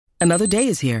Another day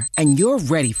is here, and you're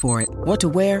ready for it. What to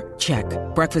wear? Check.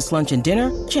 Breakfast, lunch, and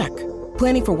dinner? Check.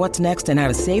 Planning for what's next and how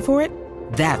to save for it?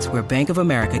 That's where Bank of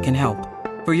America can help.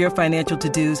 For your financial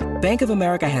to-dos, Bank of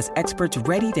America has experts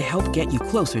ready to help get you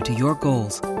closer to your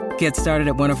goals. Get started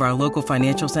at one of our local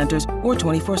financial centers or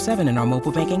 24/7 in our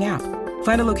mobile banking app.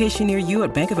 Find a location near you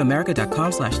at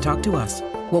bankofamerica.com/talktous.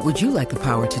 What would you like the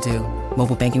power to do?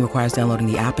 Mobile banking requires downloading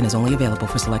the app and is only available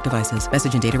for select devices.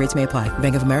 Message and data rates may apply.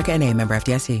 Bank of America N.A., member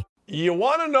FDIC. You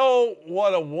want to know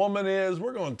what a woman is?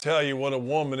 We're going to tell you what a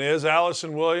woman is.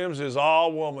 Allison Williams is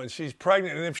all woman. She's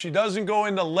pregnant, and if she doesn't go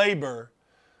into labor,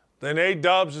 then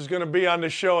A-Dubs is going to be on the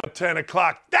show at 10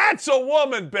 o'clock. That's a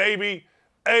woman, baby.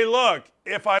 Hey, look,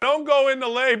 if I don't go into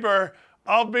labor,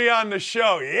 I'll be on the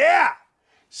show. Yeah.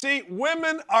 See,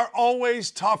 women are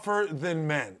always tougher than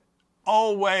men.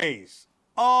 Always.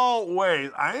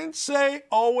 Always. I didn't say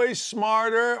always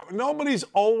smarter. Nobody's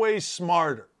always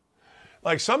smarter.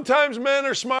 Like sometimes men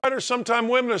are smarter, sometimes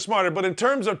women are smarter. But in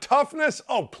terms of toughness,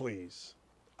 oh, please.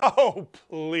 Oh,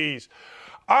 please.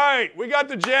 All right, we got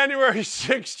the January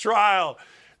 6th trial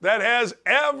that has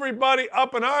everybody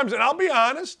up in arms. And I'll be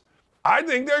honest, I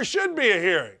think there should be a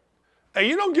hearing. Hey,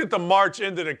 you don't get to march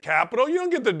into the Capitol. You don't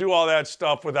get to do all that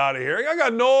stuff without a hearing. I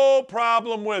got no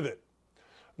problem with it.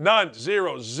 None,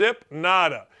 zero, zip,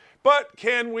 nada. But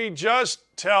can we just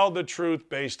tell the truth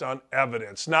based on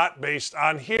evidence, not based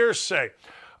on hearsay?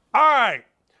 All right,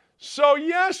 so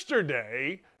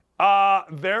yesterday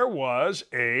there was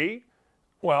a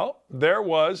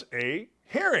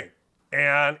hearing.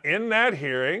 And in that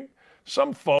hearing,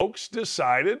 some folks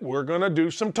decided we're going to do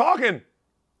some talking.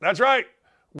 That's right.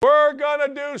 We're going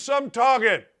to do some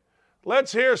talking.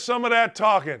 Let's hear some of that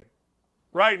talking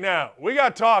right now. We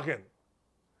got talking.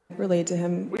 Relayed to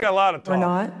him. We got a lot of talk. We're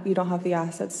not. You don't have the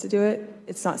assets to do it.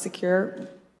 It's not secure.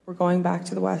 We're going back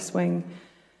to the West Wing.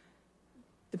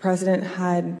 The president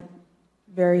had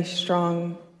very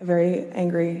strong, a very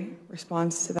angry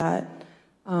response to that.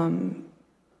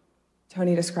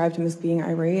 Tony described him as being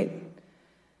irate.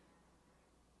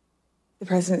 The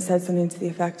president said something to the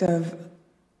effect of,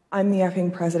 "I'm the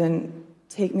effing president.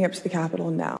 Take me up to the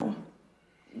Capitol now."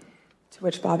 To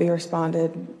which Bobby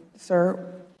responded, "Sir,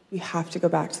 we have to go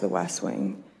back to the West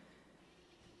Wing."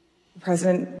 The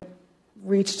president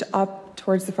reached up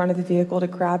towards the front of the vehicle to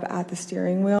grab at the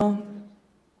steering wheel.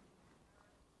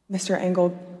 Mr.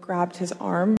 Engel grabbed his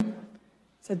arm,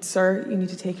 said, "Sir, you need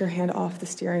to take your hand off the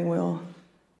steering wheel.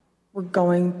 We're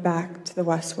going back to the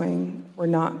West Wing. We're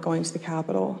not going to the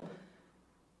Capitol."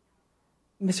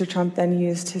 Mr. Trump then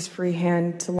used his free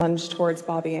hand to lunge towards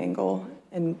Bobby Engel.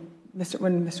 And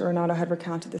when Mr. Renato had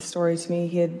recounted this story to me,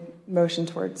 he had motioned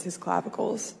towards his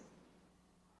clavicles.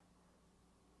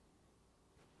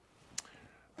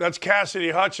 That's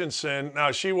Cassidy Hutchinson.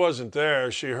 Now, she wasn't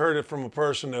there. She heard it from a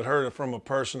person that heard it from a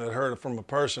person that heard it from a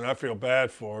person. I feel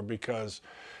bad for her because,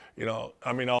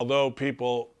 although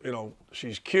people,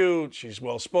 she's cute, she's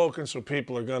well-spoken, so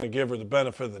people are going to give her the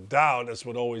benefit of the doubt. That's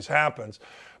what always happens.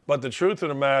 But the truth of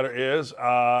the matter is,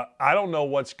 I don't know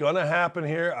what's going to happen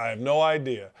here. I have no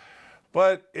idea.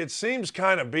 But it seems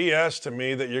kind of BS to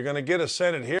me that you're going to get a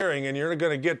Senate hearing and you're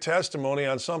going to get testimony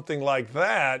on something like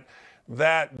that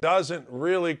doesn't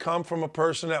really come from a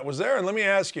person that was there. And let me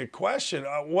ask you a question.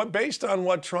 Based on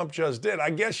what Trump just did, I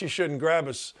guess you shouldn't grab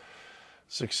a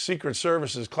Secret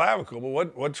Service's clavicle,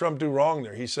 but what Trump do wrong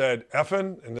there? He said,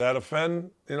 "Effing," and did that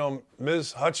offend,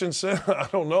 Ms. Hutchinson? I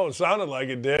don't know. It sounded like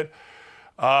it did.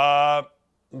 But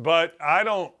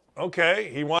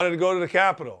he wanted to go to the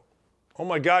Capitol. Oh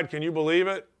my God, can you believe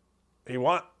it?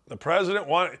 The president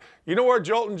wanted, you know where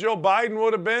Joltin' Joe Biden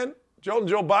would have been? Joltin'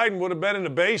 Joe Biden would have been in the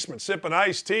basement sipping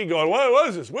iced tea going, what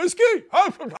is this, whiskey?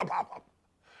 I mean,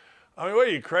 what are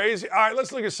you, crazy? All right,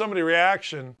 let's look at some of the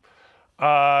reaction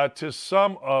to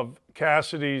some of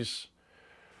Cassidy's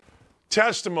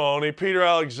testimony. Peter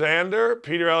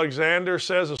Alexander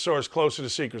says, "A source close to the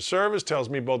Secret Service tells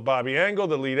me both Bobby Engel,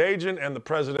 the lead agent, and the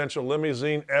presidential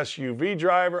limousine SUV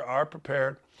driver are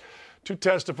prepared to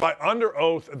testify under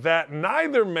oath that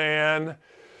neither man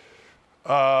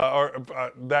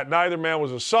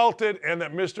was assaulted and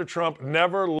that Mr. Trump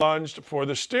never lunged for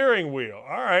the steering wheel."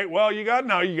 All right, well, you got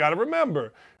to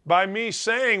remember, by me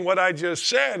saying what I just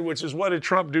said, which is what did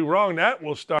Trump do wrong, that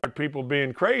will start people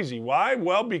being crazy. Why?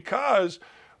 Well, because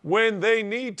when they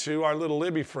need to, our little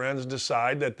Libby friends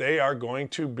decide that they are going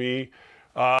to be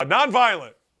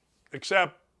nonviolent,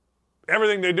 except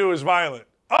everything they do is violent.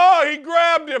 Oh, he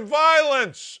grabbed him,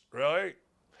 violence. Really?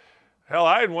 Hell,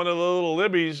 I had one of the little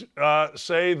Libbies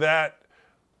say that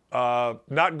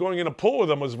not going in a pool with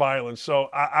them was violence. So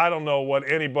I don't know what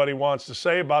anybody wants to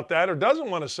say about that or doesn't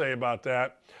want to say about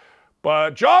that.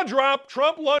 But jaw drop,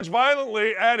 Trump lunged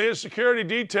violently at his security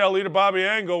detail leader, Bobby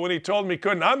Engel, when he told him he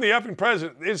couldn't. I'm the effing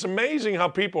president. It's amazing how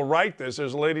people write this.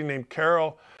 There's a lady named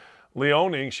Carol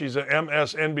Leoning. She's at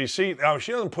MSNBC. Now,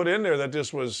 she doesn't put in there that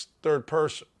this was third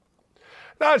person.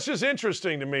 Now, it's just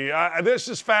interesting to me. This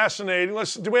is fascinating.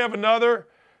 Do we have another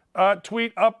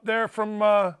tweet up there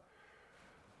from...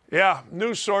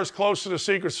 news source close to the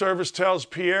Secret Service tells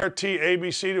Pierre T.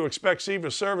 ABC to expect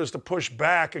Secret Service to push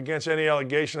back against any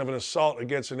allegation of an assault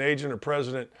against an agent or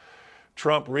President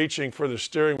Trump reaching for the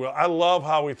steering wheel. I love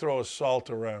how we throw assault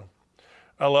around.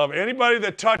 I love anybody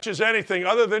that touches anything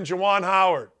other than Juwan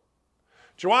Howard.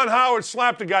 Juwan Howard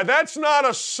slapped a guy. That's not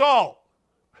assault.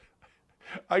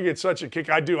 I get such a kick.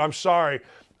 I do. I'm sorry.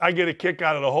 I get a kick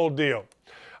out of the whole deal.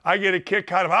 I get a kick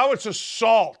out of how it's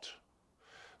assault.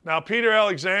 Now, Peter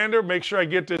Alexander, make sure I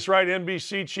get this right,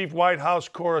 NBC chief White House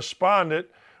correspondent.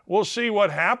 We'll see what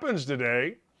happens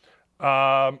today. He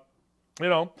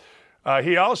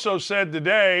also said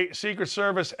today, Secret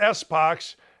Service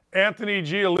SPOX, Anthony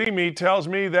Giuliani tells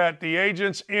me that the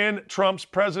agents in Trump's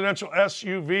presidential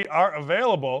SUV are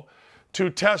available to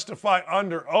testify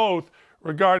under oath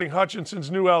regarding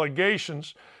Hutchinson's new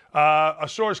allegations. A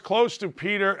source close to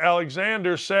Peter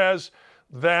Alexander says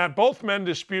that both men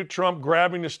dispute Trump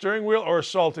grabbing the steering wheel or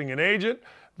assaulting an agent.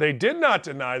 They did not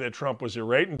deny that Trump was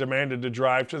irate and demanded to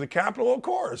drive to the Capitol, of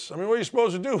course. I mean, what are you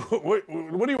supposed to do? What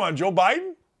do you want, Joe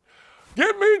Biden?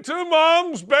 Get me to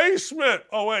Mom's basement.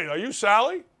 Oh, wait, are you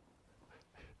Sally?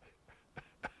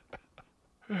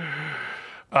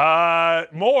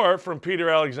 More from Peter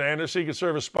Alexander. Secret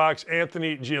Service Spock's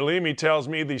Anthony Giuliani tells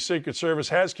me the Secret Service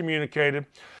has communicated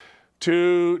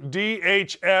to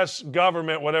DHS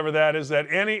government, whatever that is, that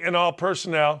any and all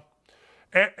personnel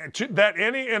that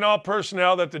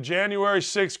the January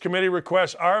 6th committee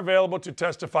requests are available to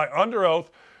testify under oath,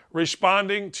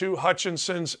 responding to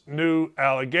Hutchinson's new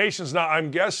allegations. Now, I'm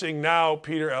guessing now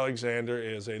Peter Alexander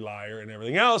is a liar and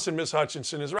everything else, and Ms.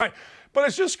 Hutchinson is right. But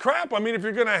it's just crap. I mean, if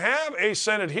you're going to have a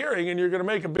Senate hearing and you're going to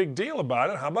make a big deal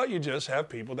about it, how about you just have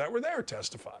people that were there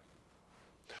testify?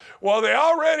 Well, they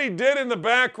already did in the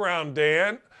background,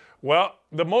 Dan. Well,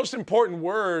 the most important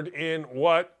word in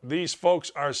what these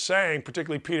folks are saying,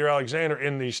 particularly Peter Alexander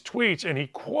in these tweets, and he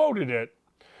quoted it.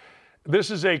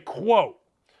 This is a quote.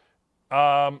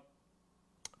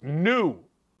 New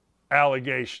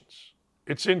allegations.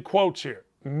 It's in quotes here.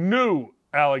 New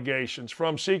allegations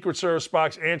from Secret Service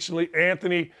Spock's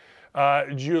Anthony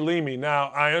Giuliani. Now,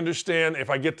 I understand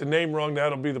if I get the name wrong,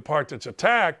 that'll be the part that's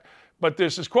attacked. But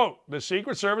this is, quote, the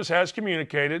Secret Service has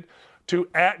communicated to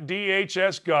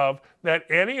 @DHS.gov that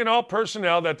any and all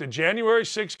personnel that the January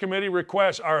 6th committee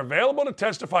requests are available to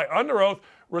testify under oath,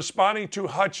 responding to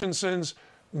Hutchinson's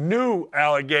new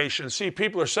allegations. See,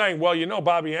 people are saying, well,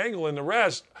 Bobby Engel and the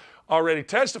rest already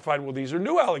testified. Well, these are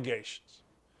new allegations.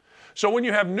 So when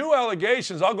you have new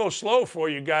allegations, I'll go slow for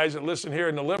you guys that listen here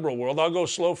in the liberal world. I'll go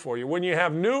slow for you. When you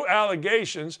have new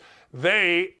allegations,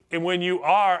 and when you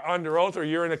are under oath or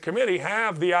you're in a committee,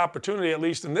 have the opportunity, at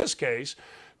least in this case,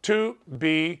 to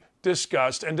be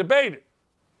discussed and debated.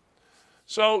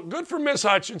 So good for Ms.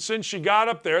 Hutchinson. She got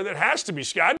up there. That has to be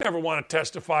scary. I never want to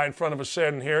testify in front of a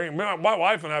Senate hearing. My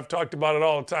wife and I have talked about it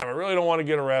all the time. I really don't want to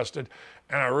get arrested,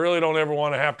 and I really don't ever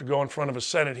want to have to go in front of a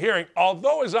Senate hearing.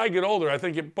 Although as I get older, I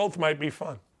think it both might be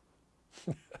fun.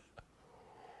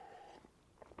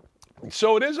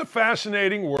 So it is a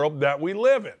fascinating world that we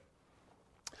live in.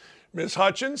 Ms.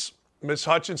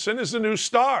 Hutchinson is the new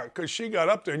star because she got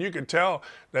up there and you could tell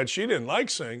that she didn't like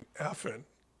saying effing.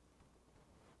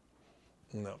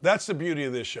 No, that's the beauty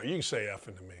of this show. You can say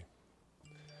effing to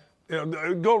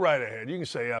me. Go right ahead. You can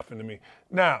say effing to me.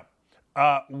 Now,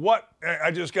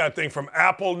 I just got a thing from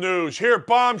Apple News. Here,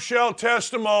 bombshell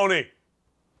testimony.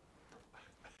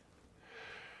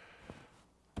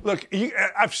 Look,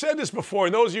 I've said this before,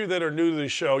 and those of you that are new to the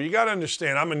show, you got to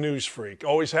understand, I'm a news freak.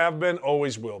 Always have been,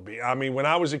 always will be. I mean, when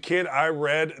I was a kid, I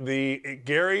read the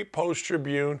Gary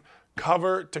Post-Tribune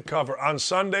cover to cover. On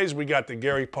Sundays, we got the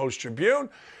Gary Post-Tribune,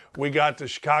 we got the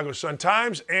Chicago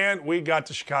Sun-Times, and we got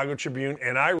the Chicago Tribune,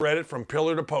 and I read it from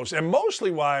pillar to post. And mostly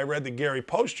why I read the Gary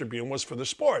Post-Tribune was for the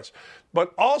sports.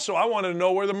 But also, I wanted to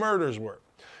know where the murders were.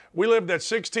 We lived at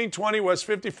 1620 West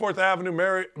 54th Avenue,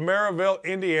 Maryville,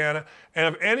 Indiana.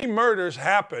 And if any murders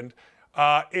happened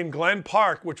in Glen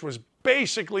Park, which was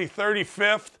basically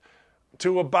 35th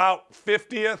to about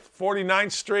 50th,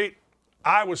 49th Street,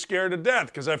 I was scared to death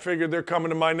because I figured they're coming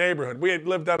to my neighborhood. We had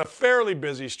lived on a fairly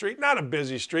busy street, not a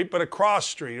busy street, but a cross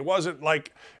street. It wasn't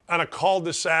like on a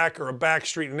cul-de-sac or a back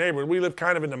street in a neighborhood. We lived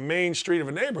kind of in the main street of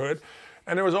a neighborhood,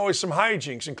 and there was always some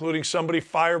hijinks, including somebody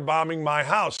firebombing my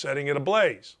house, setting it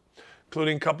ablaze.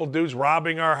 including a couple dudes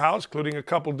robbing our house, including a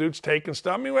couple dudes taking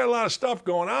stuff. I mean, we had a lot of stuff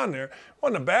going on there. It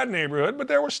wasn't a bad neighborhood, but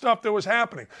there was stuff that was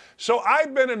happening. So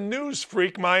I've been a news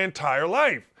freak my entire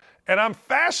life, and I'm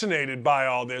fascinated by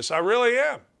all this. I really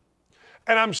am.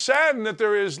 And I'm saddened that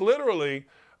there is literally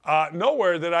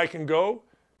nowhere that I can go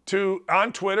to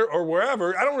on Twitter or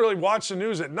wherever. I don't really watch the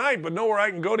news at night, but nowhere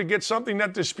I can go to get something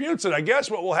that disputes it. I guess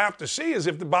what we'll have to see is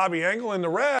if the Bobby Engel and the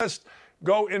rest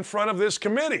go in front of this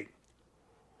committee.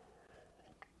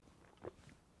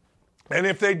 And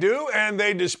if they do and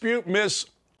they dispute Ms.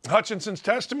 Hutchinson's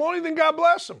testimony, then God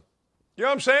bless them. You know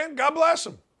what I'm saying? God bless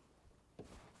them.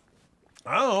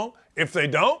 I don't know. If they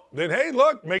don't, then hey,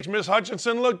 look, makes Ms.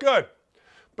 Hutchinson look good.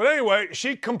 But anyway,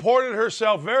 she comported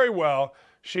herself very well.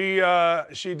 She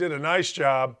did a nice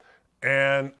job,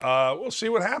 and we'll see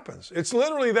what happens. It's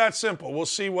literally that simple. We'll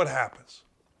see what happens.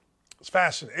 It's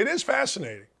fascinating. It is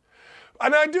fascinating.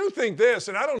 And I do think this,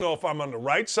 and I don't know if I'm on the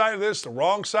right side of this, the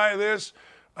wrong side of this,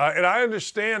 and I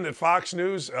understand that Fox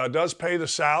News does pay the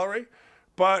salary,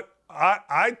 but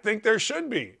I think there should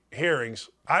be hearings.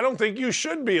 I don't think you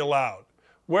should be allowed.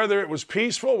 Whether it was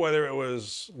peaceful, whether it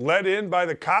was let in by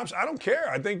the cops, I don't care.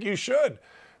 I think you should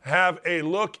have a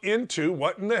look into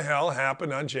what in the hell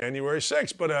happened on January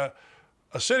 6th. But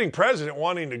a sitting president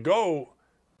wanting to go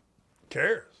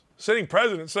cares. Sitting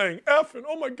president saying, effing,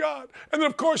 oh my God. And then,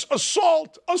 of course,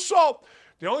 assault.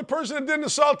 The only person that didn't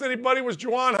assault anybody was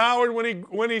Juwan Howard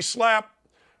when he slapped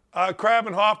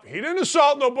Krabenhoff. He didn't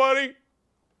assault nobody. The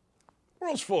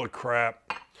world's full of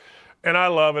crap. And I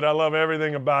love it. I love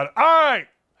everything about it. All right.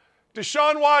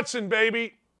 Deshaun Watson,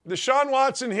 baby. Deshaun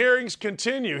Watson hearings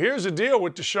continue. Here's the deal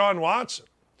with Deshaun Watson.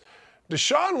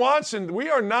 Deshaun Watson, we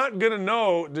are not going to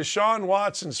know Deshaun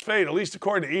Watson's fate, at least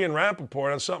according to Ian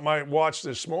Rappaport on something I watched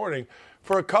this morning,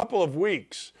 for a couple of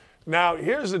weeks. Now,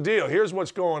 here's the deal. Here's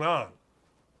what's going on.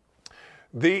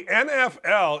 The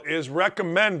NFL is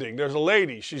recommending, there's a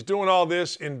lady, she's doing all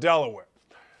this in Delaware.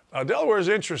 Delaware is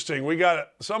interesting. We got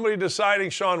somebody deciding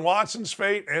Sean Watson's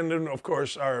fate, and then, of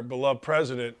course, our beloved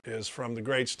president is from the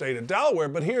great state of Delaware.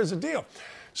 But here's the deal.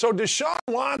 So Deshaun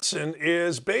Watson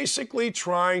is basically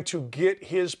trying to get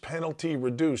his penalty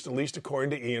reduced, at least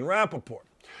according to Ian Rappaport.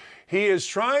 He is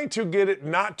trying to get it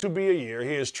not to be a year.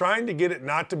 He is trying to get it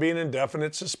not to be an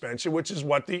indefinite suspension, which is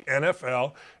what the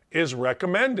NFL is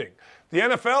recommending. The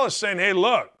NFL is saying, hey,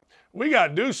 look, we got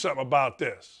to do something about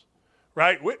this.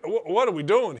 Right? What are we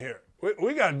doing here?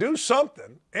 We got to do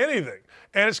something, anything,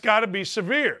 and it's got to be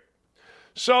severe.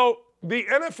 So the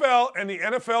NFL and the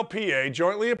NFLPA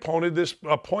jointly appointed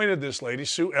this lady,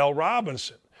 Sue L.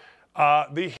 Robinson.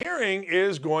 The hearing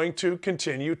is going to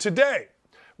continue today.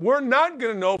 We're not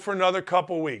going to know for another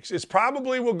couple weeks. It's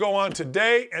probably will go on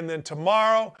today and then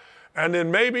tomorrow, and then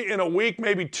maybe in a week,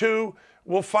 maybe two,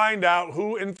 we'll find out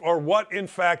who or what, in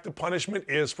fact, the punishment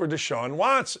is for Deshaun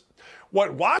Watson.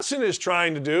 What Watson is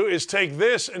trying to do is take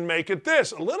this and make it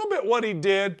this. A little bit what he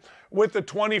did with the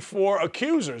 24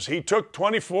 accusers. He took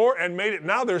 24 and made it,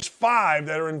 now there's 5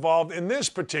 that are involved in this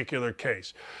particular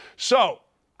case. So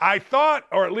I thought,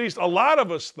 or at least a lot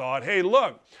of us thought, hey,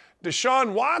 look,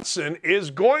 Deshaun Watson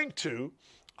is going to,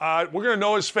 we're going to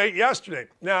know his fate yesterday.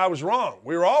 Now, I was wrong.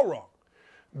 We were all wrong.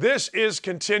 This is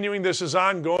continuing. This is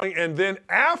ongoing. And then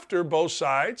after both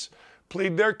sides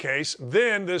plead their case,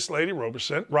 then this lady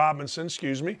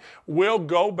Robinson, will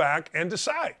go back and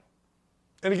decide.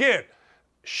 And again,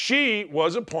 she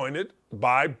was appointed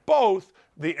by both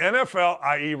the NFL,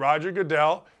 i.e. Roger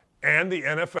Goodell, and the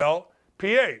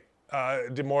NFLPA,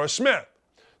 DeMaurice Smith.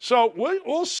 So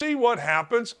we'll see what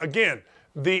happens. Again,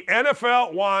 the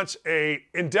NFL wants a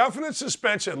indefinite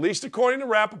suspension, at least according to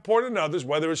Rappaport and others.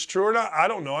 Whether it's true or not, I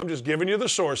don't know. I'm just giving you the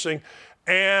sourcing.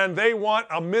 And they want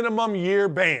a minimum year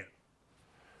ban.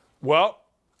 Well,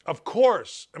 of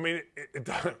course. I mean,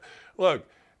 look,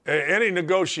 any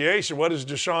negotiation, what is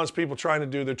Deshaun's people trying to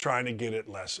do? They're trying to get it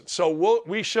lessened. So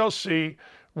we shall see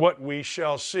what we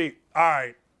shall see. All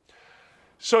right.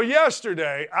 So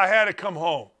yesterday, I had to come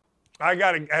home. I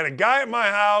had a guy at my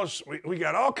house. We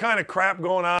got all kind of crap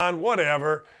going on,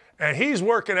 whatever. And he's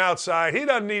working outside. He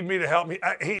doesn't need me to help me.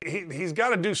 He's got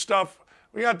to do stuff.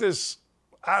 We got this,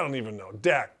 I don't even know,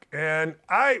 deck. And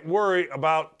I worry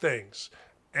about things.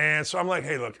 And so I'm like,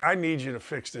 hey, look, I need you to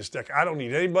fix this deck. I don't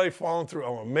need anybody falling through. I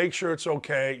want to make sure it's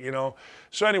okay, you know.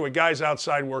 So anyway, guys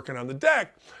outside working on the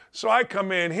deck. So I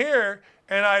come in here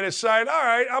and I decide, all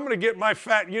right, I'm going to get my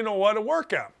fat, you know what, a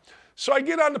workout. So I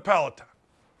get on the Peloton.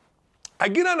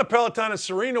 And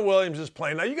Serena Williams is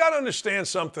playing. Now, you got to understand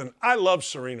something. I love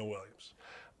Serena Williams.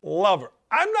 Love her.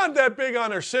 I'm not that big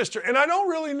on her sister, and I don't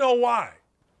really know why.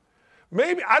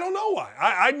 Maybe, I don't know why.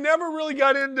 I never really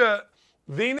got into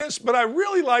Venus, but I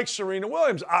really like Serena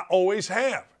Williams. I always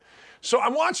have. So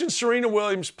I'm watching Serena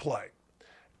Williams play,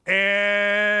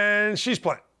 and she's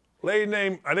playing. Lady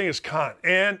name, I think it's Khan.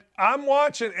 And I'm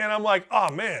watching, and I'm like,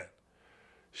 oh, man,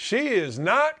 she is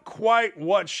not quite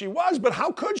what she was, but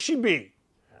how could she be?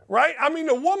 Right? I mean,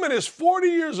 the woman is 40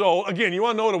 years old. Again, you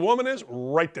want to know what a woman is?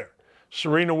 Right there.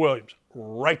 Serena Williams,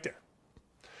 right there.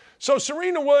 So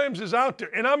Serena Williams is out there,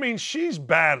 and I mean, she's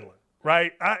battling,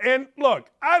 right? And look,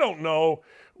 I don't know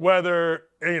whether,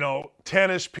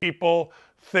 tennis people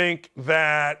think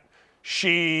that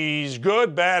she's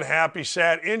good, bad, happy,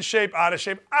 sad, in shape, out of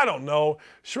shape. I don't know.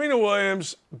 Serena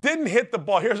Williams didn't hit the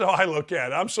ball. Here's how I look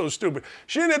at it. I'm so stupid.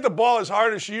 She didn't hit the ball as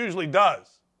hard as she usually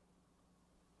does.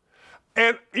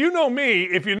 And you know me,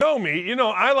 if you know me,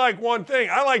 I like one thing.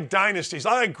 I like dynasties.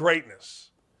 I like greatness.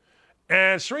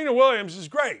 And Serena Williams is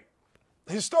great.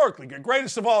 Historically good.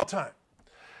 Greatest of all time.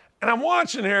 And I'm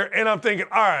watching her, and I'm thinking,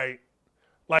 all right,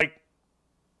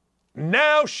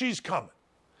 now she's coming.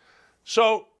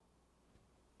 So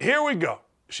here we go.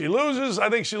 She loses. I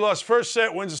think she lost first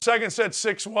set, wins the second set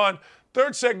 6-1.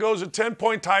 Third set goes a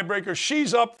 10-point tiebreaker.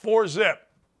 She's up 4-0.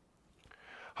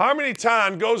 Harmony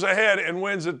Tan goes ahead and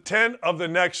wins at 10 of the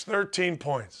next 13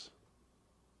 points.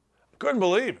 Couldn't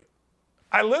believe it.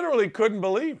 I literally couldn't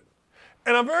believe it.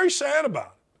 And I'm very sad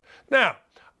about it. Now,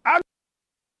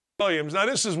 Williams, now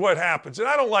this is what happens, and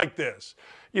I don't like this.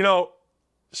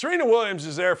 Serena Williams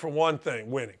is there for one thing,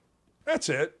 winning. That's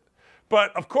it.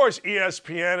 But, of course,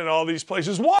 ESPN and all these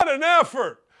places, what an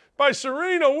effort by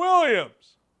Serena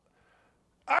Williams.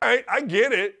 All right, I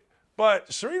get it.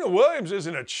 But Serena Williams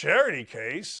isn't a charity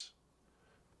case.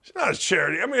 She's not a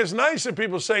charity. I mean, it's nice that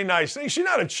people say nice things. She's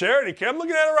not a charity case. I'm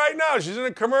looking at her right now. She's in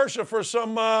a commercial for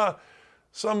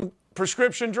some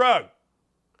prescription drug.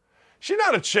 She's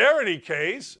not a charity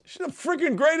case. She's the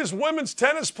freaking greatest women's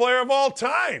tennis player of all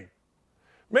time.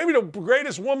 Maybe the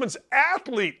greatest women's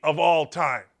athlete of all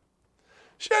time.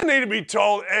 She doesn't need to be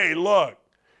told, hey, look,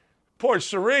 poor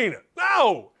Serena.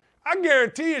 No, I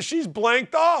guarantee you she's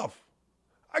blanked off.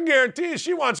 I guarantee you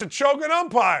she wants to choke an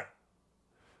umpire.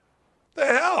 The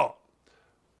hell?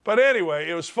 But anyway,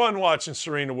 it was fun watching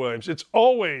Serena Williams. It's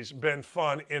always been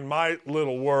fun in my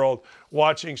little world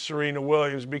watching Serena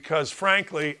Williams because,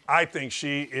 frankly, I think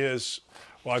she's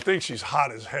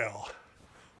hot as hell.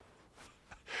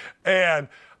 And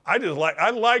I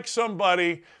like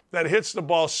somebody that hits the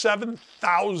ball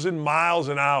 7,000 miles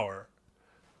an hour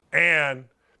and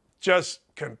just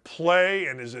can play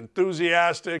and is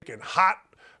enthusiastic and hot.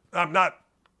 I'm not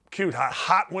cute,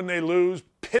 hot when they lose,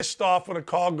 pissed off when a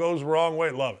call goes wrong way.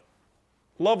 Love it.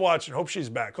 Love watching. Hope she's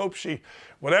back.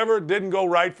 Whatever didn't go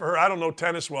right for her, I don't know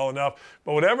tennis well enough,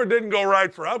 but whatever didn't go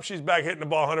right for her, I hope she's back hitting the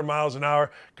ball 100 miles an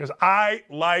hour because I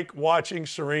like watching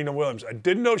Serena Williams. I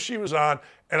didn't know she was on,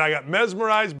 and I got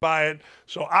mesmerized by it,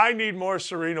 so I need more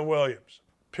Serena Williams,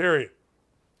 period.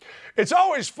 It's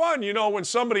always fun, when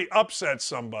somebody upsets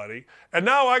somebody. And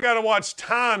now I got to watch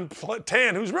Tan,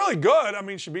 who's really good. I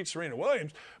mean, she beat Serena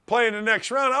Williams. Play in the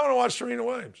next round. I want to watch Serena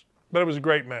Williams. But it was a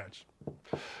great match.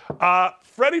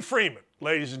 Freddie Freeman,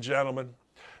 ladies and gentlemen.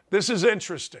 This is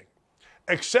interesting.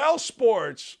 Excel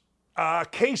Sports,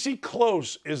 Casey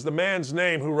Close is the man's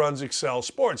name who runs Excel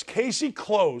Sports. Casey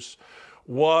Close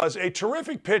was a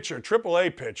terrific pitcher,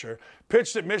 AAA pitcher,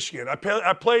 pitched at Michigan.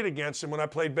 I played against him when I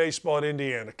played baseball at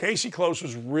Indiana. Casey Close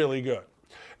was really good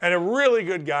and a really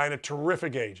good guy and a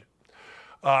terrific agent.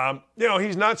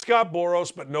 He's not Scott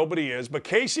Boras, but nobody is. But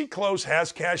Casey Close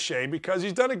has cachet because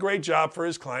he's done a great job for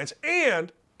his clients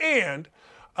and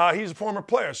he's a former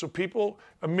player, so people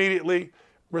immediately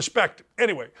respect him.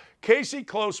 Anyway, Casey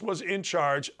Close was in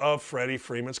charge of Freddie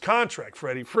Freeman's contract.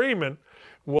 Freddie Freeman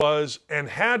was and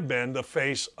had been the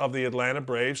face of the Atlanta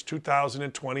Braves,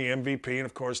 2020 MVP, and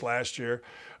of course last year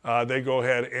they go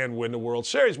ahead and win the World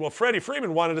Series. Well, Freddie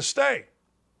Freeman wanted to stay.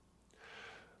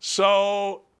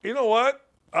 So, you know what?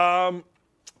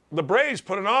 The Braves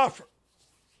put an offer.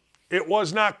 It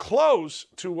was not close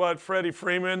to what Freddie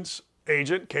Freeman's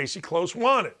agent, Casey Close,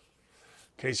 wanted.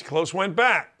 Casey Close went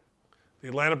back. The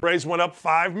Atlanta Braves went up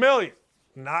 $5 million.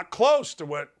 Not close to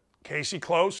what Casey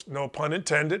Close, no pun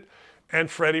intended, and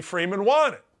Freddie Freeman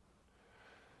wanted.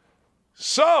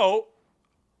 So,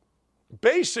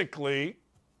 basically,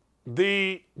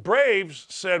 the Braves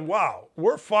said, wow,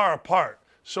 we're far apart.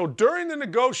 So during the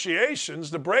negotiations,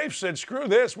 the Braves said, screw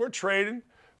this, we're trading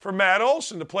for Matt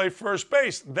Olson to play first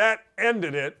base. That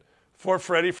ended it for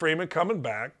Freddie Freeman coming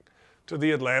back to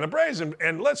the Atlanta Braves.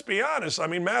 And let's be honest, I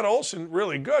mean, Matt Olson,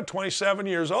 really good, 27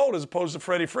 years old, as opposed to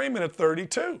Freddie Freeman at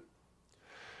 32.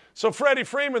 So Freddie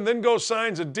Freeman then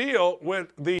signs a deal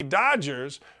with the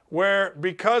Dodgers, where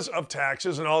because of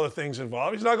taxes and all the things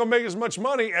involved, he's not going to make as much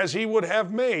money as he would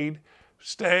have made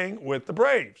staying with the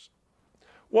Braves.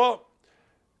 Well,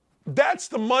 that's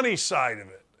the money side of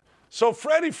it. So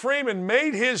Freddie Freeman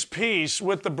made his peace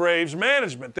with the Braves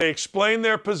management. They explained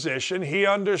their position. He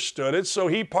understood it. So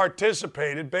he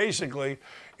participated basically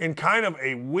in kind of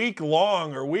a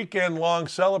week-long or weekend-long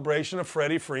celebration of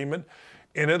Freddie Freeman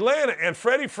in Atlanta. And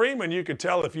Freddie Freeman, you could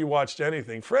tell if you watched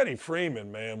anything, Freddie Freeman,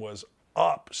 man, was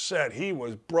upset. He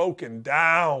was broken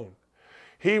down.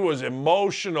 He was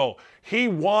emotional. He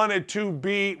wanted to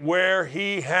be where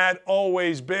he had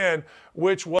always been,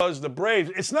 which was the Braves.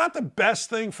 It's not the best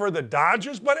thing for the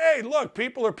Dodgers, but hey, look,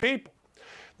 people are people.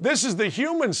 This is the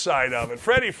human side of it.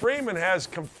 Freddie Freeman has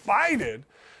confided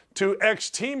to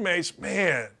ex-teammates,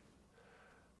 man,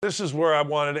 this is where I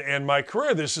wanted to end my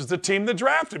career. This is the team that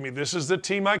drafted me. This is the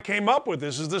team I came up with.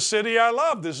 This is the city I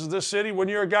love. This is the city, when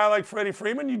you're a guy like Freddie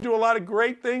Freeman, you do a lot of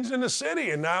great things in the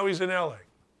city, and now he's in L.A.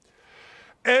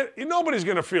 And nobody's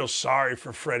going to feel sorry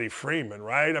for Freddie Freeman,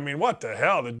 right? I mean, what the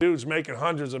hell? The dude's making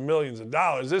hundreds of millions of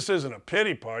dollars. This isn't a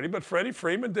pity party, but Freddie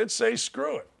Freeman did say,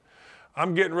 screw it.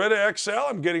 I'm getting rid of XL.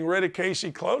 I'm getting rid of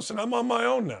Casey Close, and I'm on my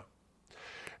own now.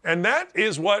 And that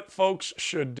is what folks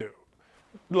should do.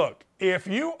 Look, if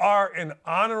you are an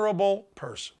honorable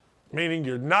person, meaning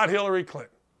you're not Hillary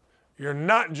Clinton, you're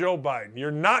not Joe Biden,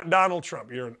 you're not Donald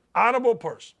Trump, you're an honorable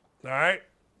person, all right?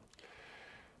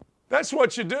 That's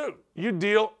what you do. You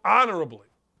deal honorably.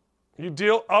 You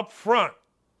deal up front.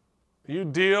 You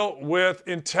deal with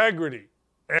integrity.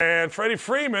 And Freddie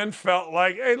Freeman felt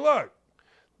like, hey, look,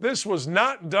 this was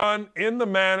not done in the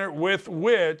manner with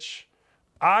which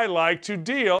I like to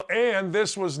deal, and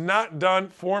this was not done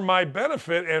for my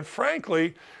benefit. And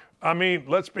frankly, I mean,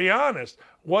 let's be honest,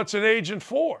 what's an agent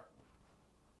for?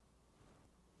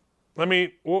 I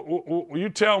mean, you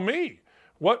tell me.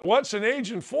 What's an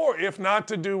agent for if not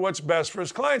to do what's best for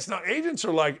his clients? Now, agents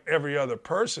are like every other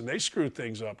person. They screw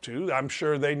things up too. I'm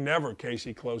sure they never,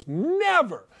 Casey Close,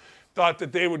 never thought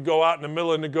that they would go out in the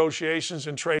middle of negotiations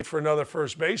and trade for another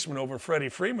first baseman over Freddie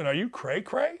Freeman. Are you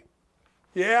cray-cray?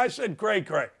 Yeah, I said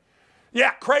cray-cray.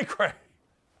 Yeah, cray-cray.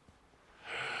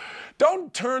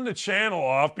 Don't turn the channel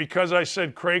off because I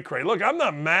said cray-cray. Look, I'm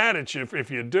not mad at you if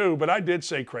you do, but I did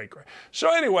say cray-cray.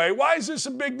 So anyway, why is this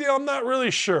a big deal? I'm not really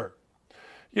sure.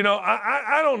 You know,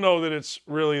 I don't know that it's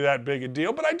really that big a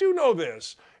deal, but I do know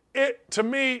this. It, to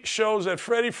me, shows that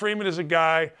Freddie Freeman is a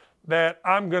guy that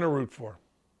I'm going to root for.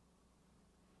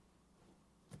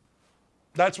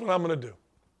 That's what I'm going to do.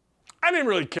 I didn't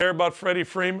really care about Freddie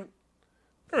Freeman.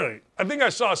 Really. I think I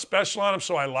saw a special on him,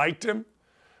 so I liked him.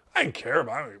 I didn't care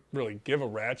about him. I don't really give a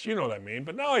rat's. You know what I mean.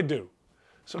 But now I do.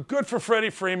 So good for Freddie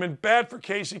Freeman. Bad for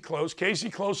Casey Close. Casey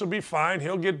Close will be fine.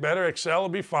 He'll get better. XL will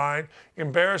be fine.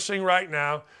 Embarrassing right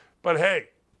now. But hey,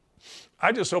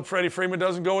 I just hope Freddie Freeman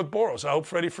doesn't go with Boros. I hope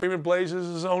Freddie Freeman blazes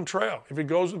his own trail. If he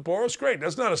goes with Boros, great.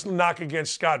 That's not a knock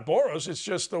against Scott Boros. It's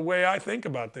just the way I think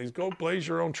about things. Go blaze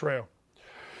your own trail.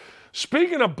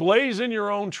 Speaking of blazing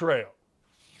your own trail,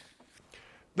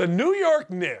 the New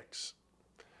York Knicks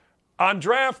on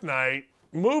draft night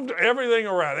moved everything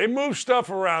around. They moved stuff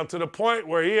around to the point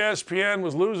where ESPN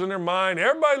was losing their mind.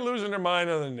 Everybody losing their mind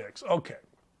on the Knicks. Okay.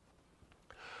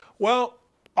 Well,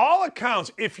 all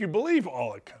accounts, if you believe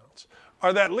all accounts,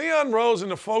 are that Leon Rose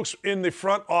and the folks in the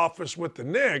front office with the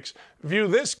Knicks view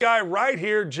this guy right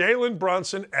here, Jalen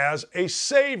Brunson, as a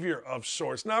savior of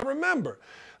sorts. Now remember,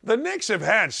 the Knicks have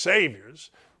had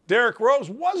saviors. Derrick Rose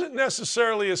wasn't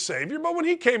necessarily a savior, but when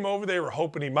he came over, they were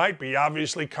hoping he might be.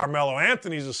 Obviously, Carmelo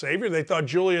Anthony's a savior. They thought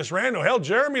Julius Randle. Hell,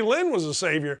 Jeremy Lin was a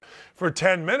savior for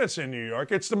 10 minutes in New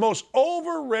York. It's the most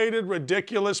overrated,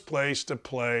 ridiculous place to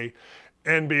play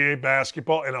NBA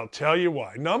basketball, and I'll tell you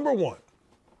why. Number one,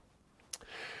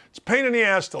 it's a pain in the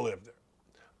ass to live there.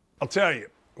 I'll tell you.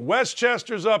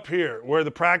 Westchester's up here, where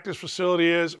the practice facility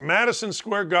is. Madison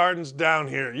Square Garden's down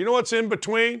here. You know what's in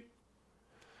between?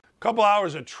 Couple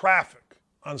hours of traffic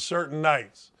on certain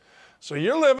nights. So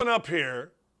you're living up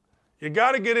here. You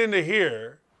got to get into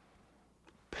here.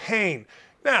 Pain.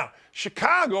 Now,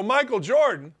 Chicago, Michael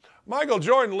Jordan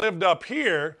lived up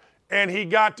here, and he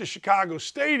got to Chicago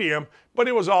Stadium, but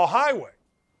it was all highway.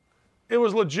 It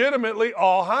was legitimately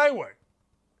all highway.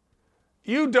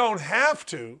 You don't have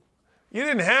to. You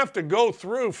didn't have to go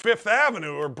through Fifth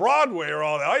Avenue or Broadway or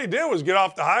all that. All you did was get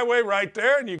off the highway right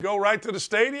there, and you go right to the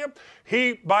stadium.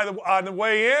 On the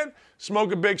way in,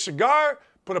 smoke a big cigar,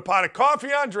 put a pot of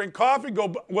coffee on, drink coffee, go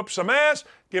whip some ass,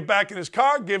 get back in his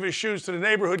car, give his shoes to the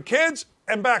neighborhood kids,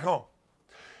 and back home.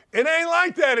 It ain't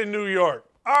like that in New York.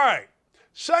 All right.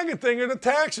 Second thing are the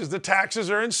taxes. The taxes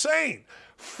are insane.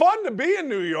 Fun to be in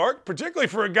New York, particularly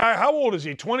for a guy, how old is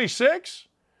he, 26?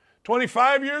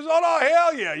 25 years old? Oh,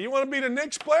 hell yeah. You want to be the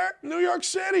Knicks player? New York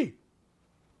City.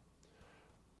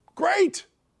 Great.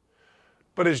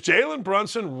 But is Jalen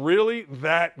Brunson really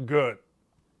that good?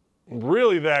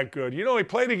 Really that good? You know, he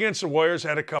played against the Warriors,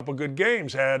 had a couple good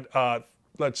games.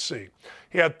 Let's see.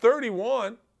 He had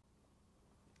 31.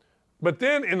 But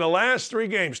then in the last 3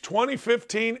 games, 20,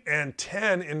 15, and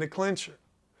 10 in the clincher.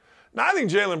 Now, I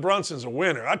think Jalen Brunson's a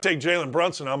winner. I'd take Jalen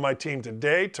Brunson on my team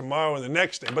today, tomorrow, and the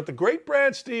next day. But the great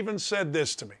Brad Stevens said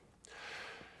this to me.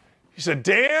 He said,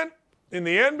 Dan, in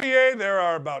the NBA, there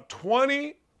are about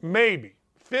 20, maybe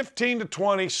 15 to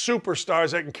 20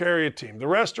 superstars that can carry a team. The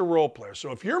rest are role players.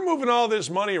 So if you're moving all this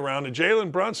money around to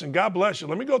Jalen Brunson, God bless you.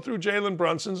 Let me go through Jalen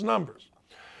Brunson's numbers.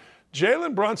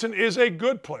 Jalen Brunson is a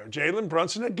good player. Jalen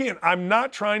Brunson, again, I'm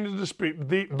not trying to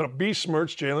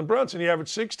besmirch Jalen Brunson. He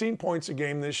averaged 16 points a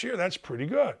game this year. That's pretty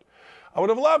good. I would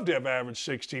have loved to have averaged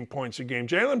 16 points a game.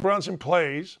 Jalen Brunson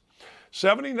plays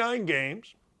 79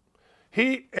 games.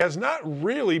 He has not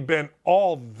really been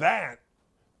all that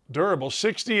durable.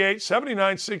 68,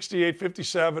 79, 68,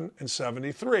 57, and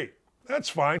 73. That's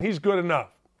fine. He's good enough.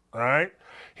 All right?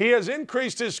 He has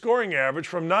increased his scoring average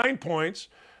from 9 points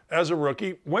as a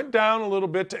rookie, went down a little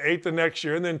bit to 8 the next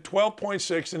year, and then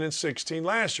 12.6 and then 16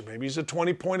 last year. Maybe he's a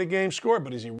 20-point-a-game scorer,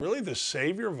 but is he really the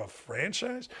savior of a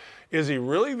franchise? Is he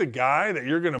really the guy that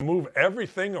you're going to move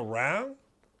everything around?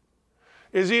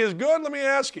 Is he as good? Let me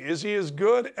ask you. Is he as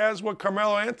good as what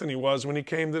Carmelo Anthony was when he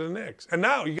came to the Knicks? And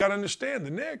now you got to understand,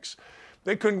 the Knicks,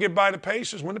 they couldn't get by the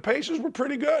Pacers when the Pacers were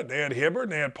pretty good. They had Hibbert,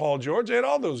 and they had Paul George, they had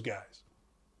all those guys.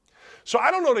 So I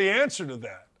don't know the answer to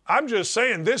that. I'm just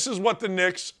saying this is what the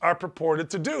Knicks are purported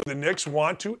to do. The Knicks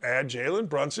want to add Jalen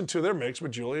Brunson to their mix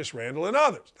with Julius Randle and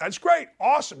others. That's great.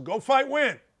 Awesome. Go fight,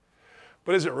 win.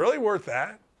 But is it really worth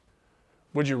that?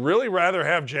 Would you really rather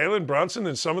have Jalen Brunson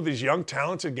than some of these young,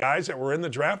 talented guys that were in the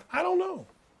draft? I don't know.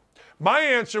 My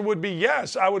answer would be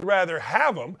yes, I would rather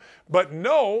have them, but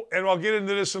no, and I'll get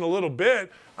into this in a little bit,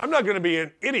 I'm not going to be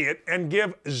an idiot and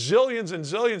give zillions and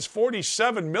zillions,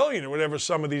 47 million or whatever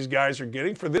some of these guys are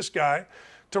getting for this guy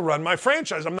to run my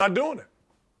franchise. I'm not doing it.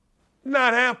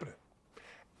 Not happening.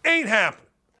 Ain't happening.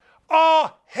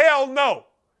 Oh, hell no.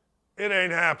 It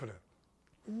ain't happening.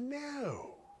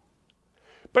 No.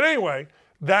 But anyway,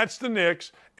 that's the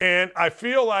Knicks, and I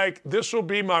feel like this will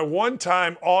be my one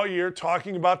time all year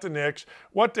talking about the Knicks.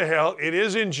 What the hell? It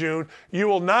is in June. You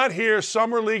will not hear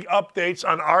Summer League updates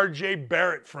on R.J.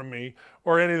 Barrett from me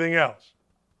or anything else.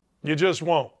 You just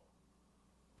won't.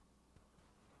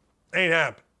 Ain't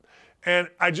happening. And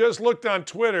I just looked on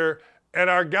Twitter, and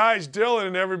our guys, Dylan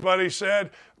and everybody,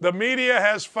 said the media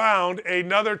has found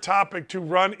another topic to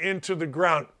run into the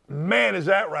ground. Man, is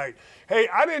that right? Hey,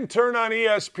 I didn't turn on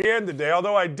ESPN today,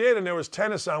 although I did, and there was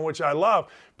tennis on, which I love.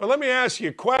 But let me ask you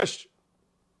a question.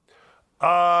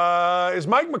 Is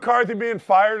Mike McCarthy being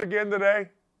fired again today?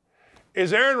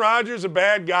 Is Aaron Rodgers a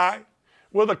bad guy?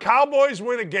 Will the Cowboys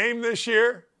win a game this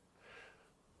year?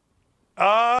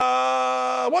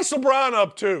 What's LeBron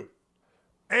up to?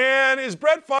 And is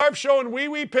Brett Favre showing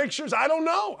wee-wee pictures? I don't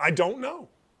know. I don't know.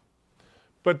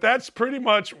 But that's pretty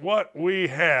much what we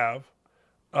have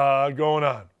going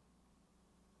on.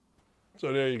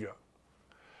 So there you go.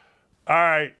 All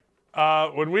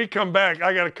right. When we come back,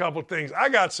 I got a couple things. I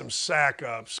got some sack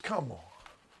ups. Come on.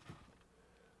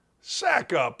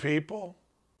 Sack up, people.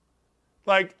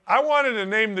 Like, I wanted to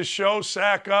name the show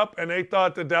Sack Up, and they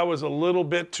thought that that was a little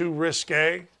bit too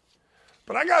risque.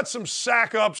 But I got some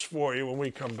sack ups for you when we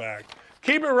come back.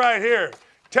 Keep it right here.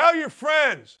 Tell your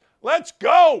friends. Let's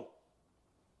go.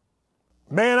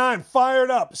 Man, I'm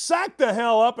fired up. Sack the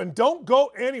hell up and don't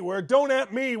go anywhere. Don't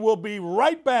at me. We'll be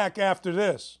right back after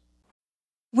this.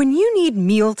 When you need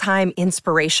mealtime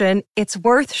inspiration, it's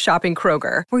worth shopping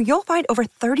Kroger, where you'll find over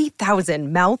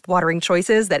 30,000 mouth-watering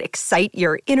choices that excite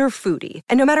your inner foodie.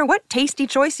 And no matter what tasty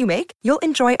choice you make, you'll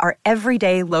enjoy our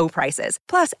everyday low prices,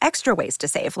 plus extra ways to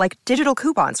save, like digital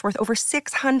coupons worth over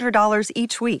 $600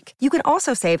 each week. You can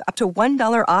also save up to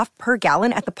 $1 off per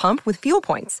gallon at the pump with fuel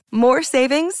points. More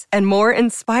savings and more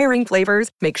inspiring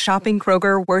flavors make shopping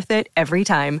Kroger worth it every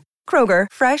time. Kroger,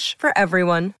 fresh for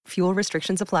everyone. Fuel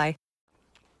restrictions apply.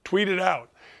 Tweet it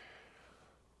out,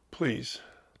 please.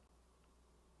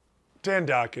 Dan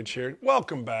Dockage here.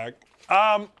 Welcome back.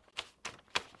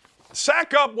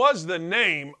 Sack Up was the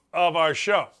name of our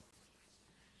show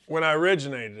when I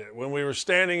originated it, when we were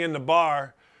standing in the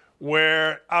bar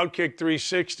where Outkick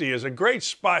 360 is a great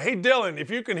spot. Hey, Dylan,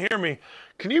 if you can hear me,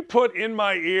 can you put in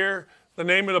my ear the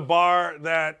name of the bar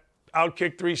that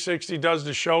Outkick 360 does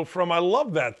the show from? I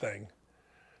love that thing.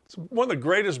 It's one of the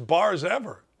greatest bars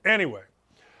ever. Anyway.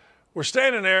 we're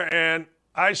standing there, and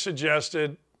I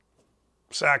suggested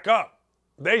sack up.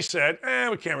 They said,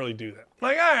 we can't really do that. I'm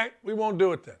like, all right, we won't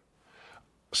do it then.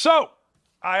 So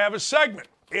I have a segment.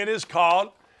 It is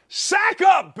called Sack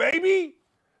Up, baby.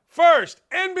 First,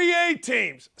 NBA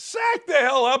teams, sack the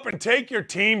hell up and take your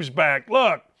teams back.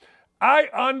 Look, I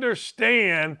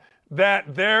understand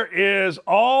that there is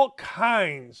all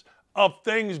kinds of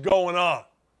things going on.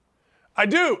 I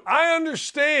do. I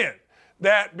understand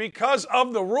that because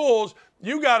of the rules,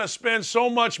 you got to spend so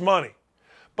much money.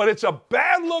 But it's a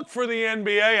bad look for the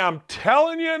NBA. I'm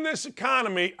telling you, in this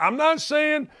economy, I'm not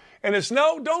saying, and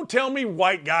don't tell me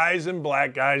white guys and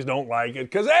black guys don't like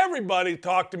it, because everybody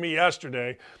talked to me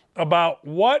yesterday about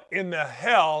what in the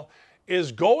hell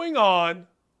is going on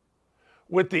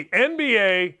with the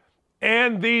NBA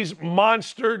and these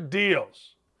monster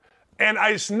deals. And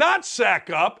it's not sack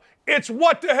up, it's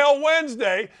what the hell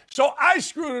Wednesday. So I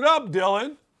screwed it up,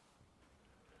 Dylan.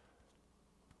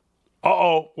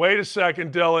 Wait a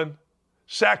second, Dylan.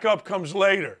 Sack up comes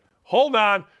later. Hold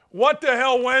on. What the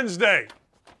hell Wednesday?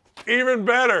 Even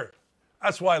better.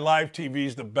 That's why live TV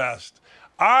is the best.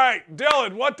 All right,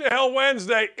 Dylan, what the hell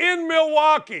Wednesday in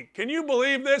Milwaukee? Can you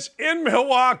believe this? In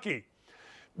Milwaukee.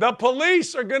 The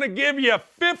police are going to give you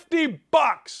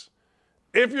 $50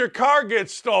 if your car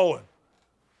gets stolen.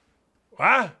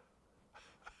 What?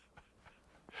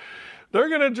 They're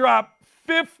going to drop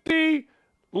 50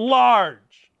 large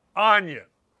on you.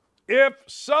 If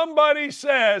somebody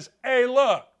says, hey,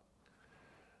 look,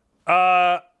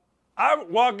 I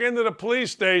walk into the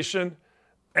police station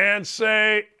and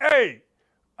say, hey,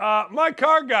 my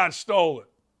car got stolen.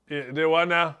 Do what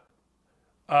now?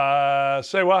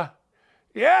 Say what?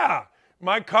 Yeah,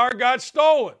 my car got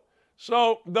stolen.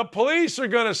 So the police are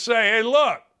going to say, hey,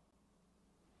 look,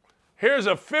 here's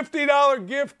a $50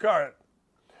 gift card.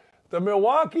 The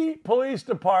Milwaukee Police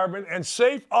Department and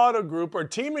Safe Auto Group are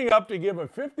teaming up to give a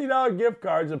 $50 gift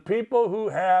card to people who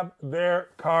have their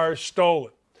cars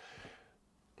stolen.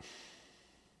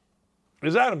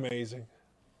 Is that amazing?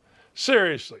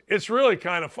 Seriously, it's really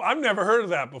kind of fun. I've never heard of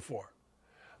that before.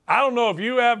 I don't know if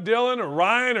you have, Dylan or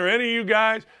Ryan or any of you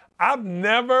guys. I've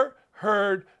never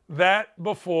heard that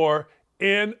before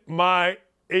in my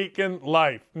aching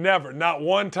life. Never, not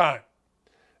one time.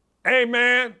 Hey,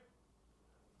 man,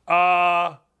 you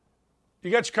got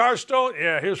your car stolen?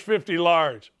 Yeah, here's 50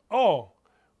 large. Oh,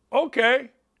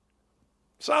 okay.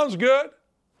 Sounds good.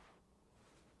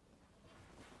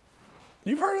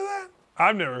 You've heard of that?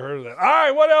 I've never heard of that. All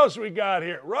right, what else we got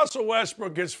here? Russell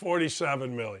Westbrook gets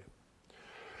 $47 million.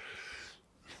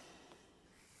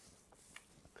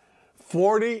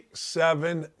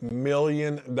 $47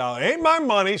 million. Ain't my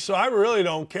money, so I really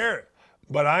don't care.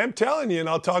 But I am telling you, and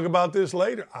I'll talk about this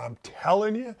later, I'm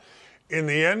telling you, in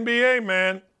the NBA,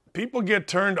 man, people get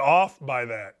turned off by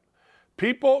that.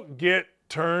 People get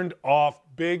turned off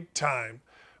big time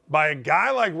by a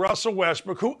guy like Russell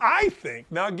Westbrook, who I think,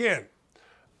 now again,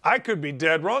 I could be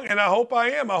dead wrong, and I hope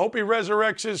I am. I hope he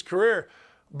resurrects his career.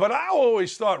 But I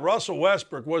always thought Russell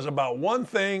Westbrook was about one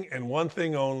thing and one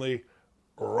thing only,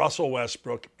 Russell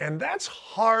Westbrook, and that's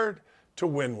hard to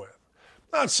win with.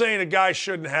 I'm not saying a guy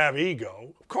shouldn't have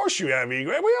ego. Of course you have ego.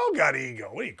 We all got ego.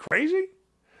 What, are you crazy?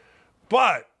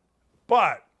 But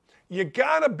you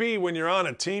got to be, when you're on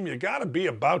a team, you got to be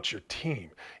about your team.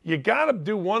 You got to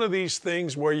do one of these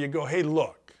things where you go, hey,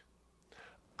 look,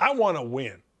 I want to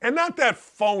win. And not that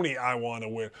phony I want to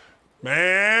win.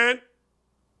 Man,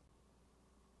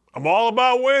 I'm all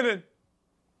about winning.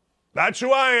 That's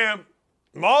who I am.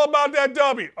 I'm all about that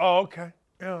W. Oh, okay.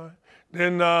 Yeah.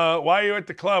 Then why are you at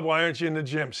the club? Why aren't you in the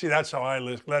gym? See, that's how I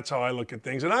look at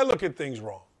things. And I look at things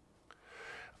wrong.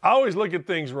 I always look at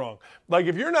things wrong. Like,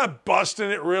 if you're not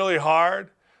busting it really hard,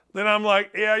 then I'm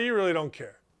like, yeah, you really don't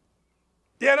care.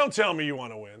 Yeah, don't tell me you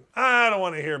want to win. I don't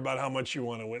want to hear about how much you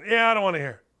want to win. Yeah, I don't want to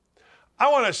hear. I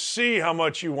want to see how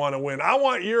much you want to win. I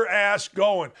want your ass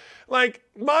going. Like,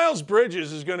 Miles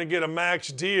Bridges is going to get a max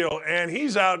deal, and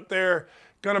he's out there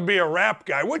going to be a rap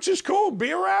guy, which is cool. Be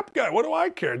a rap guy. What do I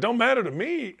care? It don't matter to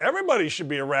me. Everybody should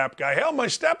be a rap guy. Hell, my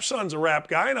stepson's a rap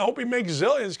guy, and I hope he makes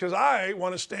zillions because I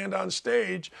want to stand on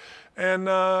stage and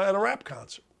at a rap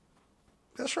concert.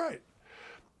 That's right.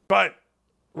 But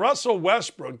Russell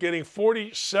Westbrook getting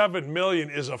 $47 million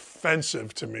is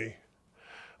offensive to me.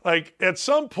 Like, at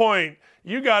some point,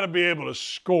 you got to be able to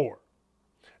score.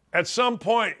 At some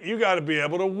point, you got to be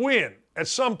able to win. At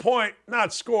some point,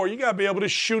 not score, you got to be able to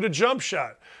shoot a jump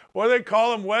shot. What do they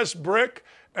call him, West Brick?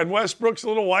 And Westbrook's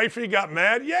little wifey got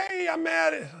mad. Yay, I'm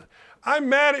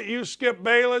mad at you, Skip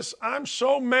Bayless. I'm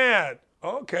so mad.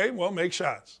 Okay, well, make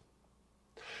shots.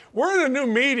 We're in a new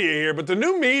media here, but the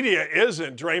new media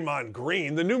isn't Draymond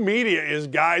Green. The new media is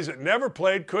guys that never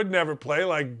played, could never play,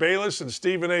 like Bayless and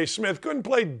Stephen A. Smith, couldn't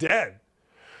play dead.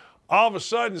 All of a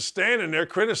sudden standing there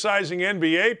criticizing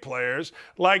NBA players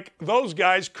like those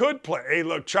guys could play. Hey,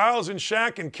 look, Charles and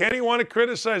Shaq and Kenny want to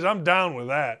criticize. I'm down with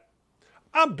that.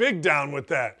 I'm big down with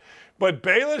that. But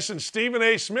Bayless and Stephen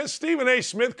A.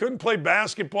 Smith couldn't play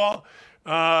basketball.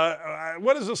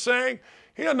 What is the saying?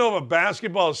 He doesn't know if a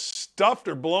basketball is stuffed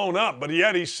or blown up, but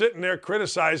yet he's sitting there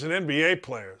criticizing NBA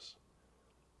players.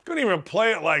 Couldn't even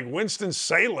play it like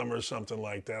Winston-Salem or something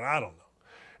like that. I don't know.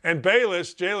 And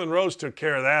Bayless, Jalen Rose took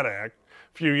care of that act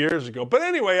a few years ago. But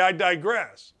anyway, I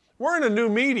digress. We're in a new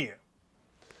medium.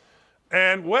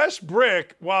 And Wes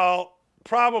Brick, while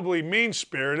probably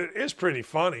mean-spirited, is pretty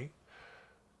funny.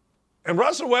 And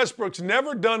Russell Westbrook's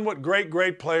never done what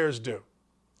great players do.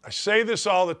 I say this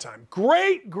all the time.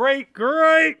 Great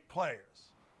players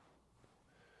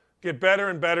get better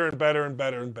and better and better and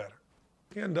better and better.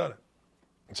 He hasn't done it.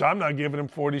 So I'm not giving him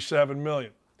 $47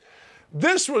 million.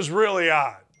 This was really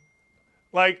odd.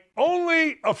 Like,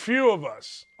 only a few of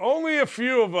us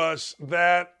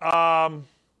that, I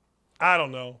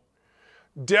don't know,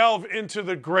 delve into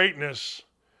the greatness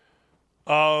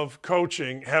of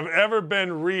coaching have ever been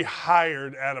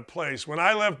rehired at a place. When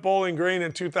I left Bowling Green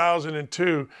in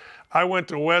 2002, I went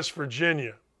to West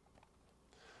Virginia.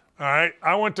 All right?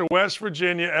 I went to West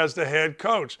Virginia as the head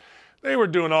coach. They were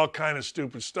doing all kind of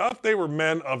stupid stuff. They were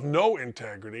men of no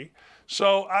integrity.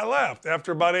 So I left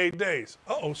after about 8 days.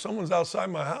 Uh-oh, someone's outside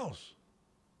my house.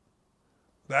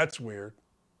 That's weird.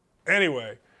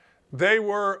 Anyway, they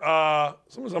were,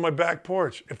 someone's on my back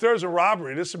porch. If there's a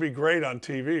robbery, this would be great on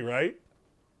TV, right?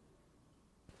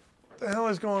 What the hell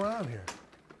is going on here?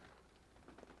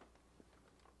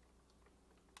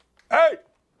 Hey!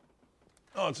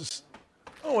 Oh, it's just,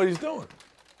 oh, what he's doing.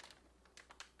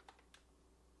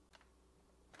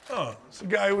 Oh, it's the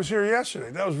guy who was here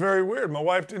yesterday. That was very weird. My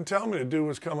wife didn't tell me the dude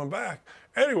was coming back.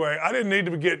 Anyway, I didn't need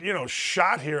to get,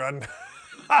 shot here on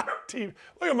TV.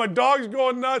 Look at my dog's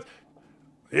going nuts.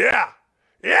 Yeah,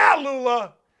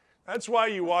 Lula. That's why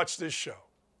you watch this show.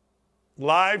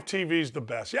 Live TV's the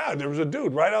best. Yeah, there was a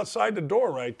dude right outside the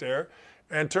door right there,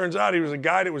 and turns out he was a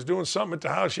guy that was doing something at the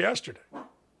house yesterday.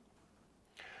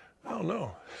 I don't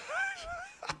know.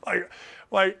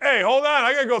 Like, hey, hold on,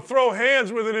 I got to go throw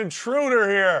hands with an intruder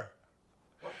here.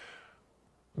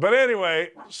 But anyway,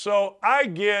 so I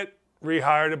get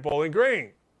rehired at Bowling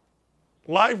Green.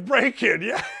 Live break-in,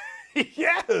 yeah,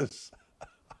 yes.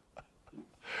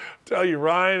 Tell you,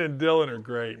 Ryan and Dylan are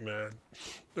great, man.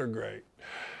 They're great.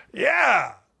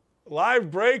 Yeah,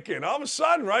 live break-in. All of a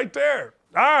sudden, right there.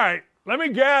 All right, let me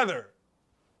gather.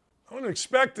 I wasn't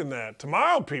expecting that.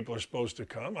 Tomorrow people are supposed to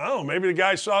come. I don't know, maybe the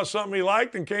guy saw something he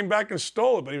liked and came back and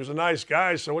stole it, but he was a nice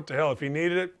guy, so what the hell? If he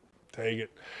needed it, take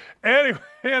it.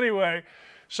 Anyway,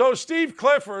 so Steve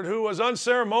Clifford, who was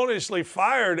unceremoniously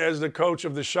fired as the coach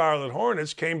of the Charlotte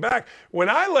Hornets, came back. When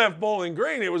I left Bowling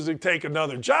Green, it was to take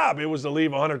another job. It was to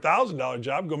leave a $100,000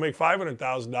 job, go make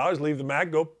 $500,000, leave the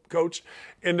MAC, go coach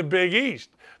in the Big East.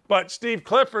 But Steve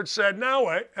Clifford said, no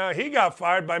way. He got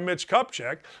fired by Mitch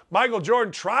Kupchak. Michael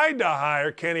Jordan tried to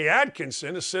hire Kenny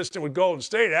Atkinson, assistant with Golden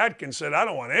State. Atkins said, I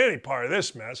don't want any part of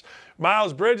this mess.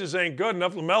 Miles Bridges ain't good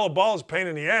enough. LaMelo Ball is a pain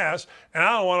in the ass. And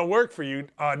I don't want to work for you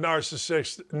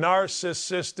narcissistic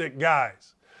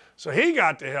guys. So he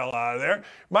got the hell out of there.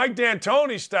 Mike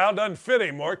D'Antoni's style doesn't fit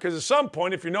anymore because at some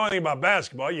point, if you know anything about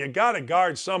basketball, you got to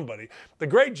guard somebody. The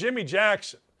great Jimmy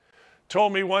Jackson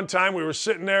told me one time, we were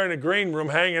sitting there in the green room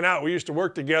hanging out. We used to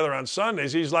work together on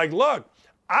Sundays. He's like, look,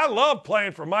 I love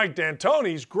playing for Mike D'Antoni.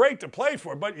 He's great to play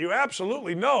for, but you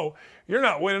absolutely know you're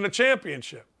not winning a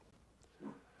championship.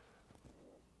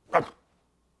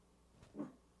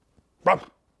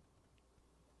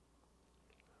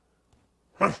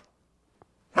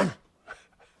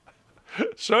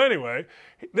 So anyway,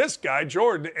 this guy,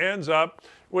 Jordan, ends up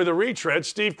with a retread,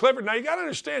 Steve Clifford. Now, you got to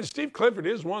understand, Steve Clifford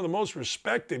is one of the most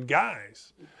respected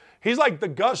guys. He's like the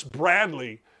Gus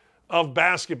Bradley of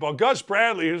basketball. Gus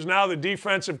Bradley, who's now the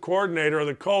defensive coordinator of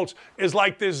the Colts, is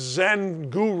like this Zen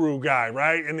guru guy,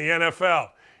 right, in the NFL.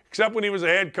 Except when he was a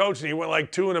head coach and he went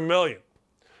like 2 in a million.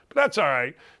 But that's all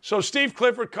right. So Steve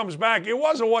Clifford comes back. It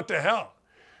wasn't what the hell.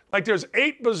 Like there's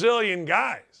 8 bazillion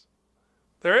guys.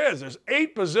 There's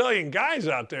 8 bazillion guys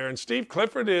out there, and Steve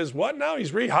Clifford is what now?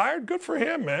 He's rehired? Good for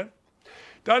him, man.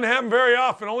 Doesn't happen very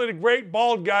often. Only the great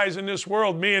bald guys in this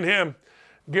world, me and him,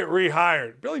 get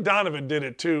rehired. Billy Donovan did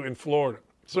it too in Florida.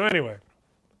 So anyway,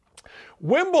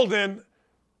 Wimbledon,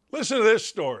 listen to this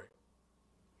story.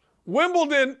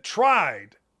 Wimbledon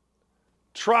tried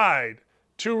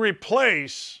to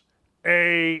replace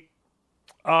the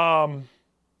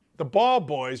ball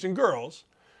boys and girls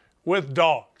with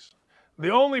dogs. The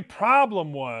only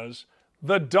problem was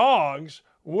the dogs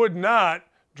would not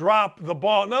drop the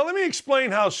ball. Now, let me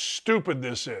explain how stupid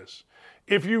this is.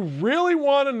 If you really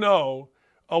want to know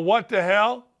what the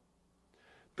hell,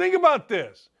 think about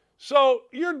this. So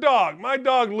your dog, my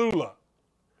dog Lula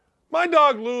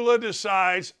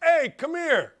decides, hey, come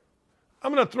here.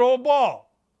 I'm going to throw a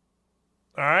ball.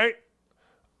 All right?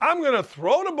 I'm going to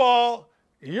throw the ball.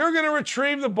 You're going to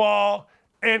retrieve the ball.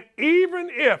 And even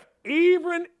if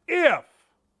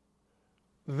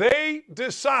they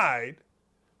decide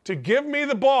to give me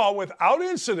the ball without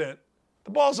incident,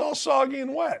 the ball's all soggy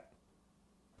and wet.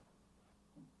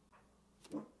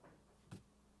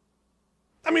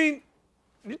 I mean,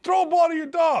 you throw a ball to your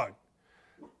dog.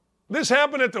 This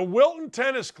happened at the Wilton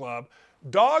Tennis Club.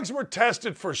 Dogs were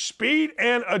tested for speed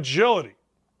and agility.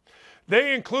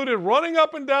 They included running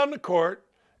up and down the court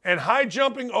and high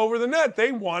jumping over the net.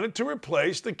 They wanted to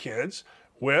replace the kids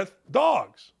with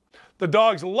dogs. The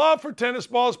dogs' love for tennis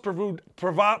balls proved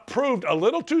a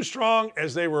little too strong,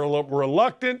 as they were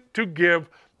reluctant to give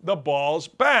the balls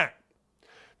back.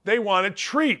 They wanted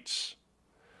treats.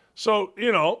 So,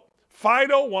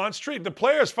 Fido wants treat. The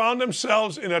players found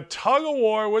themselves in a tug of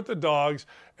war with the dogs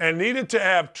and needed to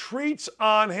have treats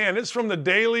on hand. It's from the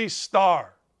Daily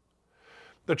Star.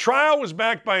 The trial was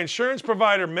backed by insurance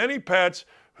provider Many Pets,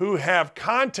 who have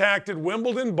contacted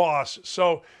Wimbledon boss.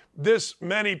 So this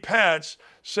Many Pets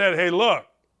said, hey, look,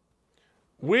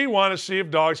 we want to see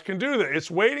if dogs can do that.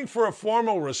 It's waiting for a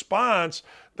formal response.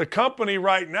 The company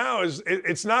right now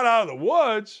it's not out of the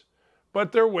woods,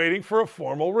 but they're waiting for a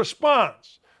formal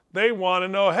response. They want to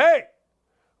know, hey,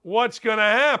 what's going to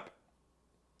happen?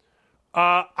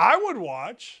 I would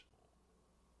watch.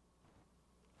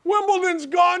 Wimbledon's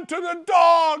gone to the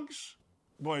dogs.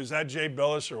 Boy, is that Jay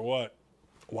Billis or what?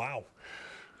 Wow.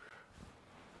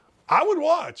 I would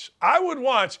watch.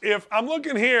 If I'm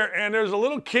looking here and there's a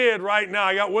little kid right now,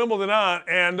 I got Wimbledon on,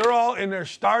 and they're all in their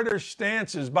starter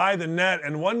stances by the net,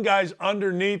 and one guy's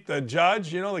underneath the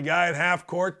judge, the guy at half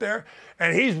court there,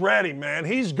 and he's ready, man.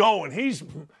 He's going.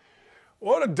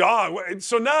 What a dog.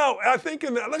 So now I think,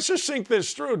 let's just think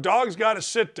this through. Dogs got to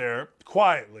sit there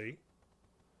quietly,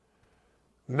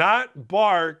 not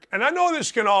bark. And I know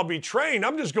this can all be trained.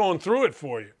 I'm just going through it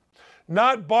for you.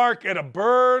 Not bark at a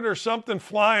bird or something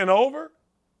flying over.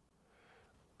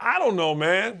 I don't know,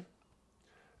 man.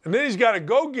 And then he's got to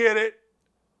go get it,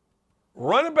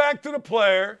 run it back to the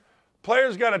player.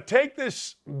 Player's got to take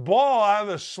this ball out of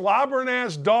the slobbering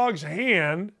ass dog's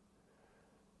hand.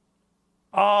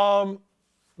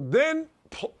 Then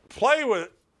play with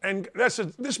it. And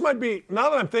this might be, now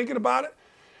that I'm thinking about it,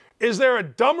 is there a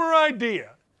dumber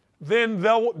idea than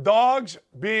the dogs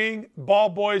being ball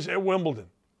boys at Wimbledon?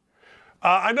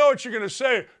 I know what you're going to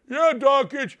say. Yeah,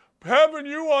 Dockage, having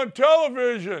you on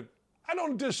television. I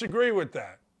don't disagree with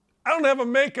that. I don't have a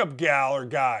makeup gal or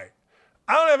guy.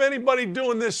 I don't have anybody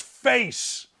doing this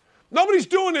face. Nobody's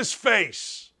doing this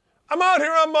face. I'm out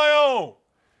here on my own.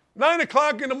 9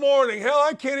 o'clock in the morning. Hell,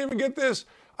 I can't even get this.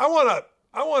 I want a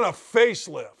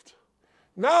facelift.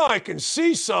 Now I can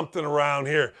see something around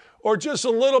here. Or just a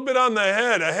little bit on the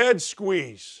head, a head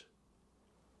squeeze.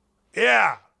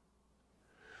 Yeah.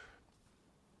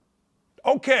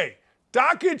 Okay,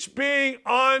 Dockage being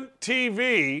on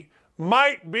TV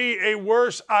might be a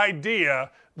worse idea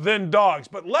than dogs.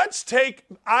 But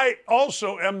I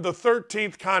also am the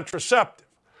 13th contraceptive.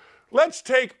 Let's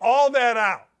take all that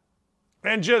out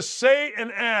and just say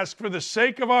and ask, for the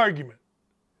sake of argument,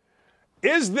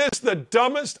 is this the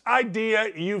dumbest idea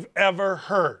you've ever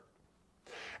heard?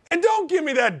 And don't give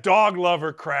me that dog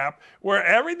lover crap where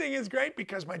everything is great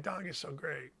because my dog is so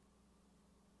great.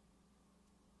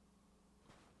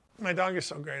 My dog is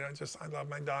so great. I love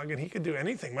my dog, and he can do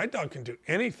anything. My dog can do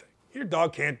anything. Your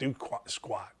dog can't do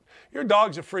squat. Your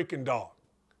dog's a freaking dog.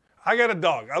 I got a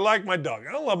dog. I like my dog.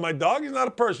 I don't love my dog. He's not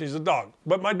a person. He's a dog.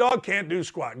 But my dog can't do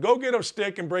squat. Go get a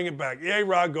stick and bring it back. Yay,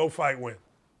 Rod, go fight, win.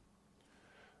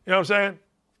 You know what I'm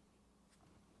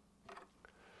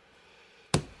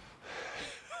saying?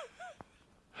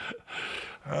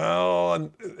 Oh,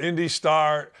 Indy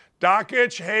Star.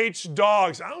 Dockage hates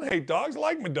dogs. I don't hate dogs. I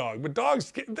like my dog. But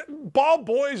dogs, ball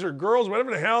boys or girls,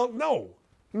 whatever the hell, no,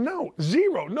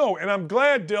 zero, no. And I'm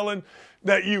glad, Dylan,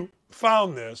 that you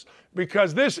found this,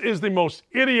 because this is the most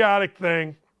idiotic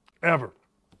thing ever.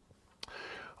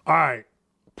 All right.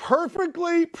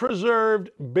 Perfectly preserved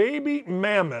baby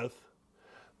mammoth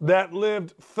that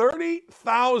lived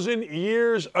 30,000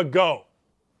 years ago.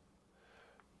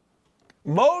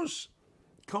 Most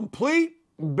complete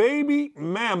baby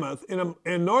mammoth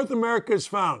in North America is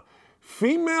found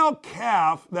female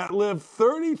calf that lived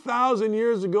 30,000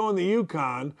 years ago in the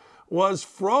Yukon was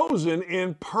frozen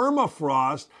in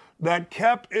permafrost that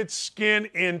kept its skin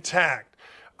intact.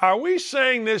 Are we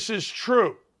saying this is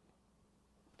true?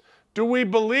 Do we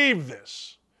believe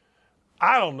this?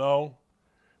 I don't know.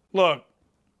 Look,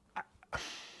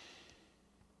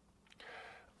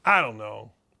 I don't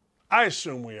know. I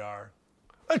assume we are.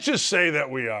 Let's just say that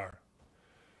we are.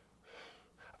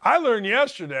 I learned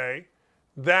yesterday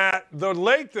that the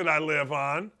lake that I live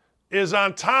on is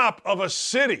on top of a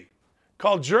city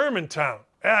called Germantown.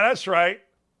 Yeah, that's right.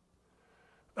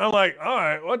 I'm like, all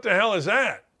right, what the hell is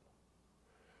that?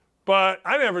 But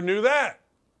I never knew that.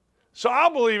 So I'll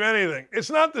believe anything. It's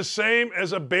not the same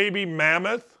as a baby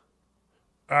mammoth,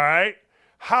 all right?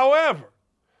 However,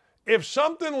 if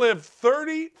something lived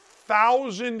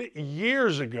 30,000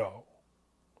 years ago,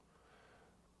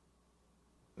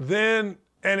 then,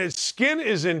 and its skin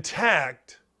is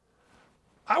intact,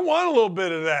 I want a little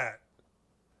bit of that.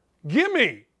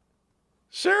 Gimme.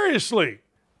 Seriously.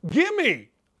 Gimme.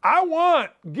 I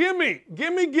want. Gimme.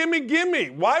 Gimme, gimme, gimme.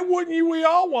 Why wouldn't we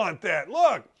all want that?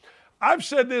 Look, I've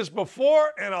said this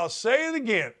before and I'll say it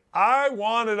again. I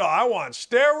want it all. I want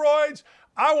steroids.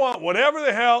 I want whatever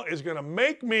the hell is going to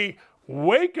make me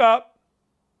wake up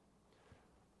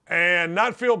and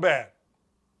not feel bad.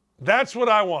 That's what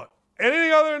I want.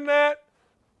 Anything other than that,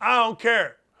 I don't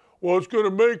care. Well, it's going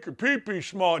to make your pee-pee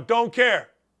small. Don't care.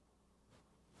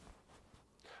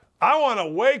 I want to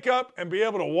wake up and be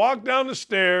able to walk down the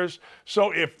stairs.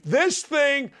 So if this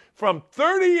thing from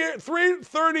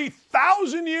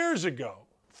 30,000 years ago,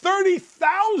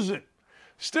 30,000,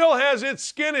 still has its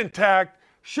skin intact,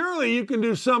 surely you can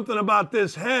do something about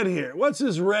this head here. What's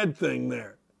this red thing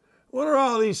there? What are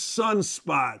all these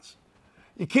sunspots?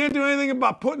 You can't do anything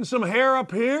about putting some hair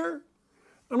up here?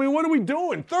 I mean, what are we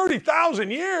doing? 30,000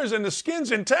 years and the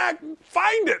skin's intact?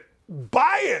 Find it,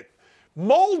 buy it,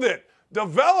 mold it,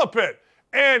 develop it,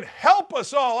 and help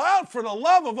us all out for the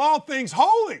love of all things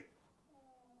holy.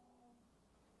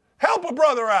 Help a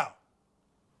brother out.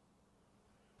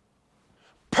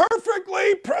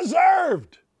 Perfectly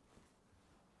preserved.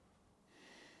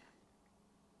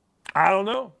 I don't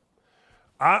know.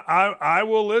 I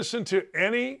will listen to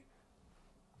any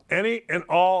and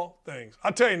all things.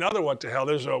 I'll tell you another what the hell.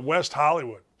 There's a West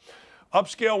Hollywood.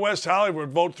 Upscale West Hollywood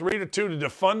vote 3-2 to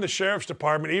defund the sheriff's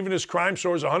department, even as crime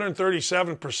soars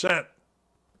 137%.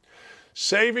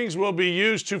 Savings will be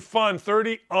used to fund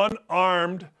 30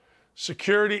 unarmed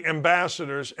security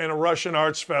ambassadors and a Russian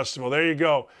arts festival. There you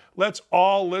go. Let's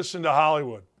all listen to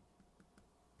Hollywood.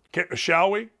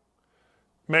 Shall we?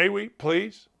 May we,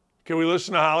 please? Can we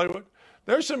listen to Hollywood?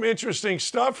 There's some interesting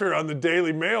stuff here on the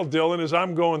Daily Mail, Dylan, as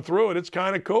I'm going through it. It's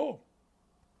kind of cool.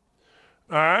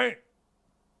 All right.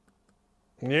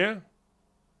 Yeah.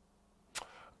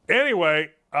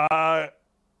 Anyway,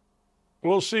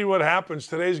 we'll see what happens.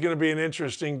 Today's going to be an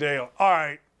interesting day. All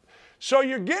right. So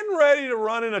you're getting ready to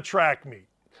run in a track meet.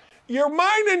 You're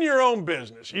minding your own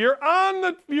business. You're on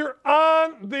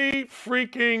the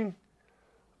freaking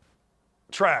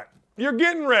track. You're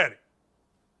getting ready.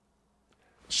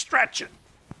 Stretching.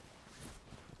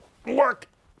 Work.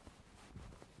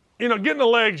 You know, getting the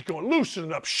legs going,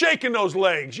 loosening up, shaking those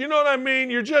legs. You know what I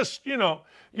mean? You're just,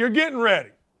 you're getting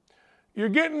ready. You're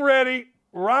getting ready,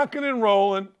 rocking and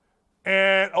rolling,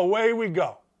 and away we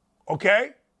go.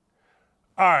 Okay?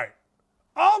 All right.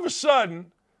 All of a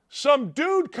sudden, some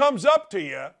dude comes up to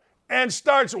you and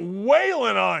starts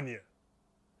wailing on you.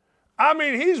 I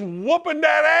mean, he's whooping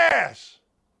that ass.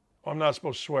 I'm not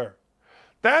supposed to swear.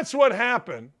 That's what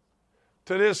happened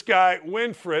to this guy,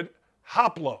 Winfred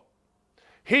Hoplo.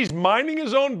 He's minding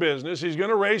his own business. He's going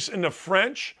to race in the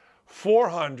French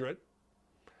 400.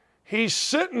 He's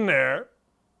sitting there,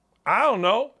 I don't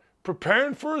know,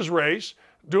 preparing for his race,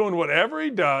 doing whatever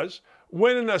he does,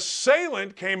 when an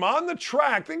assailant came on the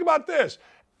track, think about this,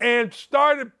 and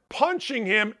started punching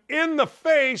him in the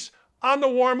face on the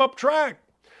warm-up track.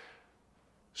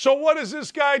 So what does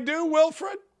this guy do,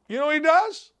 Wilfred? You know what he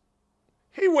does?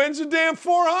 He wins a damn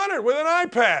 400 with an eye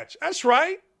patch. That's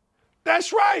right.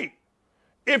 That's right.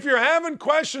 If you're having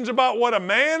questions about what a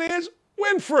man is,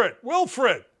 Wilfred.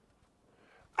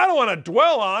 I don't want to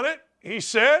dwell on it, he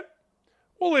said.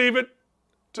 We'll leave it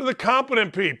to the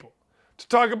competent people to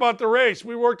talk about the race.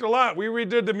 We worked a lot. We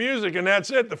redid the music, and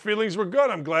that's it. The feelings were good.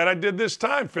 I'm glad I did this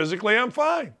time. Physically, I'm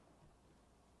fine.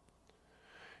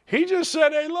 He just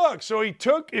said, hey, look. So he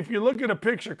took, if you look at a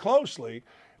picture closely,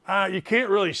 you can't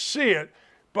really see it,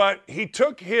 but he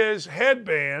took his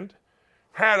headband,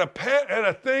 had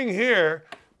a thing here,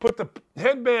 put the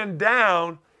headband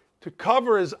down to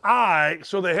cover his eye,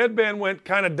 so the headband went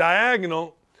kind of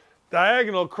diagonal,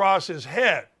 diagonal across his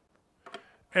head.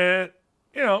 And,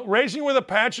 you know, racing with a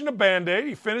patch and a Band-Aid,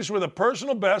 he finished with a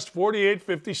personal best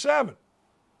 48.57.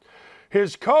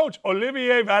 His coach,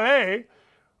 Olivier Vallet,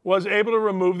 was able to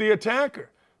remove the attacker.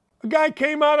 The guy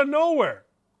came out of nowhere,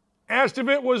 asked if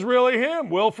it was really him.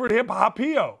 Wilfred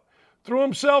Hapio threw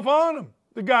himself on him.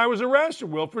 The guy was arrested.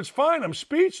 Wilfred's fine. I'm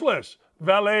speechless.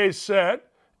 Vallet said,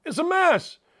 it's a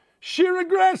mess. Sheer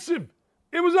aggressive.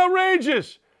 It was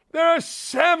outrageous. There are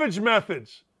savage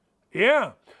methods.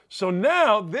 Yeah. So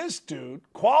now this dude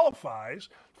qualifies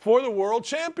for the World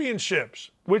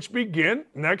Championships, which begin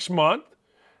next month.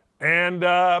 And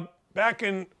back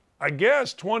in, I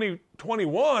guess,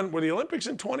 2021, were the Olympics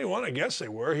in 21? I guess they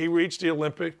were. He reached the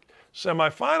Olympic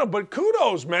semifinal. But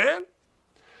kudos, man.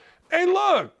 Hey,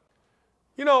 look,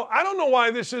 you know, I don't know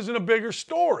why this isn't a bigger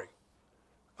story.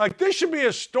 Like, this should be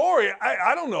a story.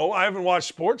 I don't know. I haven't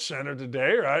watched SportsCenter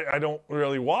today, or I don't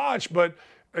really watch, but,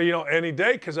 you know, any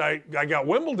day because I got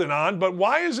Wimbledon on. But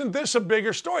why isn't this a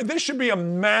bigger story? This should be a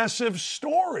massive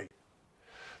story.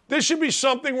 This should be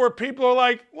something where people are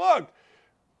like, look,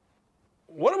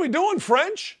 what are we doing,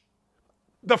 French?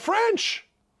 The French.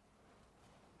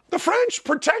 The French.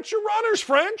 Protect your runners,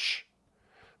 French.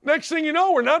 Next thing you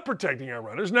know, we're not protecting our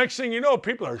runners. Next thing you know,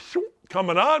 people are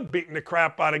coming on, beating the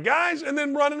crap out of guys, and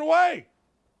then running away.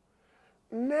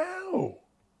 No.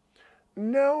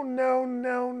 No, no,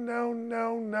 no, no,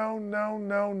 no, no, no,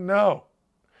 no, no.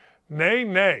 Nay,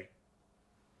 nay.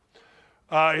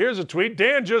 Here's a tweet.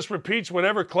 Dan just repeats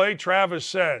whatever Clay Travis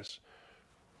says.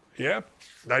 Yep,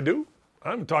 I do.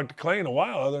 I haven't talked to Clay in a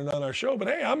while other than on our show, but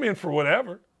hey, I'm in for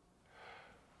whatever.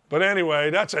 But anyway,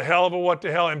 that's a hell of a what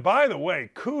the hell. And by the way,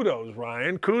 kudos,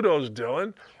 Ryan. Kudos,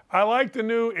 Dylan. I like the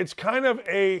new, it's kind of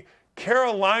a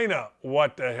Carolina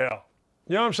what the hell.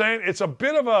 You know what I'm saying? It's a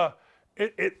bit of a,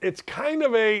 it's kind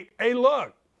of a, hey,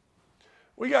 look,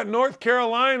 we got North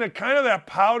Carolina, kind of that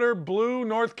powder blue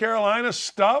North Carolina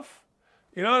stuff.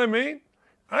 You know what I mean?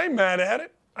 I ain't mad at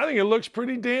it. I think it looks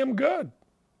pretty damn good.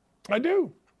 I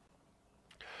do.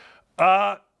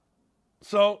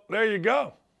 So there you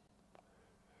go.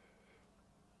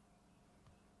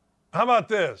 How about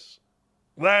this?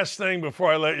 Last thing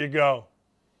before I let you go.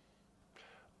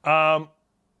 Guy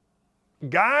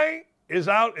is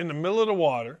out in the middle of the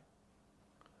water.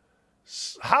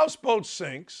 Houseboat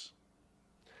sinks.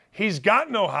 He's got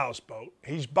no houseboat.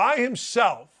 He's by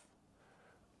himself.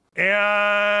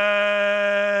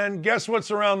 And guess what's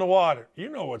around the water? You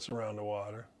know what's around the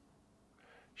water.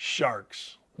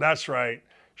 Sharks. That's right.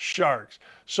 Sharks.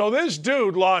 So this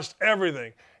dude lost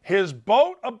everything. His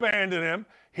boat abandoned him.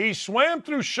 He swam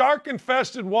through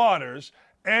shark-infested waters,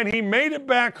 and he made it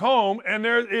back home, and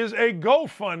there is a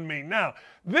GoFundMe. Now,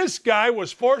 this guy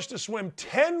was forced to swim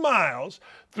 10 miles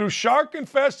through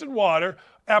shark-infested water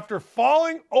after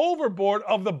falling overboard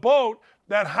of the boat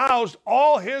that housed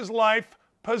all his life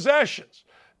possessions.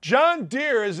 John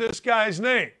Deere is this guy's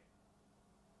name.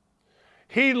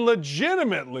 He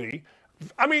legitimately,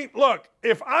 I mean, look,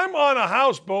 if I'm on a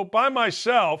houseboat by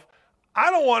myself, I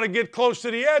don't want to get close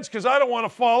to the edge because I don't want to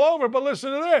fall over. But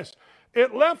listen to this.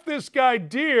 It left this guy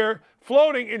Deere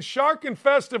floating in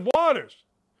shark-infested waters.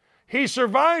 He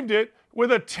survived it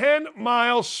with a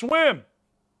 10-mile swim.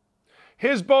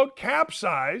 His boat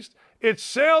capsized. It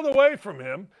sailed away from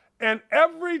him, and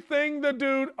everything the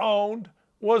dude owned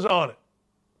was on it.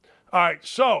 All right,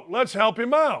 so let's help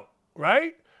him out,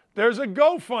 right? There's a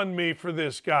GoFundMe for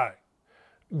this guy.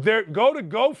 Go to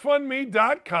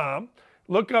GoFundMe.com.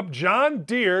 Look up John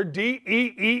Deere,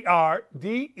 D-E-E-R,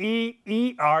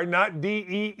 D-E-E-R, not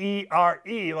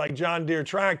D-E-E-R-E, like John Deere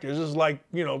tractors. This is like,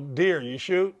 you know, deer you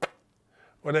shoot,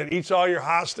 where it eats all your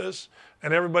hostas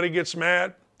and everybody gets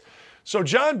mad. So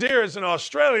John Deere is an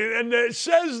Australian, and it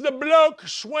says the bloke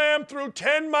swam through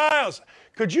 10 miles.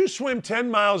 Could you swim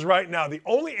 10 miles right now? The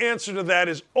only answer to that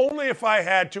is only if I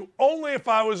had to, only if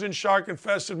I was in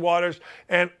shark-infested waters,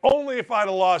 and only if I'd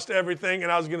have lost everything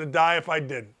and I was going to die if I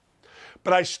didn't.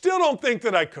 But I still don't think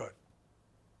that I could.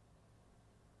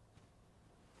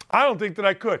 I don't think that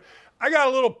I could. I got a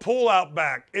little pool out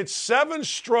back. It's 7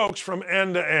 strokes from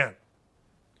end to end.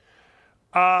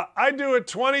 I do it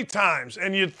 20 times,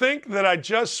 and you'd think that I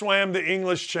just swam the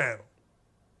English Channel.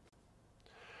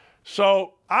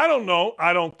 So I don't know.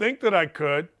 I don't think that I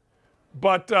could.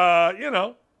 But, you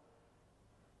know,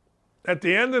 at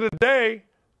the end of the day,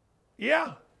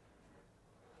 yeah.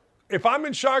 If I'm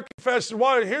in shark-infested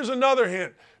water, here's another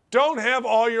hint. Don't have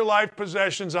all your life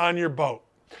possessions on your boat.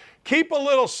 Keep a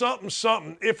little something,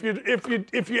 something.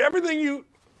 If everything you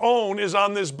own is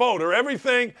on this boat, or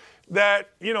everything that,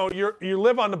 you know, you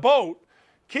live on the boat,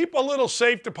 keep a little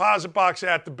safe deposit box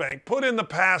at the bank. Put in the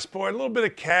passport, a little bit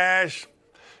of cash,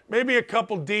 maybe a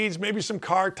couple deeds, maybe some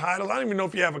car titles. I don't even know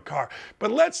if you have a car.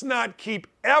 But let's not keep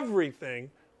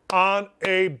everything on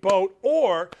a boat,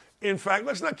 or, in fact,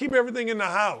 let's not keep everything in the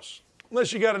house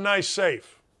unless you got a nice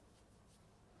safe.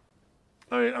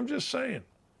 I mean, I'm just saying.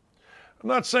 I'm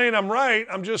not saying I'm right.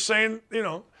 I'm just saying,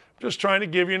 just trying to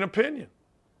give you an opinion.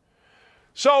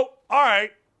 So, all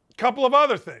right, a couple of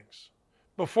other things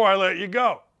before I let you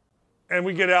go. And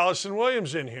we get Allison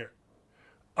Williams in here.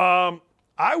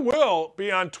 I will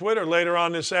be on Twitter later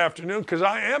on this afternoon because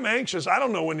I am anxious. I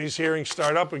don't know when these hearings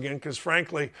start up again because,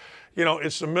 frankly,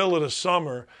 it's the middle of the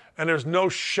summer and there's no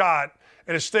shot.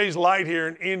 And it stays light here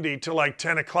in Indy till like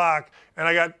 10 o'clock. And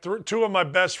I got two of my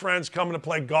best friends coming to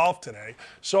play golf today.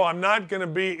 So I'm not going to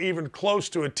be even close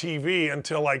to a TV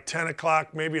until like 10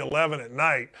 o'clock, maybe 11 at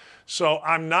night. So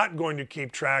I'm not going to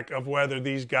keep track of whether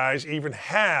these guys even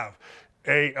have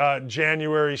a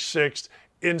January 6th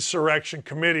insurrection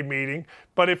committee meeting.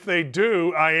 But if they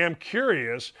do, I am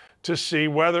curious to see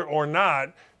whether or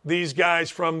not these guys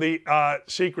from the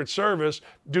Secret Service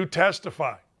do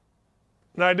testify.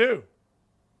 And I do.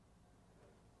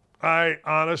 I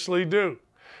honestly do.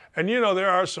 And there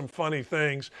are some funny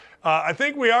things. I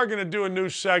think we are going to do a new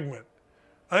segment.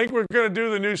 I think we're going to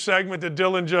do the new segment that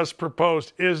Dylan just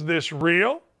proposed. Is this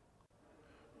real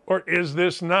or is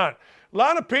this not? A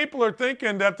lot of people are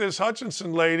thinking that this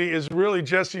Hutchinson lady is really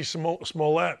Jesse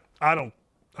Smollett. I don't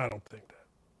think that.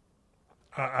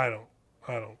 I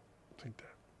don't think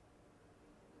that.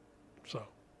 So,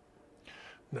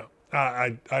 no.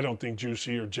 I don't think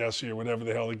Juicy or Jesse or whatever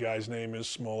the hell the guy's name is,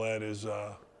 Smollett, is,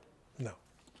 no.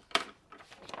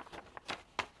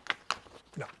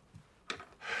 No.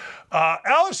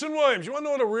 Allison Williams, you want to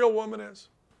know what a real woman is?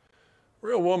 A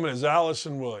real woman is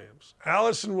Allison Williams.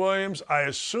 Allison Williams, I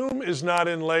assume, is not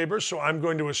in labor, so I'm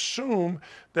going to assume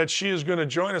that she is going to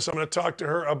join us. I'm going to talk to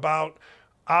her about,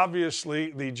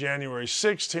 obviously, the January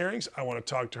 6th hearings. I want to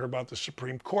talk to her about the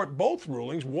Supreme Court, both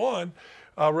rulings. One,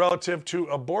 relative to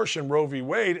abortion, Roe v.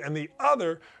 Wade, and the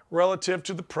other relative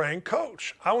to the praying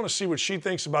coach. I want to see what she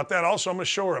thinks about that. Also, I'm going to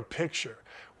show her a picture.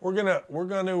 We're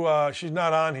gonna she's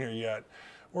not on here yet.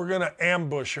 We're going to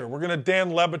ambush her. We're going to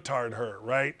Dan Le Batard her,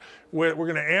 right? We're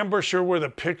going to ambush her with a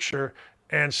picture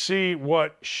and see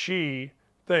what she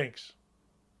thinks.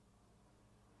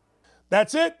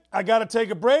 That's it. I got to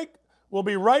take a break. We'll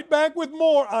be right back with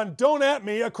more on Don't At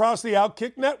Me across the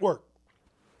Outkick Network.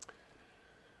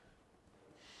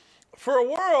 For a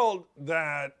world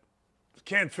that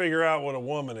can't figure out what a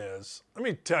woman is, let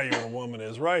me tell you what a woman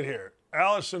is right here.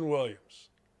 Allison Williams,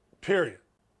 period.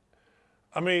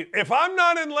 I mean, if I'm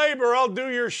not in labor, I'll do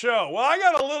your show. Well, I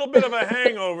got a little bit of a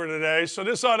hangover today, so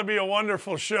this ought to be a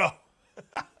wonderful show.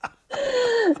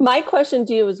 My question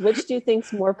to you is, which do you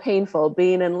think's more painful,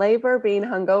 being in labor, being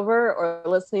hungover, or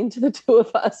listening to the two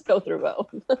of us go through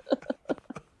both?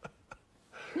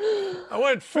 I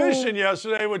went fishing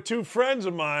yesterday with two friends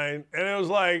of mine, and it was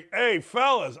like, hey,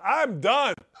 fellas, I'm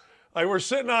done. Like, we're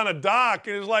sitting on a dock,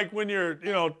 and it's like when you're,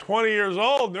 20 years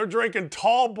old, and they're drinking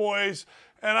tall boys,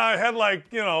 and I had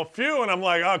a few, and I'm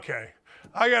like, okay,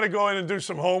 I got to go in and do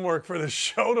some homework for this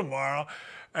show tomorrow.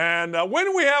 And when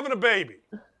are we having a baby?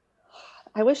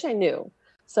 I wish I knew.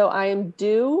 So I am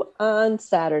due on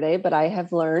Saturday, but I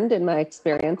have learned in my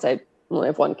experience, I only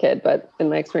have one kid, but in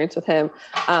my experience with him,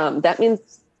 that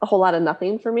means a whole lot of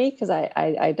nothing for me because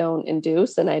I don't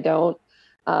induce and I don't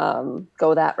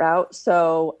go that route.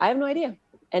 So I have no idea.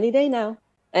 Any day now,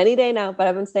 but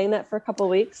I've been saying that for a couple of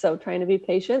weeks. So trying to be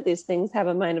patient. These things have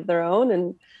a mind of their own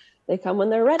and they come when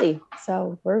they're ready.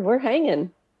 So we're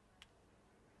hanging.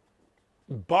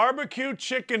 Barbecue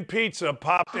chicken pizza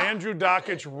popped Andrew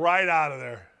Dockich right out of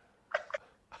there.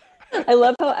 I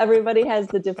love how everybody has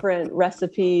the different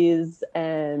recipes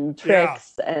and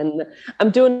tricks, and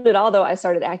I'm doing it all, though. I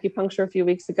started acupuncture a few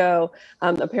weeks ago.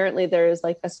 Apparently there's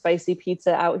like a spicy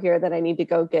pizza out here that I need to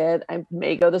go get. I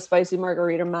may go the spicy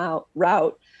margarita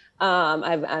route. I'm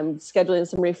scheduling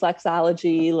some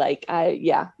reflexology,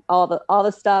 all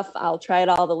the stuff. I'll try it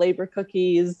all, the labor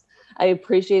cookies. I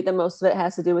appreciate that most of it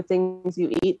has to do with things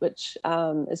you eat, which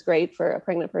is great for a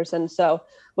pregnant person. So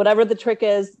whatever the trick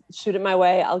is, shoot it my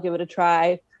way. I'll give it a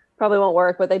try. Probably won't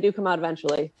work, but they do come out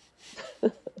eventually.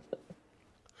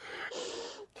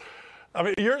 I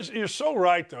mean, you're so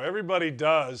right, though. Everybody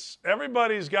does.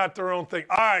 Everybody's got their own thing.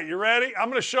 All right, you ready? I'm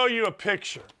going to show you a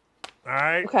picture. All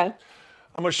right? Okay.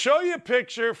 I'm going to show you a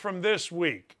picture from this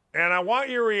week, and I want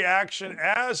your reaction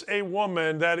as a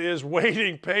woman that is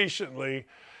waiting patiently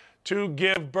to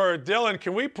give birth. Dylan,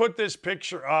 can we put this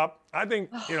picture up? I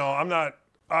think, I'm not,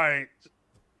 all right,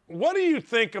 what do you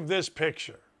think of this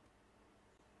picture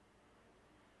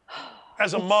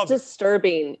as a It's mother?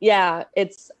 disturbing. Yeah,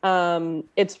 it's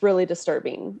really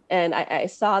disturbing. And I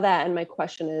saw that, and my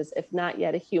question is, if not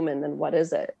yet a human, then what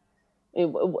is it? I mean,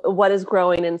 what is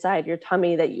growing inside your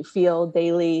tummy that you feel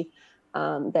daily,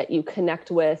 that you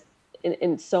connect with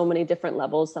in so many different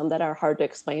levels, some that are hard to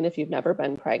explain if you've never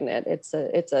been pregnant. It's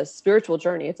a spiritual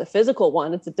journey. It's a physical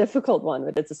one. It's a difficult one,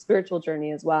 but it's a spiritual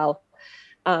journey as well.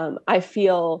 I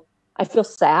feel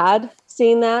sad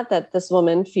seeing that this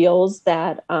woman feels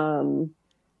that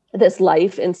this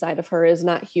life inside of her is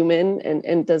not human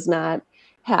and does not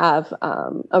have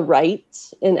a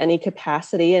right in any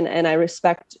capacity. And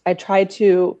I try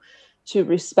to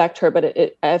respect her,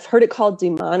 but I've heard it called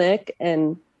demonic,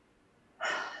 and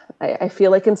I feel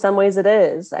like in some ways it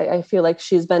is. I feel like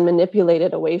she's been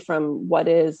manipulated away from what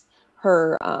is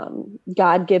her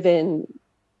God-given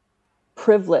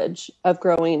privilege of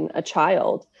growing a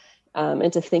child,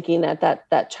 into thinking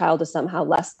that child is somehow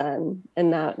less than and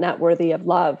not worthy of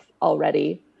love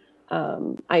already.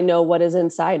 I know what is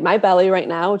inside my belly right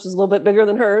now, which is a little bit bigger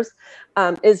than hers,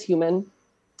 is human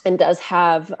and does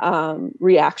have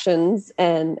reactions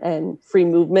and free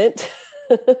movement,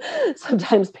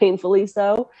 sometimes painfully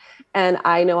so. And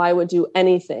I know I would do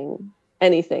anything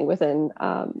within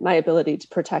my ability to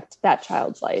protect that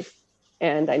child's life.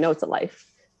 And I know it's a life.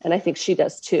 And I think she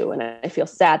does too. And I feel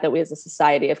sad that we as a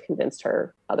society have convinced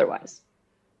her otherwise.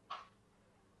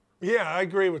 Yeah, I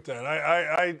agree with that.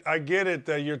 I get it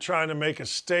that you're trying to make a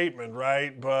statement,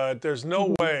 right? But there's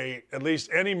no way, at least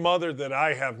any mother that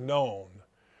I have known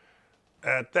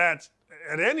at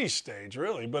any stage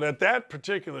really, but at that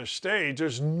particular stage,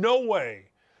 there's no way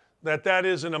that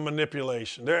isn't a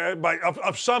manipulation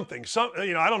of something.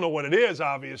 I don't know what it is,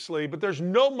 obviously, but there's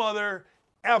no mother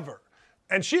ever.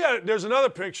 And there's another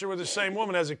picture where the same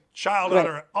woman has a child on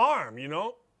her arm,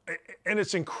 and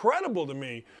it's incredible to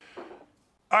me.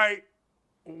 All right,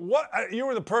 you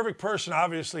were the perfect person,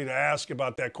 obviously, to ask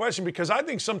about that question, because I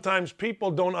think sometimes people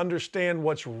don't understand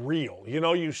what's real.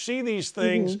 You see these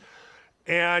things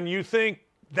and you think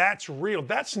that's real.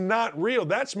 That's not real.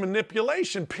 That's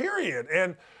manipulation, period.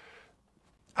 And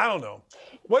I don't know.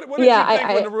 What did you think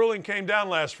when the ruling came down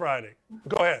last Friday?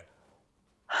 Go ahead.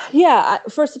 Yeah.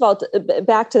 First of all,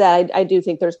 back to that, I do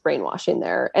think there's brainwashing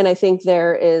there. And I think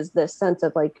there is this sense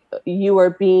of like, you are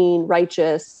being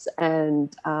righteous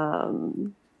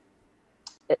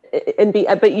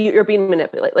but you're being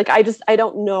manipulated. Like, I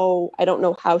don't know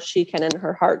how she can in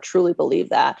her heart truly believe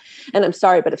that. And I'm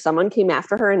sorry, but if someone came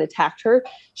after her and attacked her,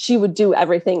 she would do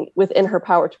everything within her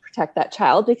power to protect that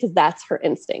child, because that's her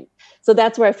instinct. So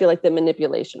that's where I feel like the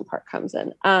manipulation part comes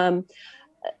in.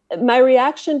 My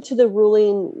reaction to the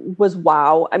ruling was,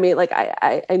 wow. I mean, like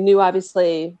I knew,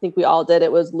 obviously, I think we all did,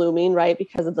 it was looming, right?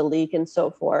 Because of the leak and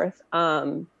so forth.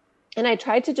 And I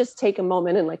tried to just take a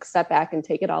moment and like step back and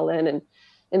take it all in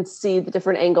and see the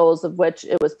different angles of which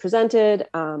it was presented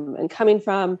and coming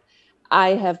from. I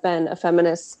have been a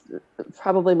feminist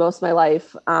probably most of my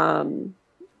life, and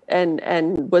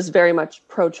was very much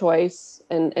pro-choice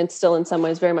and still in some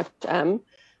ways very much am.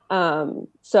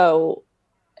 So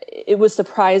it was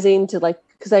surprising to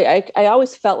because I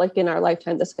always felt like in our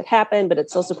lifetime this could happen, but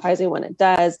it's so surprising when it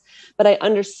does. But I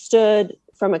understood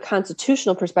from a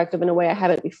constitutional perspective in a way I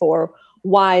haven't before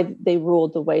why they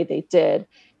ruled the way they did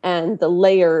and the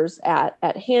layers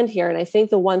at hand here. And I think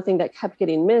the one thing that kept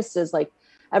getting missed is like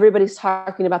everybody's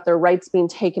talking about their rights being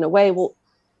taken away. Well,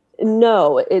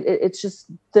 no, it's just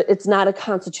it's not a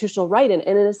constitutional right, and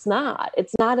it's not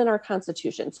in our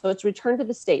Constitution. So it's returned to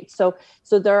the states. So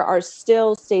there are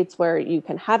still states where you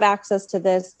can have access to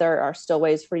this. There are still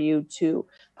ways for you to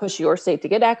push your state to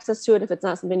get access to it if it's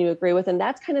not something you agree with. And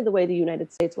that's kind of the way the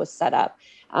United States was set up.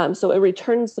 So it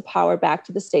returns the power back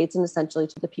to the states and essentially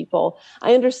to the people.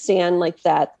 I understand like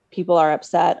that people are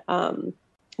upset.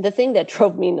 The thing that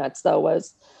drove me nuts though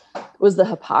was the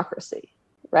hypocrisy,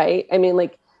 right? I mean,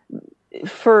 like,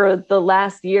 for the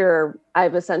last year,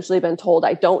 I've essentially been told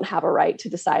I don't have a right to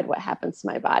decide what happens to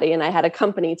my body. And I had a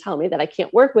company tell me that I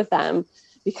can't work with them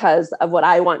because of what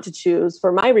I want to choose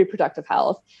for my reproductive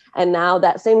health. And now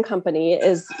that same company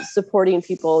is supporting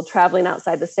people traveling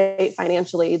outside the state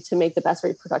financially to make the best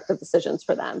reproductive decisions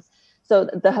for them. So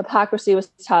the hypocrisy was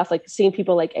tough, like seeing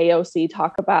people like AOC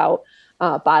talk about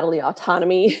bodily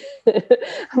autonomy.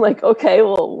 I'm like, okay,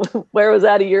 well, where was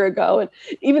that a year ago? And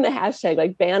even the hashtag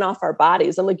like ban off our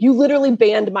bodies. I'm like, you literally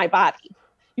banned my body.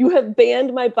 You have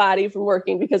banned my body from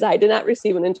working because I did not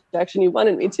receive an injection you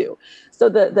wanted me to. So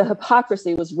the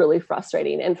hypocrisy was really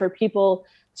frustrating. And for people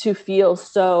to feel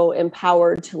so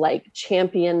empowered to like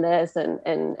champion this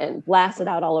and blast it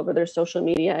out all over their social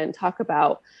media and talk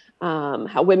about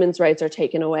how women's rights are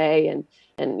taken away, and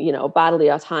bodily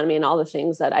autonomy, and all the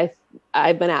things that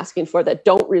I've been asking for that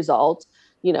don't result,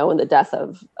 in the death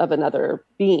of another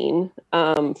being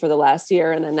for the last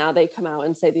year. And then now they come out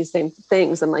and say these same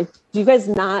things. I'm like, do you guys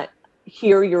not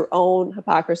hear your own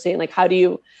hypocrisy? And like, how do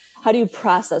you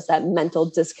process that mental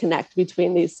disconnect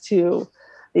between these two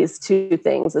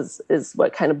things is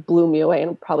what kind of blew me away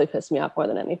and probably pissed me off more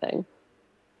than anything.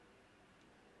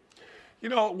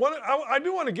 I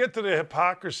do want to get to the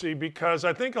hypocrisy, because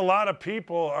I think a lot of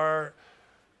people are,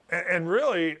 and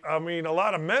really, I mean, a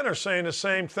lot of men are saying the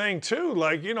same thing too.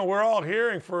 Like, we're all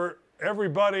hearing for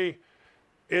everybody,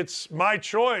 it's my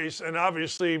choice. And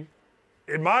obviously,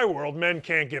 in my world, men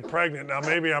can't get pregnant. Now,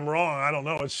 maybe I'm wrong. I don't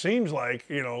know. It seems like,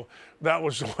 that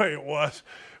was the way it was.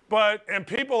 And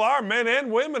people are, men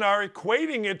and women are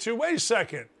equating it to, wait a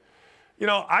second.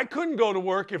 I couldn't go to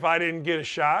work if I didn't get a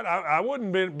shot. I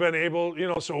wouldn't been able,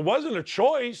 so it wasn't a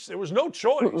choice. There was no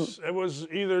choice. It was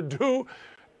either do,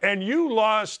 and you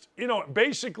lost,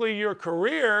 basically your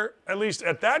career, at least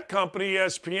at that company,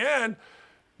 ESPN.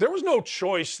 There was no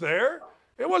choice there.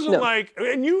 It wasn't like,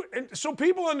 and so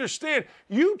people understand,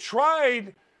 you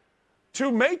tried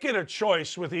to make it a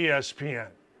choice with ESPN.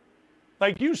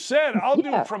 Like you said, I'll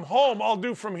do it from home, I'll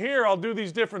do from here, I'll do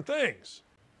these different things.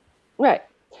 Right.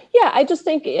 Yeah, I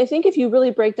think if you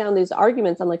really break down these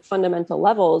arguments on like fundamental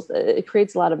levels, it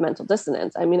creates a lot of mental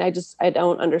dissonance. I mean, I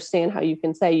don't understand how you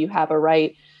can say you have a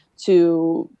right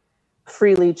to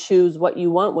freely choose what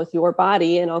you want with your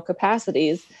body in all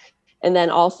capacities, and then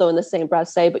also in the same breath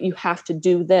say, but you have to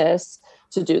do this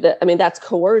to do that. I mean, that's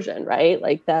coercion, right?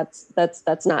 Like that's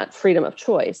not freedom of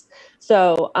choice.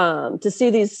 So to see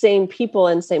these same people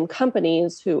and same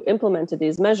companies who implemented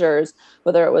these measures,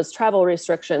 whether it was travel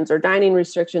restrictions or dining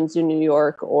restrictions in New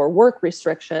York or work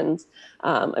restrictions,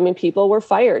 I mean, people were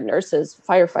fired, nurses,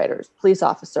 firefighters, police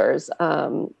officers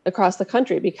across the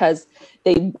country because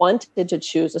they wanted to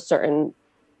choose a certain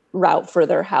route for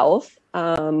their health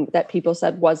that people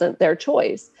said wasn't their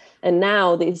choice. And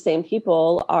now these same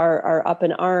people are up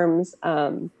in arms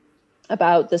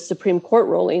about the Supreme Court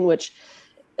ruling, which,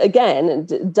 again,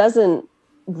 doesn't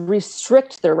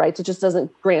restrict their rights. It just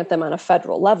doesn't grant them on a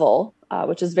federal level,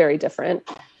 which is very different.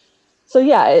 So,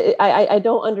 yeah, I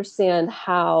don't understand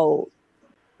how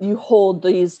you hold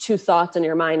these two thoughts in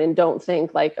your mind and don't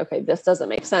think like, okay, this doesn't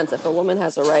make sense. If a woman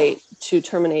has a right to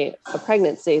terminate a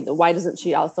pregnancy, then why doesn't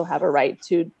she also have a right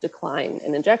to decline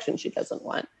an injection she doesn't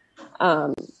want?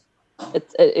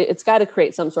 It's got to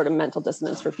create some sort of mental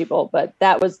dissonance for people. But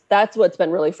that's what's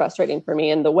been really frustrating for me.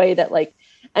 And the way that like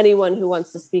anyone who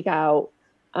wants to speak out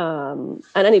on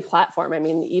any platform, I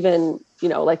mean, even,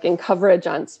 like in coverage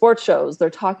on sports shows, they're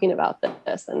talking about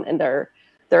this and they're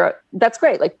that's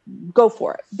great. Like, go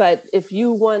for it. But if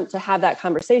you want to have that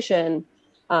conversation,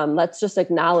 let's just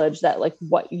acknowledge that like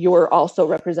what you're also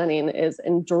representing is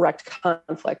in direct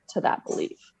conflict to that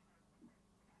belief.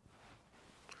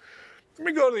 Let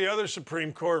me go to the other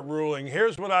Supreme Court ruling.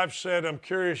 Here's what I've said. I'm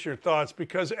curious your thoughts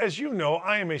because, as you know,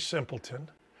 I am a simpleton.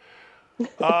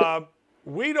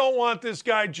 We don't want this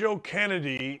guy, Joe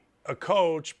Kennedy, a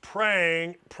coach,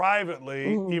 praying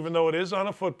privately, even though it is on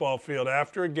a football field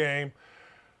after a game.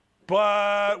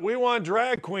 But we want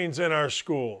drag queens in our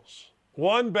schools.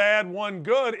 One bad, one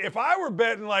good. If I were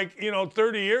betting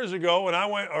 30 years ago when I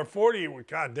went, or 40,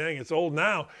 God dang, it's old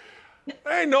now.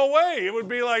 Hey, no way. It would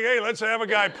be like, hey, let's have a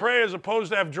guy pray as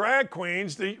opposed to have drag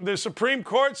queens. The Supreme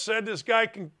Court said this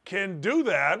guy can do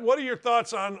that. What are your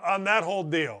thoughts on that whole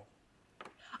deal?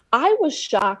 I was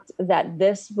shocked that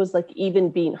this was like even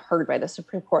being heard by the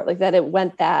Supreme Court, like that it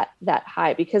went that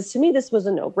high, because to me, this was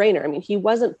a no-brainer. I mean, he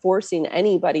wasn't forcing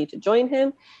anybody to join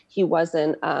him. He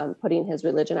wasn't putting his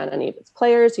religion on any of his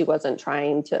players. He wasn't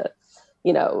trying to,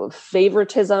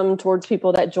 favoritism towards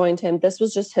people that joined him. This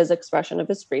was just his expression of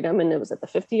his freedom. And it was at the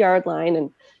 50-yard line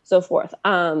and so forth.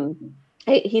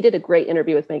 He did a great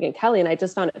interview with Megyn Kelly, and I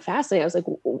just found it fascinating. I was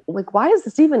like, why is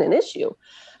this even an issue?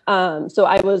 So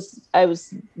I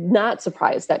was not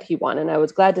surprised that he won, and I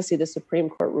was glad to see the Supreme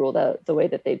Court rule the way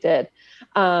that they did.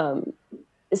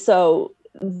 So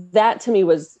that to me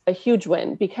was a huge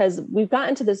win, because we've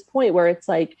gotten to this point where it's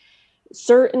like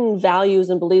certain values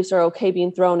and beliefs are okay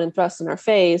being thrown and thrust in our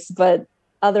face, but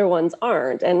other ones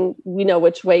aren't. And we know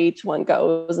which way each one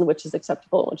goes and which is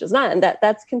acceptable and which is not. And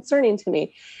that's concerning to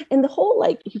me. And the whole,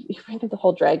 you bring up the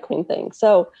whole drag queen thing.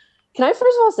 So can I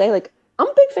first of all say, I'm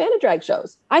a big fan of drag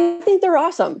shows. I think they're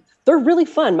awesome. They're really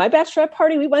fun. My bachelorette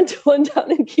party, we went to one down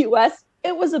in Key West.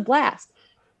 It was a blast.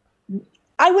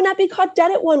 I would not be caught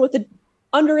dead at one with a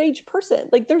underage person.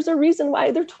 Like, there's a reason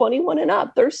why they're 21 and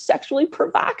up. They're sexually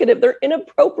provocative. They're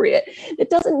inappropriate. It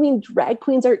doesn't mean drag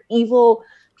queens are evil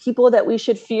people that we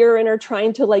should fear and are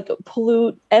trying to like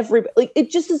pollute everybody. Like, it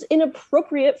just is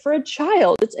inappropriate for a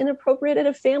child. It's inappropriate at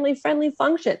a family friendly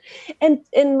function. And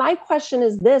my question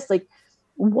is this, like,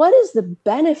 what is the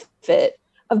benefit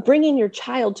of bringing your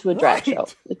child to a drag show?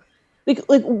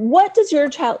 Like, what does your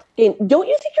child gain? Don't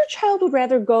you think your child would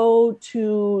rather go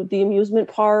to the amusement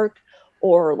park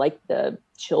or like the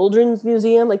children's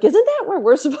museum? Like, isn't that where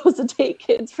we're supposed to take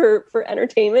kids for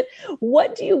entertainment?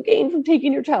 What do you gain from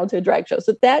taking your child to a drag show?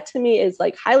 So that to me is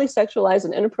like highly sexualized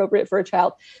and inappropriate for a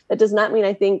child. That does not mean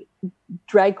I think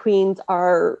drag queens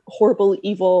are horrible,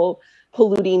 evil,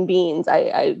 polluting beings.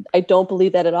 I don't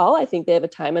believe that at all. I think they have a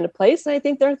time and a place. And I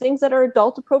think there are things that are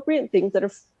adult appropriate and things that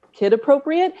are kid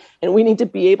appropriate, and we need to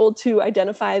be able to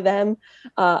identify them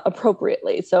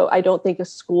appropriately. So I don't think a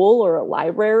school or a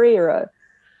library or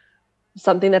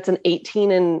something that's an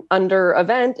 18 and under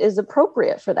event is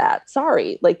appropriate for that.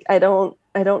 Sorry. Like, I don't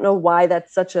know why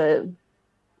that's such a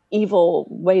evil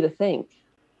way to think.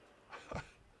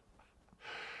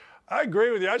 I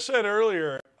agree with you. I said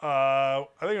earlier, I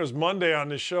think it was Monday on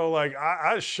the show, like,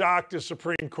 I was shocked the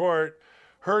Supreme Court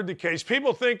heard the case.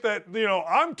 People think that, you know,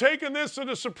 I'm taking this to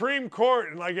the Supreme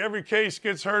Court, and like every case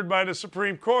gets heard by the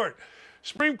Supreme Court.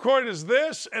 Supreme Court is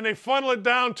this, and they funnel it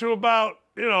down to about,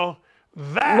 you know,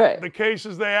 that, right, the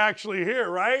cases they actually hear,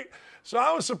 right? So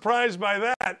I was surprised by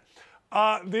that.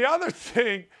 The other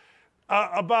thing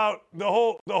about the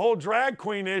whole drag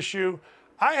queen issue,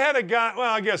 I had a guy,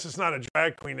 well, I guess it's not a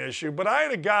drag queen issue, but I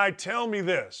had a guy tell me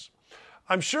this.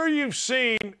 I'm sure you've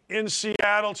seen in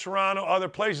Seattle, Toronto, other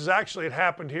places, actually it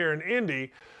happened here in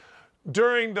Indy,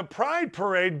 during the Pride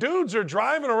Parade, dudes are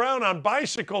driving around on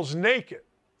bicycles naked.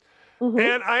 Mm-hmm.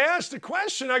 And I asked the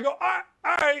question, I go, all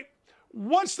right,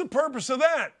 what's the purpose of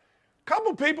that? A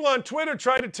couple people on Twitter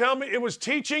tried to tell me it was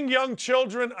teaching young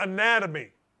children anatomy.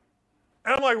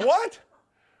 And I'm like, what?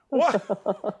 What?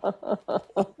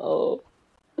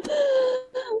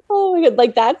 Oh my God,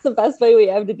 like that's the best way we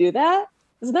have to do that?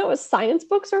 Isn't that what science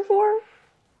books are for?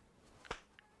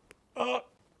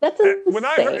 That's insane. When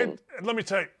I heard it, let me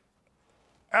tell you,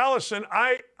 Allison,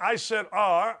 I said,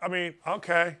 I mean,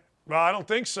 okay. Well, I don't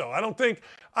think so. I don't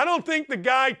think the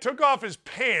guy took off his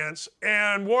pants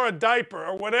and wore a diaper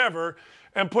or whatever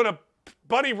and put a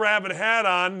bunny rabbit hat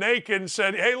on naked and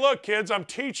said, hey, look, kids, I'm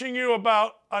teaching you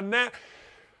about anatomy.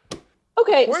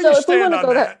 Okay, where do you stand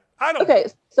on that? I don't know.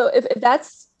 So if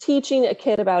that's teaching a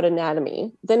kid about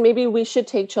anatomy, then maybe we should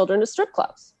take children to strip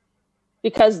clubs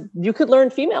because you could learn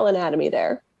female anatomy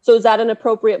there. So is that an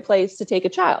appropriate place to take a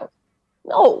child?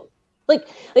 No. Like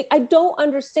I don't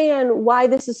understand why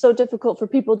this is so difficult for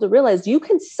people to realize. You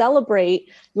can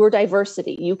celebrate your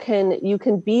diversity. You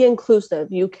can be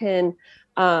inclusive. You can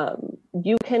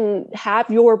have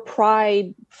your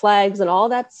pride flags and all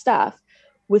that stuff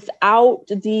without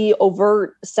the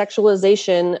overt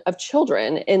sexualization of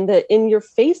children and the in your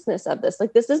faceness of this.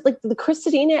 Like, this is like the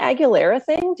Christina Aguilera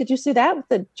thing. Did you see that with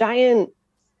the giant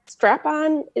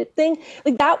strap-on thing?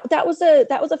 Like that was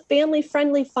a family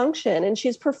friendly function, and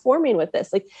she's performing with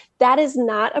this. Like, that is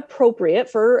not appropriate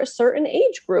for a certain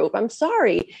age group. I'm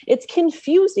sorry. It's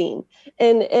confusing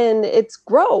and it's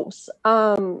gross.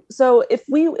 So if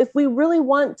we really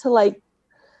want to, like,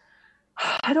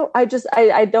 I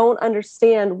don't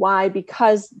understand why,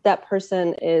 because that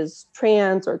person is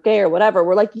trans or gay or whatever,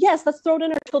 we're like, yes, let's throw it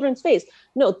in our children's face.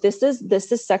 No, this is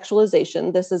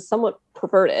sexualization. This is somewhat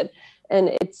perverted,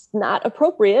 and it's not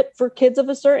appropriate for kids of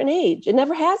a certain age. It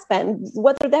never has been.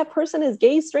 Whether that person is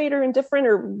gay, straight, or indifferent,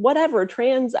 or whatever,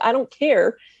 trans, I don't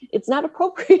care. It's not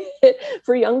appropriate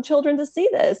for young children to see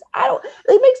this.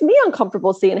 It makes me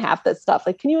uncomfortable seeing half this stuff.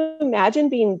 Like, can you imagine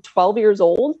being 12 years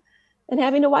old and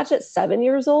having to watch it 7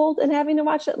 years old and having to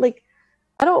watch it? Like,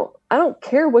 I don't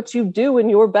care what you do in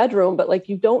your bedroom, but like,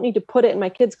 you don't need to put it in my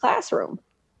kid's classroom.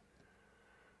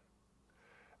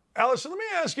 Allison, let me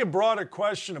ask you a broader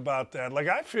question about that. Like,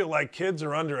 I feel like kids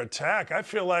are under attack. I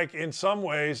feel like in some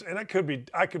ways, and I could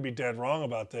be dead wrong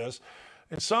about this,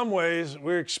 in some ways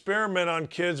we experiment on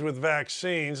kids with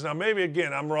vaccines. Now, maybe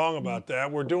again, I'm wrong about that.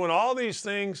 We're doing all these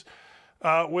things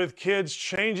with kids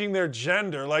changing their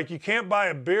gender. Like, you can't buy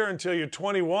a beer until you're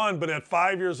 21, but at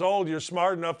 5 years old, you're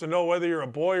smart enough to know whether you're a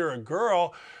boy or a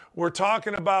girl. We're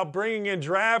talking about bringing in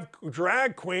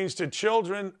drag queens to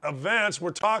children events.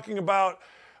 We're talking about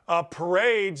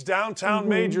parades downtown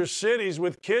major cities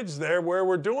with kids there where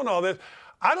we're doing all this.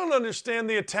 I don't understand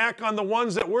the attack on the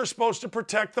ones that we're supposed to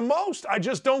protect the most. I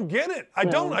just don't get it. I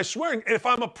don't. I swear. If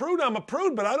I'm a prude, I'm a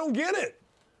prude, but I don't get it.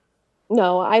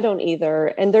 No, I don't either.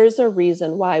 And there's a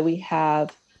reason why we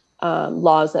have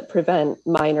laws that prevent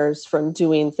minors from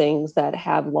doing things that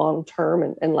have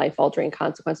long-term and life-altering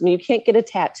consequences. I mean, you can't get a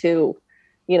tattoo,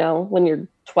 when you're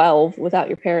 12 without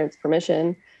your parents'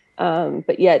 permission.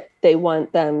 But yet they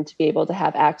want them to be able to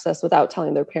have access without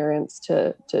telling their parents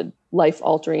to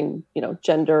life-altering,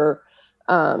 gender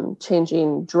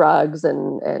changing drugs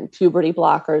and puberty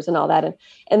blockers and all that.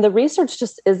 And the research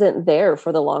just isn't there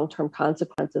for the long-term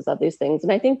consequences of these things.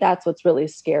 And I think that's what's really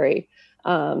scary.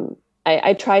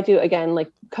 I try to, again,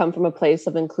 come from a place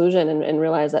of inclusion and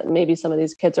realize that maybe some of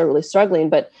these kids are really struggling,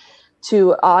 but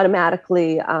to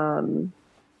automatically,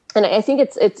 and I think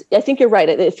I think you're right.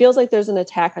 It feels like there's an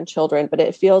attack on children, but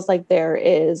it feels like there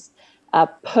is a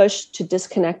push to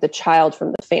disconnect the child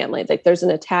from the family. Like there's an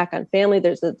attack on family.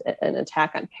 There's an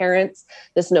attack on parents.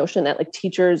 This notion that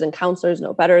teachers and counselors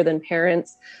know better than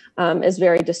parents is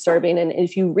very disturbing. And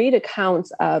if you read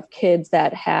accounts of kids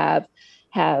that have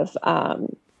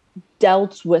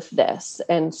dealt with this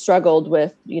and struggled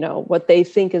with, what they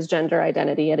think is gender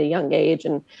identity at a young age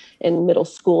and in middle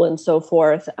school and so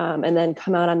forth, and then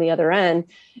come out on the other end,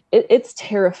 it's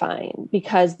terrifying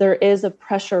because there is a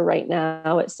pressure right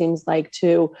now, it seems like,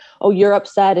 to, oh, you're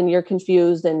upset and you're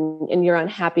confused and you're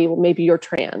unhappy. Well, maybe you're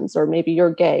trans or maybe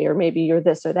you're gay or maybe you're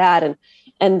this or that.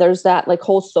 And there's that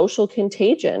whole social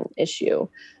contagion issue.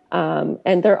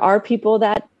 And there are people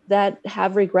that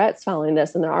have regrets following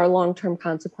this. And there are long-term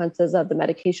consequences of the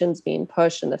medications being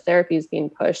pushed and the therapies being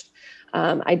pushed.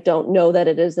 I don't know that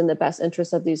it is in the best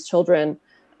interest of these children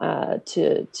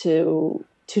to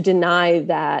deny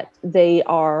that they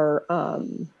are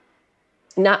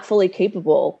not fully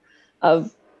capable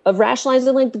of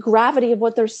rationalizing the gravity of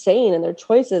what they're saying and their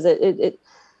choices.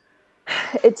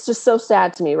 It's just so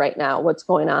sad to me right now what's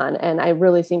going on. And I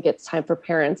really think it's time for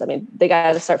parents. I mean, they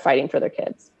got to start fighting for their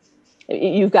kids.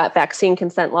 You've got vaccine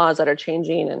consent laws that are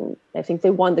changing, and I think they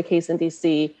won the case in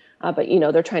DC, but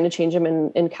they're trying to change them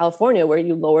in California, where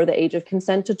you lower the age of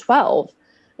consent to 12,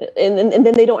 and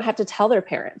then they don't have to tell their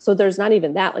parents. So there's not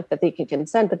even that they can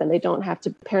consent, but then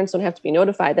parents don't have to be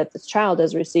notified that this child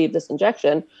has received this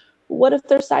injection. What if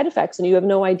there's side effects and you have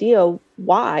no idea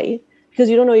why? Because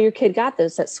you don't know your kid got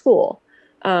this at school.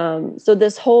 So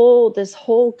this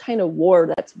whole kind of war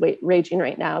that's raging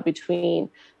right now between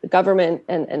the government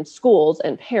and schools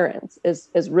and parents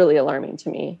is really alarming to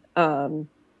me. And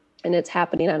it's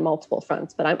happening on multiple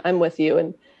fronts, but I'm with you.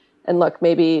 And look,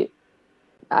 maybe,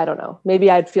 I don't know,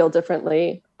 maybe I'd feel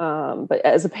differently. But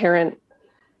as a parent,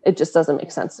 it just doesn't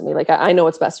make sense to me. I know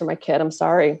what's best for my kid. I'm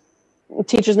sorry. A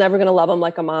teacher's never going to love them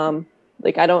like a mom.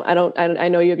 I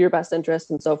know you have your best interest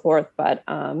and so forth, but,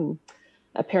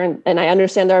 a parent, and I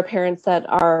understand there are parents that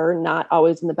are not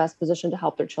always in the best position to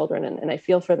help their children. And I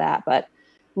feel for that, but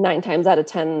 9 times out of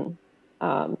 10,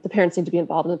 the parents need to be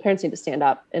involved and the parents need to stand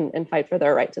up and fight for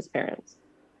their rights as parents.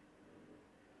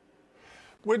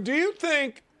 Well, do you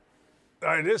think, all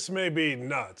right, this may be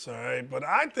nuts, all right, but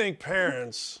I think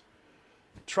parents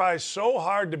try so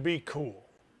hard to be cool.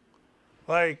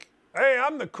 Hey,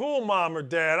 I'm the cool mom or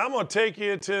dad. I'm going to take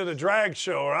you to the drag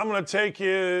show, or I'm going to take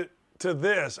you to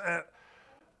this. And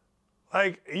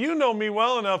you know me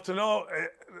well enough to know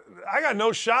I got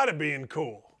no shot at being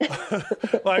cool.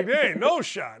 There ain't no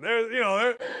shot.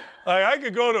 I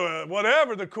could go to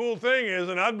whatever the cool thing is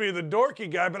and I'd be the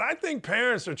dorky guy. But I think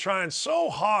parents are trying so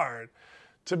hard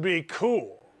to be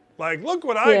cool. Look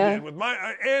what I did with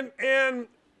my, and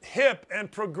hip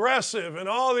and progressive and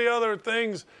all the other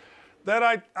things that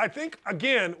I think,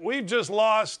 again, we've just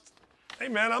lost. Hey,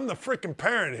 man, I'm the freaking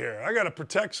parent here. I got to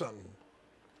protect something.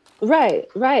 Right.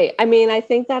 I mean, I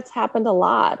think that's happened a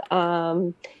lot.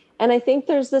 And I think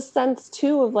there's this sense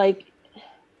too of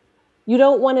you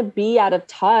don't want to be out of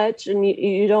touch and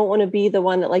you don't want to be the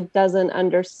one that doesn't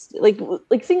understand,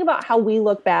 think about how we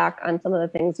look back on some of the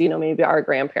things, maybe our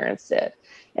grandparents did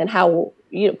and how,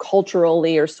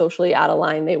 culturally or socially out of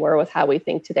line they were with how we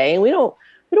think today. And we don't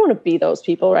want to be those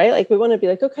people, right? We want to be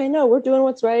okay, no, we're doing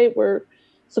what's right. We're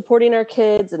supporting our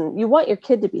kids, and you want your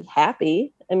kid to be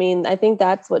happy. I mean, I think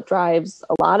that's what drives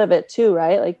a lot of it too,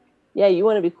 right? You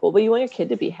want to be cool, but you want your kid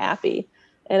to be happy.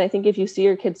 And I think if you see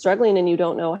your kid struggling and you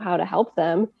don't know how to help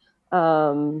them,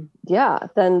 then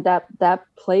that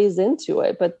plays into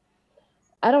it. But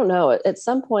I don't know, at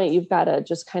some point you've got to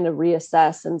just kind of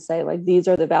reassess and say, these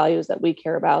are the values that we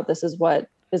care about. This is what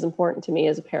is important to me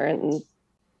as a parent, and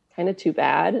kind of too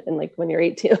bad. And when you're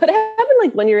 18, what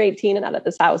happened? When you're 18 and out of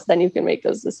this house, then you can make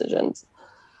those decisions.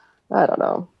 I don't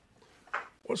know.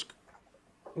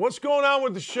 What's going on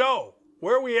with the show?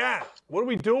 Where are we at? What are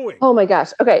we doing? Oh my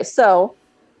gosh. Okay. So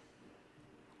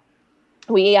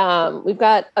We've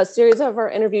got a series of our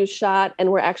interviews shot,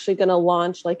 and we're actually going to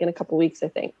launch like in a couple weeks, I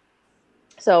think.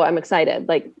 So I'm excited,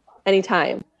 like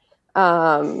anytime.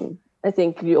 I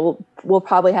think we'll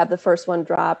probably have the first one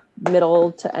drop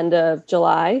middle to end of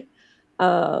July.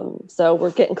 So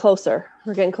we're getting closer.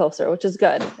 Which is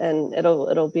good. And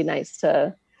it'll be nice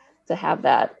to have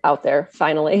that out there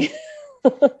finally.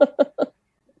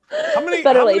 How many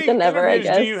late than never, I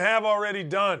guess. Do you have already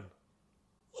done?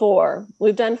 4.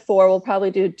 We've done 4. We'll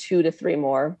probably do 2 to 3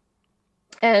 more.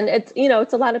 And it's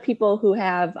a lot of people who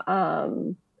have, I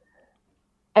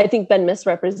think, been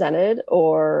misrepresented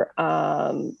or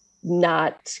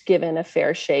not given a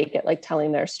fair shake at like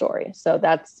telling their story. So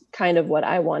that's kind of what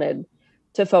I wanted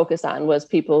to focus on, was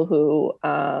people who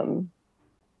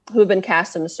have been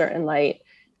cast in a certain light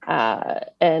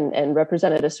and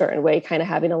represented a certain way, kind of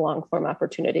having a long form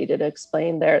opportunity to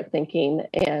explain their thinking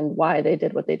and why they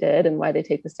did what they did and why they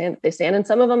take the stand they stand. And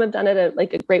some of them have done it at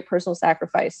like a great personal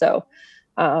sacrifice. So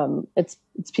it's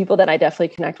people that I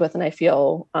definitely connect with, and I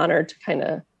feel honored to kind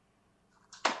of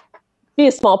be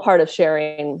a small part of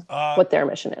sharing what their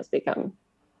mission has become.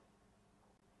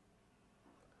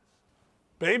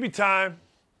 Baby time.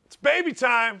 It's baby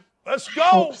time. Let's go.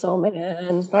 Hope so,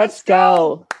 man. Let's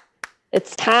go.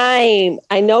 It's time.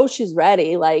 I know she's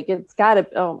ready. Like, it's gotta,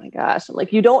 oh my gosh. I'm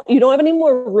like, you don't have any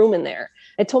more room in there.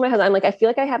 I told my husband, I'm like, I feel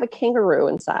like I have a kangaroo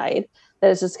inside that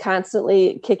is just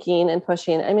constantly kicking and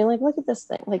pushing. I mean, like, look at this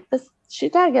thing. Like this, she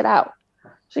gotta get out.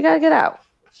 She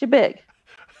big.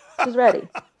 She's ready.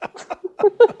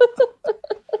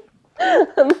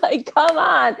 I'm like, come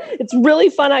on. It's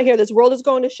really fun out here. This world is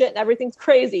going to shit and everything's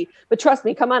crazy. But trust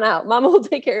me, come on out. Mama will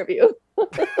take care of you.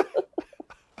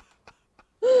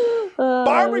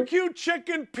 Barbecue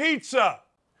chicken pizza.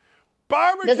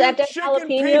 Barbecue chicken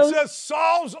pizza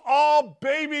solves all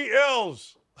baby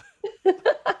ills.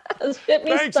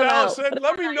 Thanks, Allison.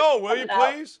 Let me know, will you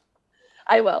please?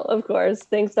 I will, of course.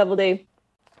 Thanks, Double D.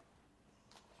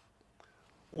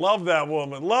 Love that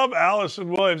woman. Love Allison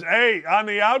Williams. Hey, on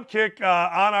the Outkick,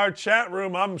 on our chat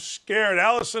room, I'm scared.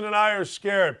 Allison and I are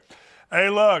scared. Hey,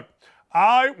 look,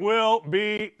 I will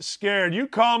be scared. You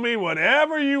call me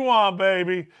whatever you want,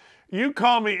 baby. You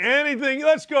call me anything.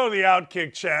 Let's go to the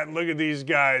Outkick chat and look at these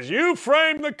guys. You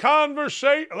frame the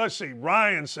conversation. Let's see.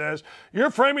 Ryan says,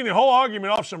 you're framing the whole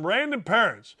argument off some random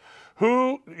parents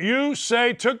who you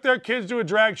say took their kids to a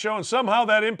drag show and somehow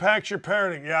that impacts your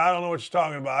parenting. Yeah, I don't know what you're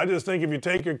talking about. I just think if you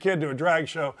take your kid to a drag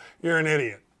show, you're an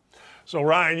idiot. So,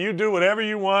 Ryan, you do whatever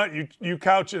you want. You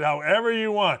couch it however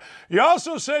you want. You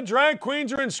also said drag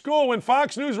queens are in school when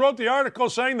Fox News wrote the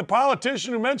article saying the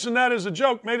politician who mentioned that as a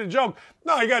joke made a joke.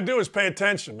 No, all you got to do is pay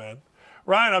attention, man.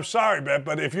 Ryan, I'm sorry, man,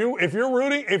 but if you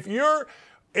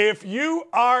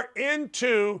are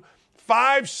into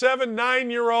 5, 7,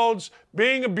 9-year-olds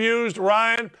being abused,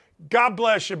 Ryan, God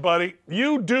bless you, buddy.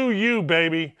 You do you,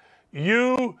 baby.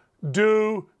 You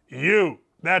do you.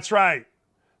 That's right.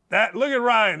 Look at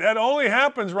Ryan. That only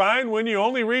happens, Ryan, when you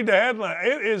only read the headline.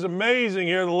 It is amazing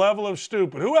here, the level of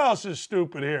stupid. Who else is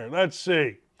stupid here? Let's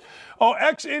see. Oh,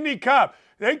 ex-Indy cop.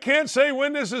 They can't say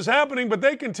when this is happening, but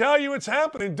they can tell you it's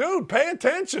happening. Dude, pay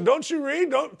attention. Don't you read?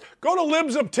 Don't go to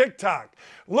Libs of TikTok.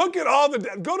 Look at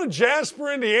go to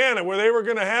Jasper, Indiana, where they were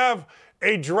going to have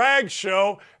a drag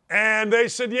show, and they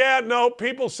said, yeah, no.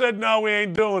 People said, no, we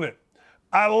ain't doing it.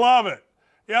 I love it.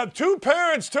 Yeah, 2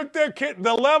 parents took their kid.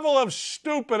 The level of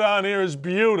stupid on here is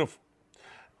beautiful.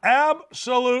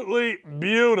 Absolutely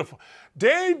beautiful.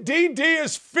 DD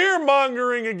is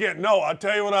fear-mongering again. No, I'll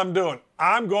tell you what I'm doing.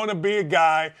 I'm going to be a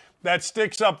guy that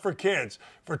sticks up for kids.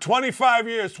 For 25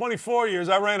 years, 24 years,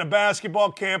 I ran a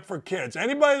basketball camp for kids.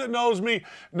 Anybody that knows me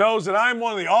knows that I'm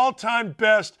one of the all-time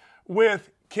best with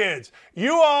kids.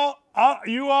 You all,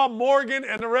 Morgan,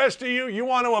 and the rest of you, you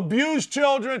want to abuse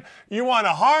children, you want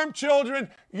to harm children,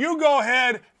 you go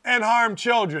ahead and harm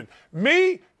children.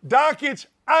 Me, Dockets,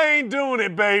 I ain't doing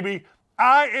it, baby.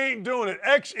 I ain't doing it.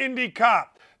 Ex-Indy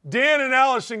cop. Dan and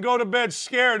Allison go to bed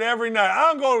scared every night.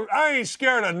 I ain't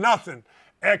scared of nothing,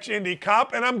 ex-Indy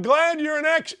cop, and I'm glad you're an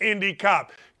ex-Indy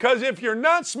cop, because if you're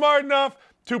not smart enough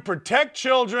to protect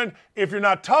children, if you're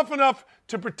not tough enough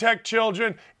to protect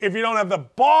children, if you don't have the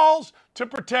balls to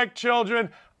protect children,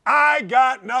 I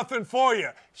got nothing for you.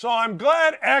 So I'm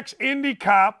glad, ex-Indy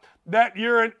cop, that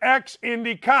you're an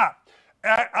ex-Indy cop.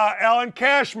 Ellen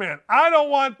Cashman, I don't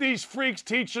want these freaks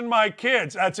teaching my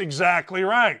kids. That's exactly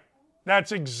right.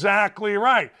 That's exactly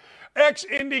right.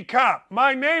 Ex-Indy cop,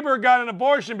 my neighbor got an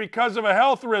abortion because of a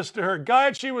health risk to her.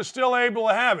 Glad she was still able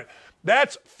to have it.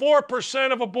 That's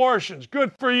 4% of abortions.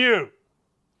 Good for you.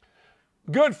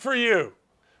 Good for you.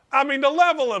 I mean, the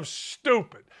level of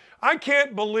stupid. I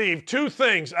can't believe two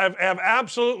things have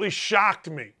absolutely shocked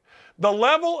me. The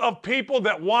level of people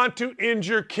that want to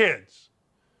injure kids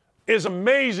is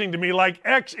amazing to me, like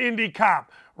ex-Indy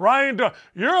cop. Ryan,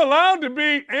 you're allowed to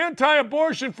be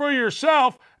anti-abortion for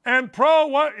yourself and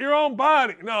your own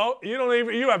body. No,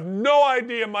 you have no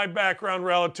idea my background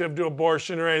relative to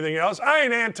abortion or anything else. I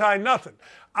ain't anti-nothing.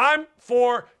 I'm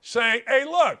for saying, hey,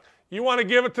 look, you want to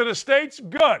give it to the states?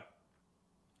 Good.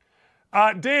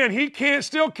 Dan, he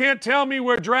still can't tell me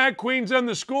where drag queens in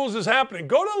the schools is happening.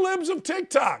 Go to Libs of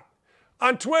TikTok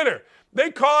on Twitter.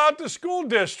 They call out the school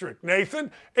district,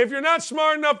 Nathan. If you're not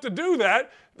smart enough to do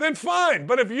that, then fine.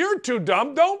 But if you're too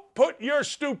dumb, don't put your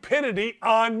stupidity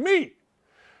on me.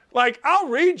 Like, I'll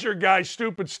read your guys'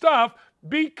 stupid stuff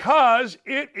because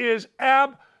it is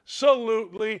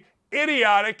absolutely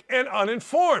idiotic and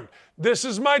uninformed. This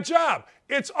is my job.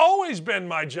 It's always been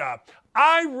my job.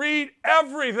 I read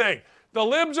everything. The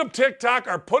libs of TikTok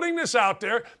are putting this out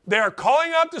there. They're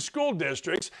calling out the school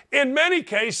districts. In many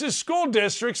cases, school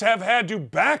districts have had to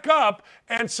back up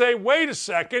and say, wait a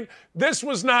second, this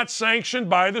was not sanctioned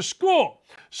by the school.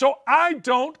 So I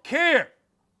don't care.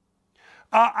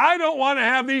 I don't want to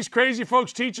have these crazy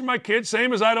folks teaching my kids,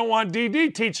 same as I don't want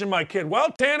DD teaching my kid. Well,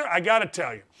 Tanner, I got to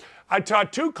tell you, I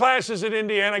taught 2 classes at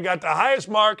Indiana, got the highest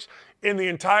marks in the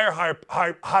entire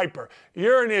hyper.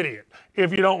 You're an idiot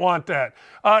if you don't want that.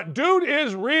 Dude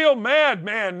is real mad,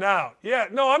 man, now. Yeah,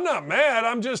 no, I'm not mad.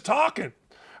 I'm just talking.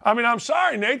 I mean, I'm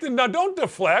sorry, Nathan. Now, don't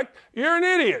deflect. You're an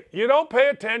idiot. You don't pay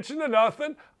attention to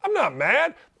nothing. I'm not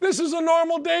mad. This is a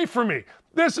normal day for me.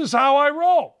 This is how I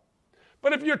roll.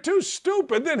 But if you're too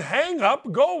stupid, then hang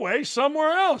up, go away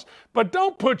somewhere else. But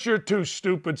don't put your too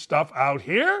stupid stuff out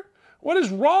here. What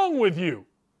is wrong with you?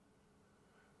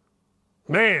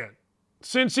 Man,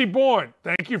 Cincy Born,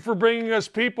 thank you for bringing us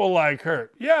people like her.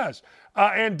 Yes.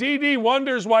 And DD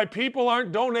wonders why people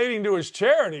aren't donating to his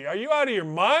charity. Are you out of your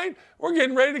mind? We're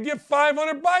getting ready to give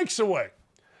 500 bikes away.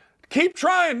 Keep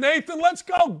trying, Nathan. Let's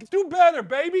go. Do better,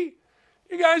 baby.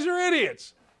 You guys are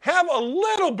idiots. Have a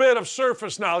little bit of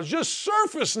surface knowledge, just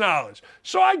surface knowledge.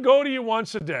 So I go to you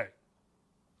once a day.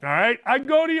 All right? I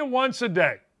go to you once a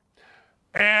day.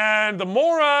 And the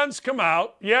morons come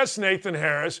out. Yes, Nathan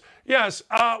Harris. Yes,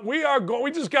 we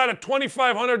just got a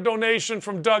 $2,500 donation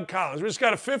from Doug Collins. We just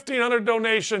got a $1,500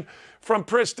 donation from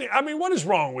Pristine. I mean, what is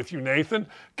wrong with you, Nathan?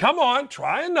 Come on,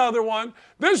 try another one.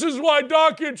 This is why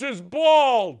Dockage is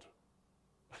bald.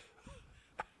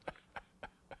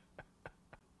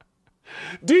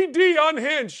 DD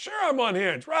unhinged. Sure, I'm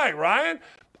unhinged. Right, Ryan?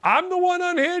 I'm the one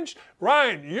unhinged?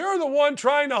 Ryan, you're the one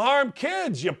trying to harm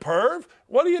kids, you perv.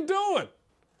 What are you doing?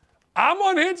 I'm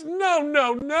unhinged?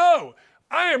 No.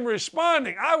 I am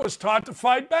responding. I was taught to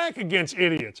fight back against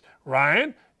idiots.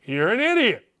 Ryan, you're an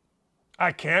idiot.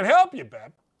 I can't help you,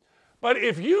 Beb. But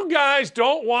if you guys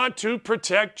don't want to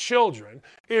protect children,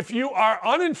 if you are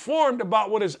uninformed about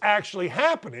what is actually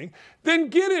happening, then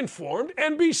get informed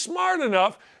and be smart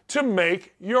enough to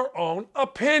make your own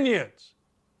opinions.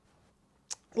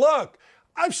 Look,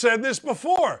 I've said this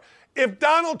before. If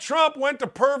Donald Trump went to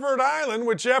Pervert Island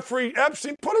with Jeffrey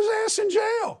Epstein, put his ass in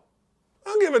jail. I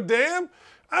don't give a damn.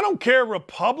 I don't care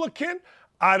Republican.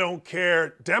 I don't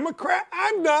care Democrat.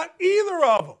 I'm not either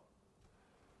of them.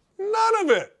 None of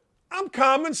it. I'm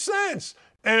common sense.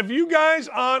 And if you guys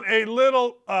on a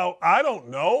little, on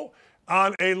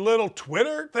a little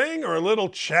Twitter thing or a little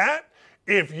chat,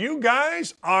 if you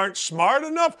guys aren't smart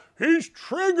enough, he's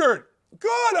triggered.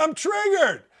 Good, I'm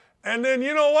triggered. And then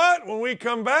you know what? When we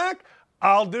come back,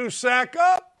 I'll do sack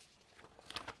up.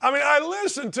 I mean, I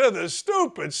listen to this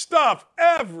stupid stuff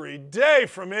every day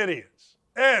from idiots.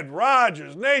 Ed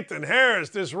Rogers, Nathan Harris,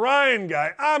 this Ryan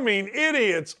guy. I mean,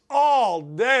 idiots all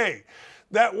day.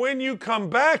 That when you come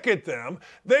back at them,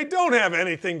 they don't have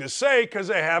anything to say because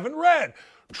they haven't read.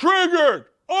 Triggered,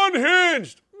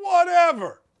 unhinged,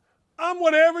 whatever. I'm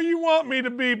whatever you want me to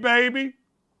be, baby.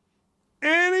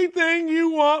 Anything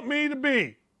you want me to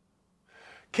be.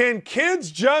 Can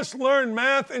kids just learn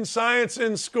math and science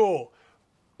in school?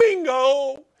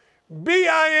 Bingo!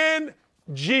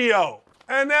 B-I-N-G-O.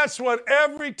 And that's what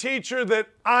every teacher that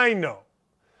I know.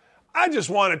 I just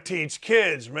want to teach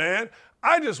kids, man.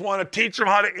 I just want to teach them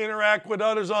how to interact with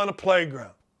others on a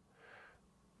playground.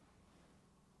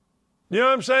 You know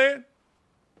what I'm saying?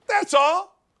 That's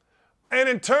all. And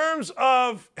in terms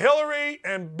of Hillary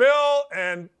and Bill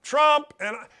and Trump,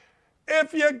 and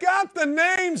if you got the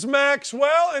names,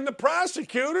 Maxwell, and the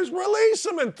prosecutors, release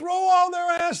them and throw all their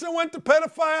ass that went to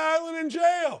Pedophile Island in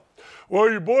jail. Well,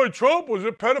 your boy Trump was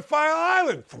at Pedophile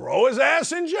Island. Throw his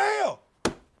ass in jail.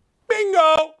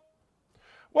 Bingo.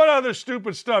 What other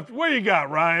stupid stuff? What you got,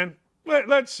 Ryan?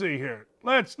 Let's see here.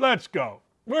 Let's go.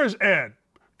 Where's Ed?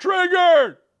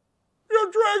 Triggered!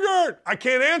 You're triggered! I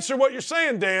can't answer what you're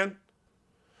saying, Dan.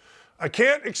 I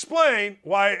can't explain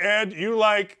why, Ed, you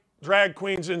like drag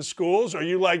queens in schools or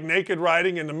you like naked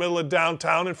riding in the middle of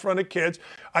downtown in front of kids.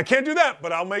 I can't do that,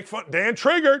 but I'll make fun. Dan,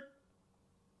 triggered.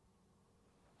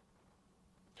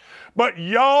 But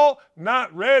y'all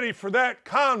not ready for that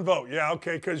convo. Yeah,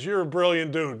 okay, because you're a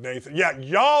brilliant dude, Nathan. Yeah,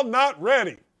 y'all not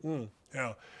ready.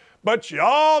 Yeah. But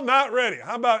y'all not ready.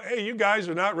 How about, hey, you guys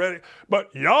are not ready.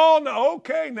 But y'all know,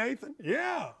 okay, Nathan.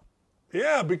 Yeah.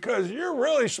 Yeah, because you're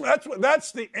really,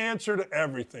 that's the answer to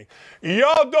everything.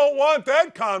 Y'all don't want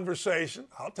that conversation.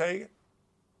 I'll take it.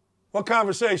 What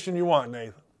conversation you want,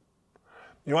 Nathan?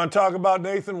 You want to talk about,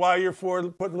 Nathan, why you're for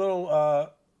putting little,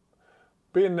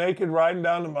 being naked, riding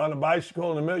down on a bicycle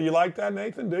in the middle? You like that,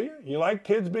 Nathan, do you? You like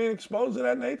kids being exposed to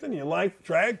that, Nathan? You like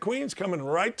drag queens coming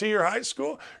right to your high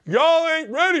school? Y'all ain't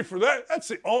ready for that.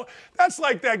 That's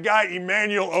like that guy,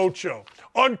 Emmanuel Ocho.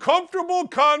 Uncomfortable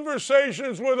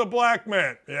conversations with a black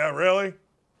man. Yeah, really?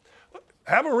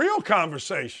 Have a real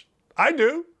conversation. I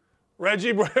do.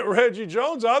 Reggie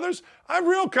Jones, others, I have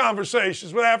real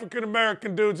conversations with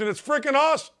African-American dudes, and it's freaking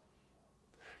awesome.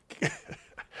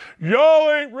 Y'all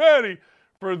ain't ready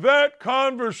for that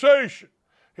conversation.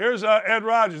 Here's Ed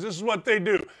Rogers. This is what they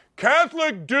do.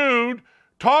 Catholic dude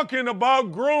talking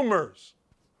about groomers.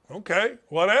 Okay,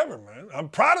 whatever, man. I'm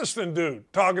Protestant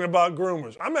dude talking about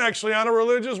groomers. I'm actually on a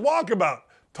religious walkabout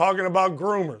talking about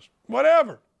groomers.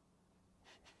 Whatever.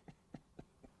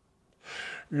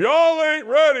 Y'all ain't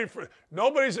ready for,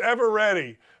 nobody's ever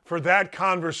ready for that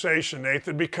conversation,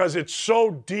 Nathan, because it's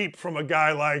so deep from a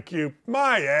guy like you.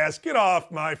 My ass, get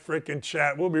off my freaking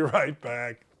chat. We'll be right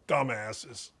back,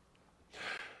 dumbasses.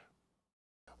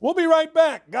 We'll be right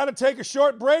back. Got to take a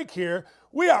short break here.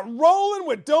 We are rolling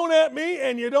with Don't At Me,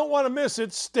 and you don't want to miss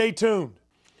it. Stay tuned.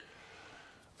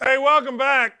 Hey, welcome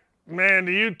back, man,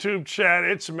 to YouTube chat.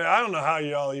 I don't know how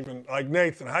y'all even, like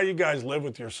Nathan, how you guys live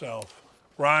with yourself.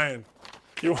 Ryan.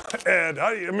 Ed,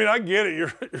 I get it.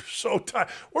 You're so tired.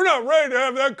 We're not ready to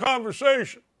have that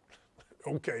conversation.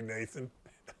 Okay, Nathan.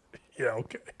 Yeah,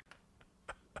 okay.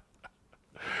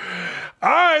 All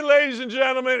right, ladies and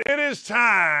gentlemen, it is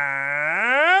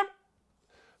time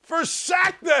for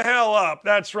Sack the Hell Up.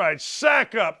 That's right,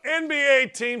 sack up.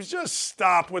 NBA teams, just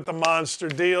stop with the monster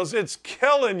deals. It's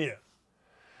killing you.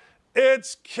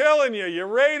 It's killing you. Your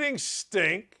ratings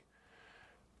stink.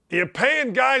 You're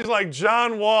paying guys like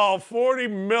John Wall $40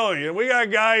 million. We got a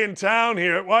guy in town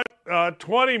here,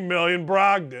 $20 million,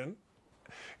 Brogdon.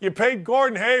 You paid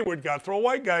Gordon Hayward, got to throw a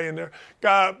white guy in there.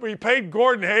 We paid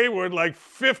Gordon Hayward like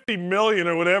 $50 million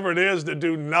or whatever it is to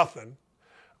do nothing.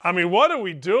 I mean, what are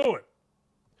we doing?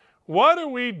 What are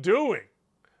we doing?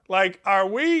 Like, are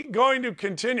we going to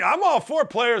continue? I'm all for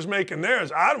players making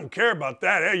theirs. I don't care about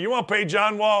that. Hey, you want to pay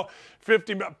John Wall $50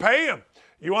 million? Pay him.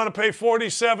 You want to pay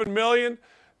 $47 million?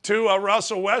 To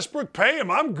Russell Westbrook, pay him.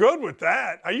 I'm good with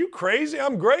that. Are you crazy?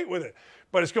 I'm great with it.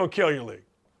 But it's going to kill your league.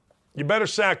 You better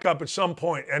sack up at some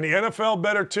point. And the NFL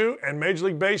better too, and Major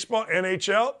League Baseball,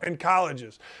 NHL, and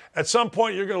colleges. At some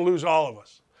point, you're going to lose all of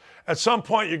us. At some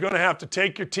point, you're going to have to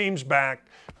take your teams back,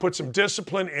 put some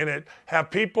discipline in it,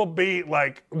 have people be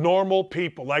like normal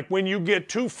people. Like when you get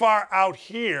too far out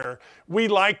here, we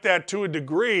like that to a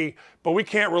degree, but we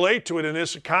can't relate to it in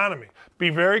this economy. Be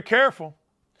very careful.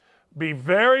 Be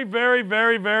very, very,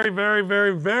 very, very, very,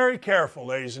 very, very careful,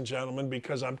 ladies and gentlemen,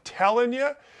 because I'm telling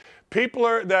you, people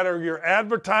that are your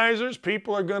advertisers,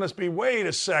 people are going to be, wait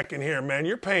a second here, man,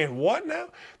 you're paying what now?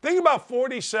 Think about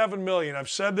 $47 million. I've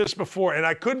said this before, and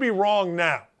I could be wrong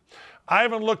now. I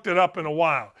haven't looked it up in a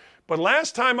while. But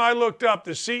last time I looked up,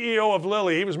 the CEO of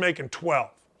Lilly, he was making 12.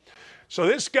 So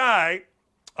this guy,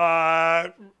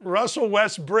 Russell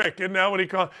Westbrook, isn't that what he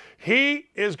called? He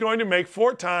is going to make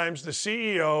 4 times the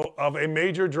CEO of a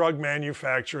major drug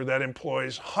manufacturer that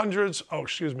employs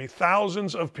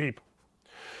thousands of people.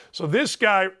 So this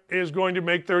guy is going to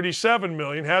make $37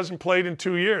 million, hasn't played in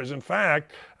 2 years. In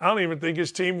fact, I don't even think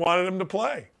his team wanted him to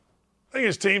play. I think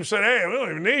his team said, hey, we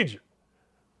don't even need you.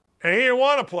 And he didn't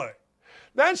want to play.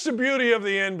 That's the beauty of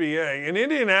the NBA. In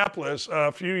Indianapolis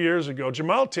a few years ago,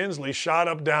 Jamal Tinsley shot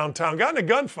up downtown, got in a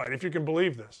gunfight, if you can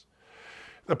believe this.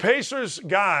 The Pacers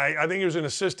guy, I think he was an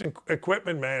assistant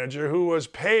equipment manager, who was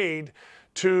paid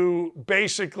to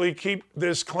basically keep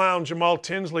this clown Jamal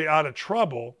Tinsley out of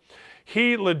trouble.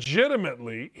 He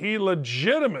legitimately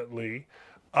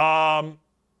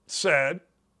said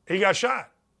he got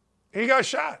shot. He got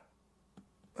shot.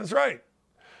 That's right.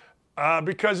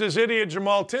 Because this idiot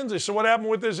Jamal Tinsley. So what happened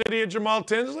with this idiot Jamal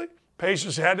Tinsley?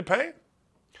 Pacers had to pay him.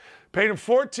 Paid him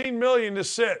 $14 million to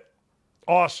sit.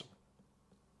 Awesome.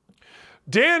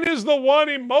 Dan is the one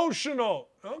emotional.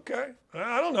 Okay,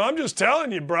 I don't know. I'm just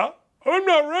telling you, bro. I'm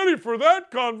not ready for that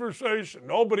conversation.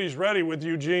 Nobody's ready with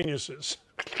you geniuses.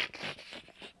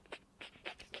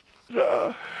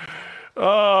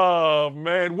 Oh,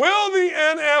 man. Will the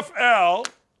NFL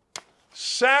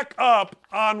sack up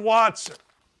on Watson?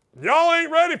 Y'all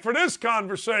ain't ready for this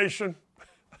conversation.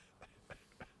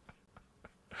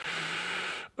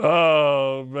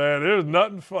 Oh, man. There's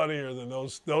nothing funnier than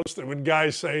those things when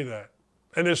guys say that.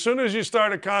 And as soon as you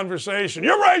start a conversation,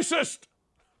 you're racist.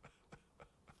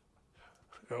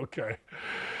 Okay.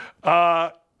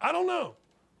 I don't know.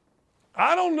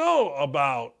 I don't know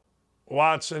about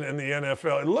Watson and the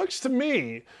NFL. It looks to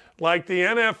me like the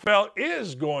NFL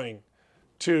is going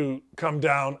to come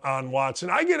down on Watson.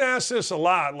 I get asked this a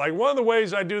lot. Like, one of the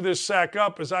ways I do this sack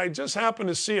up is I just happen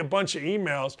to see a bunch of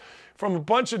emails from a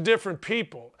bunch of different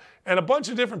people. And a bunch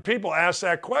of different people ask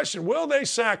that question. Will they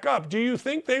sack up? Do you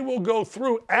think they will go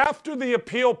through after the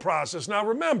appeal process? Now,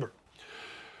 remember,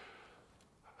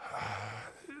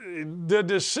 the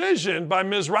decision by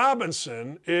Ms.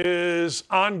 Robinson is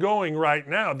ongoing right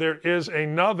now. There is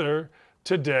another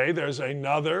today. There's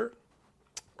another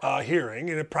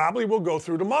hearing, and it probably will go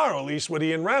through tomorrow, at least what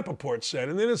Ian Rappaport said.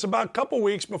 And then it's about a couple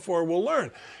weeks before we'll learn.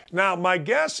 Now, my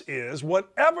guess is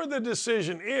whatever the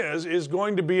decision is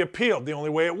going to be appealed. The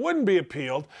only way it wouldn't be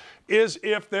appealed is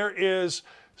if there is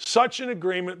such an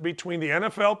agreement between the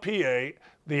NFLPA,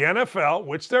 the NFL,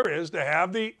 which there is, to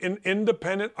have an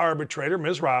independent arbitrator,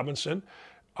 Ms. Robinson,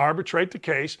 arbitrate the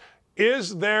case.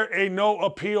 Is there a no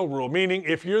appeal rule? Meaning,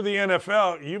 if you're the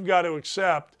NFL, you've got to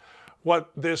accept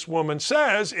what this woman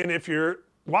says, and if you're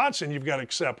Watson, you've got to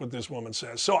accept what this woman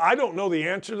says. So I don't know the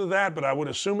answer to that, but I would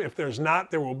assume if there's not,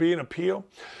 there will be an appeal.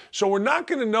 So we're not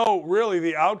going to know really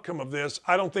the outcome of this,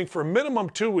 I don't think, for a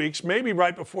minimum 2 weeks, maybe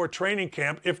right before training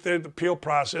camp, if the appeal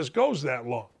process goes that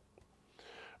long.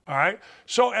 All right?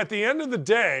 So at the end of the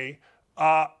day,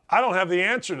 I don't have the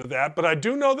answer to that, but I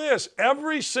do know this.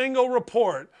 Every single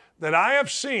report that I have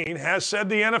seen has said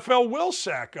the NFL will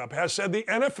sack up, has said the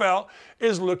NFL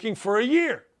is looking for a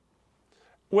year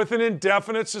with an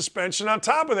indefinite suspension on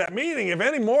top of that. Meaning, if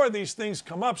any more of these things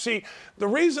come up, see, the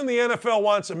reason the NFL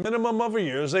wants a minimum of a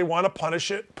year is they want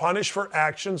to punish for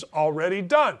actions already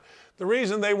done. The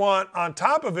reason they want, on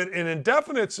top of it, an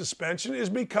indefinite suspension is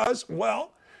because,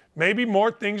 well, maybe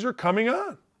more things are coming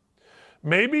on.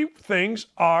 Maybe things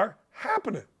are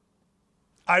happening.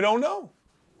 I don't know.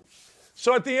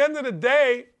 So at the end of the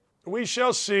day, we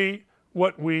shall see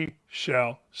what we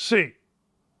shall see.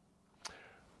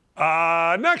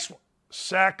 Next one,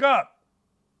 sack up.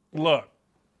 Look,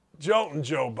 Joe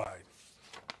Biden.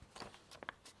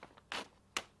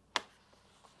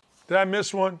 Did I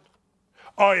miss one?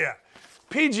 Oh, yeah.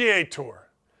 PGA Tour.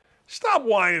 Stop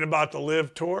whining about the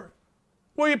Live Tour.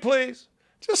 Will you please?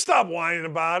 Just stop whining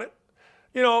about it.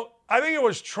 You know, I think it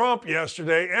was Trump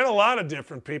yesterday, and a lot of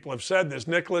different people have said this.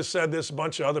 Nicholas said this, a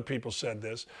bunch of other people said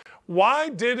this. Why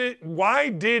did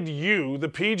you, the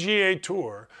PGA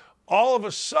Tour, all of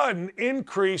a sudden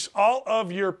increase all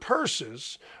of your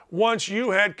purses once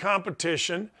you had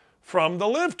competition from the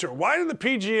Live Tour? Why did the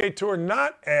PGA Tour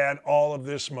not add all of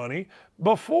this money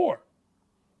before?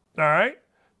 All right?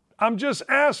 I'm just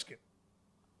asking.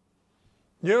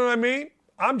 You know what I mean?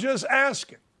 I'm just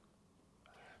asking.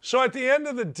 So at the end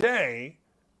of the day,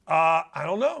 I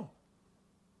don't know.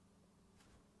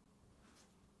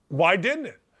 Why didn't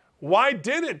it? Why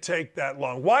did it take that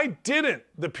long? Why didn't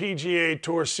the PGA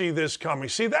Tour see this coming?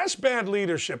 See, that's bad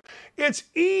leadership. It's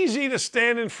easy to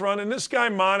stand in front, and this guy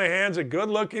Monahan's a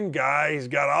good-looking guy. He's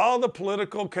got all the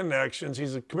political connections.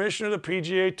 He's the commissioner of the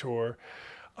PGA Tour.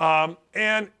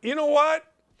 And you know what?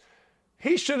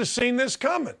 He should have seen this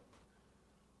coming.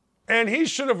 And he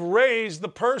should have raised the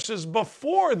purses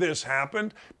before this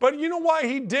happened. But you know why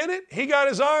he did it? He got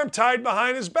his arm tied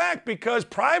behind his back because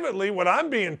privately, what I'm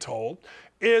being told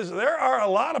is there are a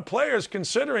lot of players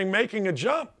considering making a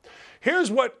jump.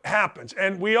 Here's what happens.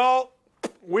 And we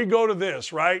go to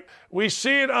this, right? We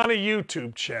see it on a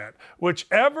YouTube chat.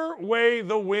 Whichever way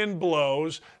the wind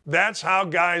blows, that's how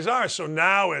guys are. So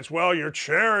now it's, well, your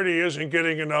charity isn't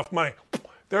getting enough money.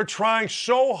 They're trying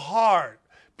so hard.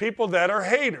 People that are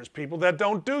haters, people that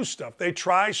don't do stuff, they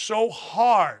try so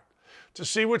hard to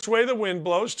see which way the wind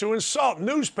blows to insult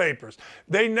newspapers.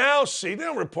 They now see, they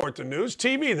don't report the news.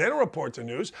 TV, they don't report the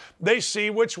news. They see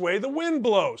which way the wind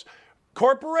blows.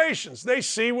 Corporations, they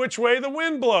see which way the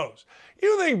wind blows.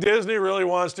 You think Disney really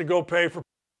wants to go pay for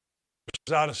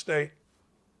out of state?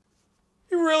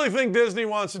 You really think Disney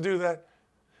wants to do that?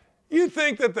 You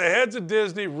think that the heads of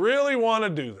Disney really want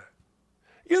to do that?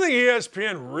 You think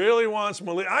ESPN really wants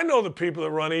Malik? I know the people that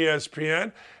run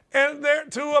ESPN, And they're,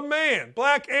 to a man,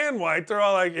 black and white, they're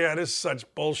all like, yeah, this is such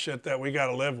bullshit that we got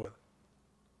to live with.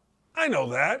 I know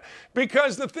that,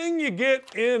 because the thing you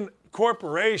get in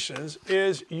corporations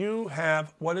is you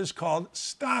have what is called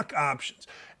stock options.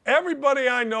 Everybody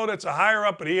I know that's a higher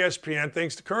up at ESPN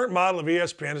thinks the current model of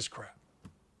ESPN is crap.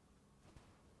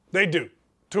 They do,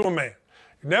 to a man.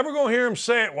 You're never going to hear them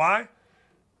say it. Why?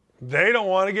 They don't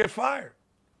want to get fired.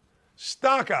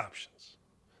 Stock options.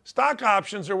 Stock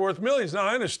options are worth millions. Now,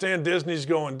 I understand Disney's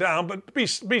going down, but be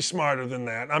smarter than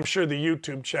that. I'm sure the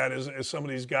YouTube chat is some of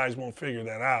these guys won't figure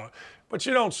that out. But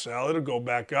you don't sell. It'll go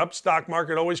back up. Stock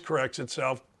market always corrects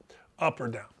itself up or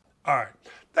down. All right.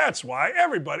 That's why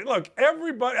everybody,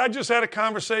 I just had a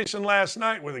conversation last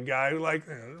night with a guy who, like,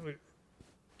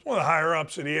 one of the higher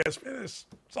ups at ESPN. It's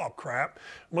all crap.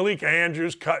 Malik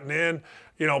Andrews cutting in,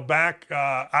 back,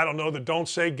 I don't know, the don't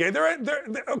say gay. They're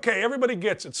okay, everybody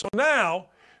gets it. So now,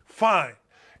 fine,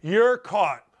 you're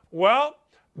caught. Well,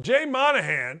 Jay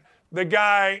Monahan, the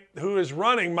guy who is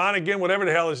running Monaghan, whatever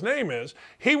the hell his name is,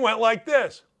 he went like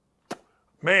this.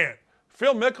 Man,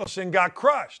 Phil Mickelson got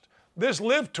crushed. This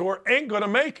LIV Tour ain't going to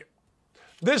make it.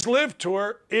 This LIV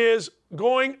Tour is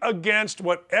going against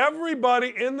what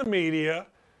everybody in the media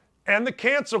and the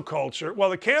cancel culture,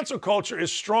 well, the cancel culture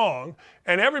is strong,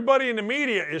 and everybody in the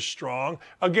media is strong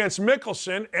against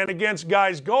Mickelson and against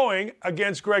guys going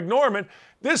against Greg Norman.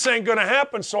 This ain't going to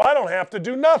happen, so I don't have to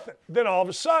do nothing. Then all of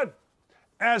a sudden,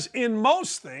 as in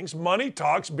most things, money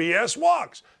talks, BS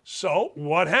walks. So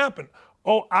what happened?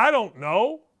 Oh, I don't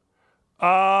know.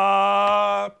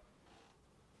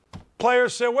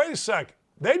 Players said, wait a second.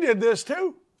 They did this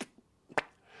too.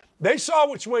 They saw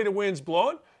which way the wind's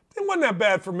blowing. It wasn't that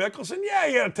bad for Mickelson. Yeah,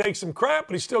 he had to take some crap,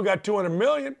 but he still got $200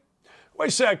 million. Wait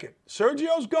a second.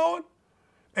 Sergio's going?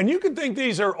 And you can think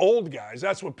these are old guys.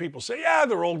 That's what people say. Yeah,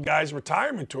 they're old guys,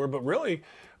 retirement tour. But really,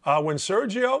 when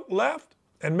Sergio left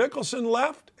and Mickelson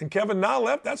left and Kevin Na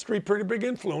left, that's three pretty big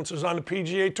influencers on the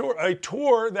PGA Tour. A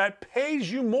tour that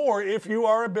pays you more if you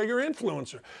are a bigger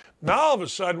influencer. Now all of a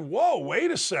sudden, whoa,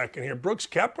 wait a second here. Brooks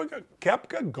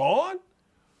Koepka gone?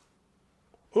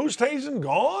 Oosthuizen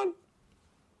gone?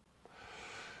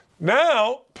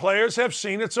 Now, players have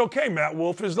seen it's okay. Matt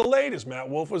Wolff is the latest. Matt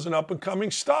Wolff was an up-and-coming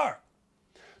star.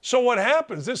 So what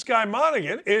happens? This guy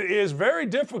Monaghan, it is very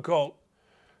difficult.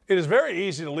 It is very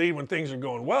easy to lead when things are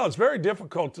going well. It's very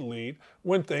difficult to lead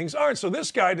when things aren't. So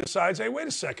this guy decides, hey, wait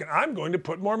a second, I'm going to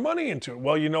put more money into it.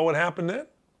 Well, you know what happened then?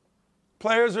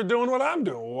 Players are doing what I'm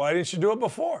doing. Why didn't you do it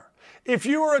before? If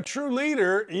you were a true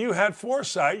leader, you had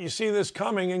foresight, you see this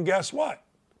coming, and guess what?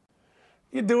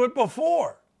 You do it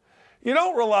before. You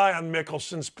don't rely on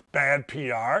Mickelson's bad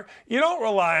PR. You don't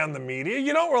rely on the media.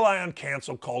 You don't rely on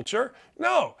cancel culture.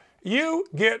 No, you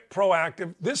get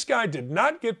proactive. This guy did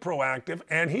not get proactive,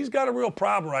 and he's got a real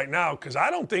problem right now because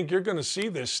I don't think you're going to see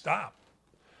this stop.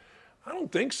 I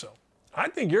don't think so. I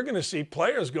think you're going to see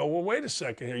players go, well, wait a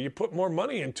second here. You put more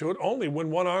money into it only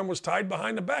when one arm was tied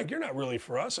behind the back. You're not really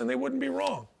for us, and they wouldn't be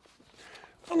wrong.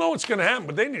 I don't know what's going to happen,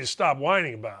 but they need to stop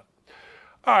whining about it.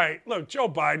 All right, look, Joe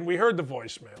Biden, we heard the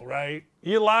voicemail, right?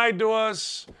 You lied to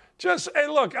us. Just, hey,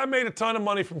 look, I made a ton of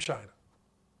money from China.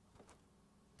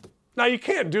 Now, you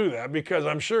can't do that because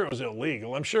I'm sure it was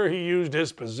illegal. I'm sure he used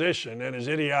his position and his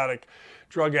idiotic,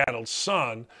 drug-addled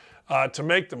son to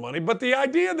make the money. But the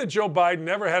idea that Joe Biden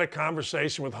never had a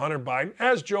conversation with Hunter Biden,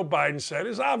 as Joe Biden said,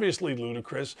 is obviously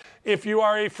ludicrous. If you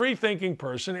are a free-thinking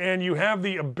person and you have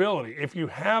the ability, if you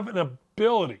have an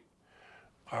ability,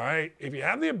 all right, if you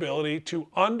have the ability to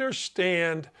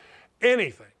understand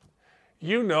anything,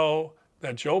 you know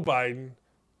that Joe Biden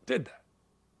did that.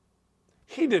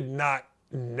 He did not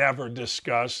never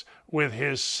discuss with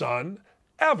his son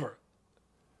ever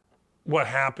what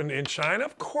happened in China.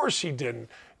 Of course he didn't.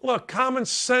 Look, common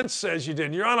sense says you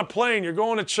didn't. You're on a plane, you're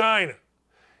going to China.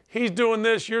 He's doing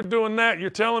this, you're doing that. You're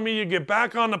telling me you get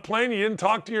back on the plane, you didn't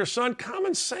talk to your son?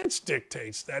 Common sense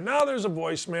dictates that. Now there's a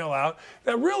voicemail out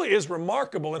that really is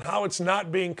remarkable in how it's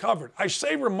not being covered. I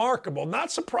say remarkable,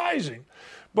 not surprising,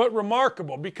 but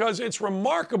remarkable because it's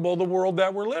remarkable the world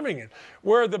that we're living in,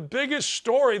 where the biggest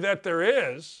story that there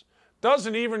is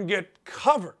doesn't even get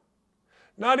covered.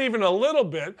 Not even a little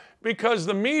bit, because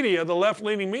the media, the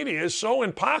left-leaning media, is so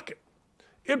in pocket.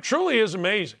 It truly is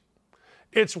amazing.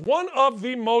 It's one of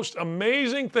the most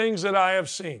amazing things that I have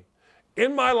seen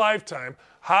in my lifetime,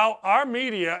 how our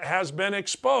media has been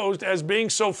exposed as being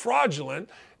so fraudulent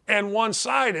and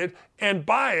one-sided and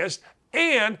biased,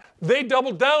 and they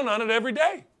double down on it every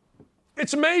day.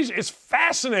 It's amazing. It's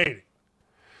fascinating.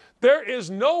 There is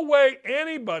no way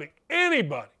anybody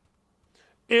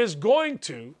is going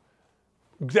to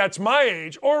that's my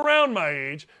age or around my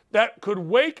age that could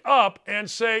wake up and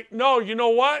say, no, you know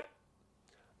what?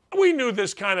 We knew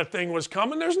this kind of thing was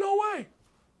coming. There's no way.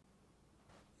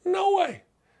 No way.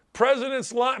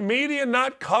 President's media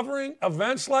not covering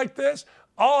events like this.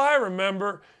 All I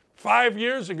remember 5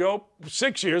 years ago,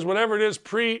 6 years, whatever it is,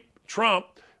 pre-Trump,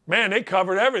 man, they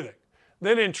covered everything.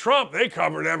 Then in Trump, they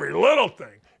covered every little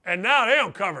thing. And now they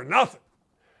don't cover nothing.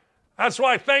 That's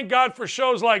why thank God for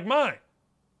shows like mine,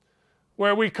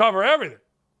 where we cover everything.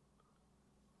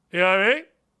 You know what I mean?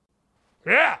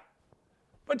 Yeah.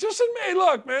 But just admit,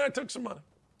 look, man, I took some money.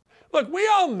 Look, we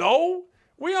all know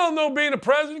being a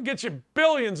president gets you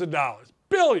billions of dollars.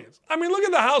 Billions. I mean, look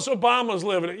at the house Obama's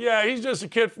living in. Yeah, he's just a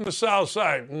kid from the South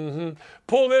Side.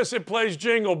 Pull this, it plays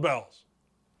Jingle Bells.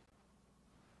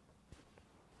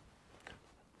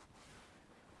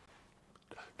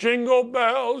 Jingle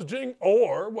bells,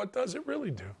 or what does it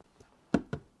really do?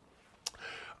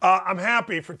 I'm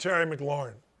happy for Terry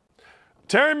McLaurin.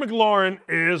 Terry McLaurin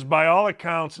is, by all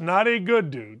accounts, not a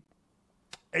good dude,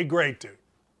 a great dude.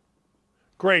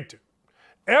 Great dude.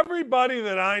 Everybody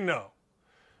that I know,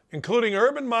 including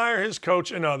Urban Meyer, his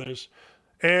coach, and others,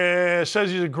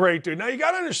 says he's a great dude. Now, you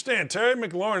got to understand, Terry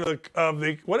McLaurin of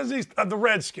the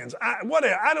Redskins.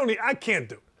 I can't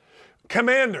do it.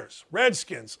 Commanders,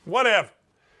 Redskins, whatever.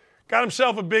 Got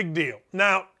himself a big deal.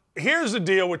 Now, here's the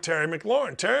deal with Terry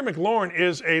McLaurin. Terry McLaurin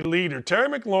is a leader. Terry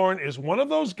McLaurin is one of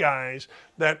those guys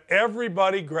that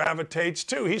everybody gravitates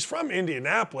to. He's from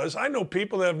Indianapolis. I know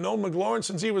people that have known McLaurin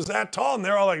since he was that tall, and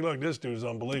they're all like, look, this dude's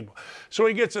unbelievable. So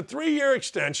he gets a 3-year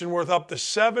extension worth up to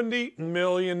 $70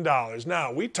 million.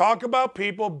 Now, we talk about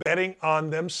people betting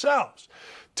on themselves.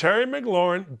 Terry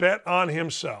McLaurin bet on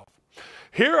himself.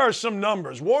 Here are some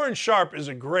numbers. Warren Sharp is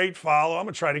a great follow. I'm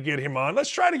going to try to get him on. Let's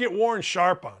try to get Warren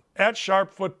Sharp on, at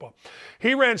Sharp Football.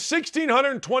 He ran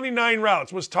 1,629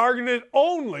 routes, was targeted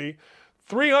only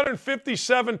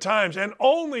 357 times, and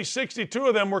only 62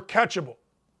 of them were catchable.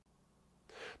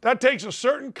 That takes a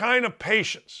certain kind of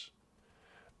patience.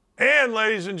 And,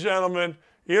 ladies and gentlemen,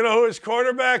 you know who his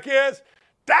quarterback is?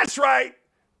 That's right.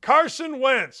 Carson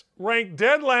Wentz ranked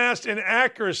dead last in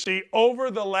accuracy over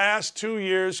the last 2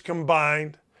 years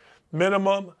combined,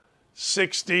 minimum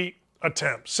 60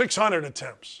 attempts, 600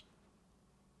 attempts.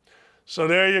 So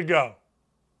there you go.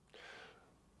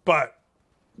 But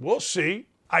we'll see.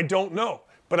 I don't know.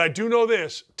 But I do know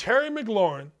this. Terry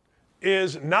McLaurin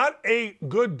is not a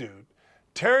good dude.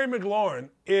 Terry McLaurin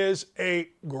is a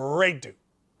great dude.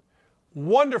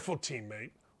 Wonderful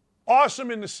teammate. Awesome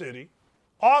in the city.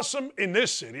 Awesome in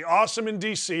this city, awesome in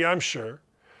D.C., I'm sure.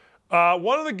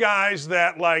 One of the guys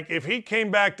that, like, if he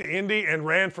came back to Indy and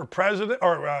ran for president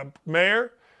or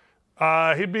mayor,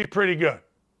 he'd be pretty good.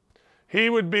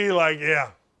 He would be like,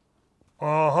 yeah,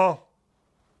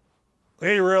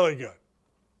 he really good.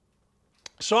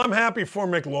 So I'm happy for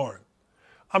McLaurin.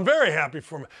 I'm very happy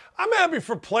for him. I'm happy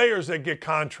for players that get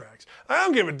contracts. I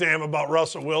don't give a damn about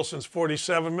Russell Wilson's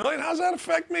 $47 million. How does that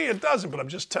affect me? It doesn't, but I'm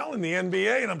just telling the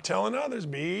NBA and I'm telling others,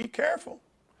 be careful.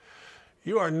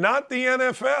 You are not the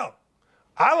NFL.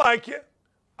 I like it.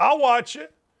 I'll watch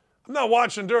it. I'm not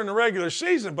watching during the regular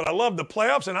season, but I love the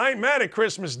playoffs, and I ain't mad at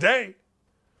Christmas Day.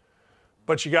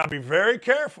 But you got to be very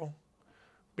careful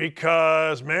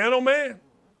because, man, oh, man,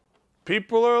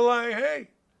 people are like, hey,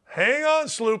 hang on,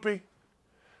 Sloopy.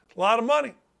 A lot of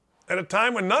money at a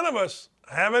time when none of us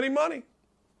have any money.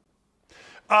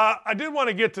 I did want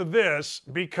to get to this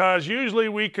because usually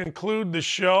we conclude the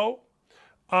show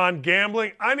on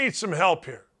gambling. I need some help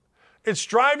here. It's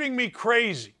driving me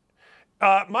crazy.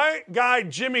 My guy,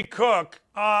 Jimmy Cook,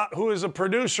 who is a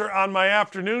producer on my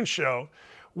afternoon show,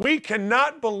 we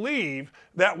cannot believe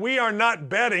that we are not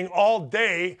betting all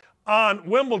day on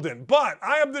Wimbledon. But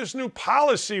I have this new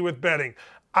policy with betting.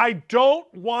 I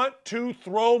don't want to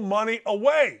throw money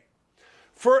away.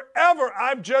 Forever,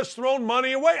 I've just thrown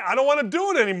money away. I don't want to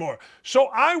do it anymore. So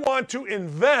I want to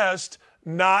invest,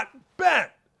 not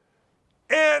bet.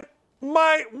 And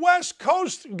my West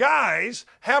Coast guys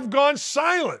have gone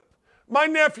silent. My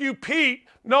nephew Pete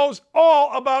knows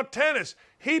all about tennis.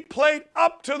 He played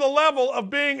up to the level of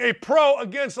being a pro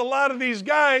against a lot of these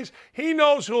guys. He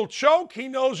knows who'll choke. He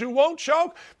knows who won't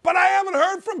choke. But I haven't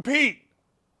heard from Pete.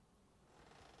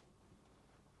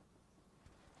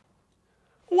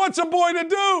 What's a boy to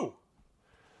do?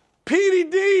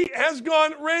 PDD has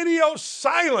gone radio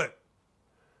silent.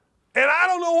 And I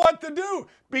don't know what to do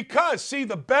because, see,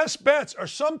 the best bets are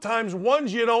sometimes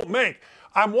ones you don't make.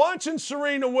 I'm watching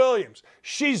Serena Williams.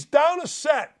 She's down a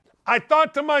set. I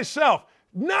thought to myself,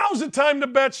 now's the time to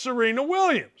bet Serena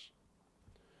Williams.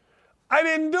 I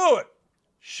didn't do it.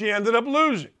 She ended up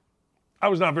losing. I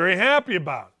was not very happy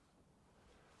about it.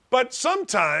 But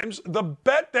sometimes the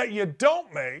bet that you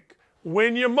don't make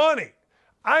win you money.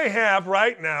 I have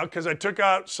right now, because I took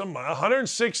out some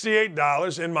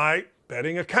 $168 in my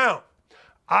betting account.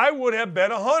 I would have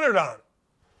bet 100 on it.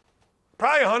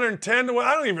 Probably 110 to 1.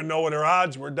 I don't even know what her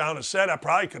odds were down a set. I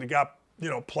probably could have got,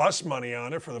 plus money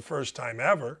on it for the first time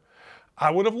ever.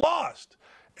 I would have lost.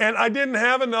 And I didn't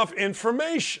have enough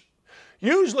information.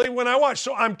 Usually when I watch,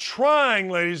 so I'm trying,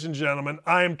 ladies and gentlemen,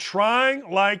 I am trying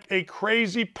like a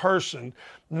crazy person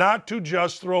not to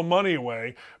just throw money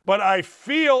away, but I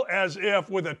feel as if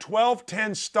with a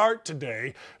 12-10 start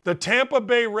today, the Tampa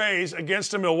Bay Rays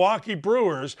against the Milwaukee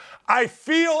Brewers, I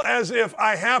feel as if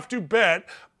I have to bet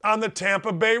on the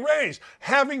Tampa Bay Rays.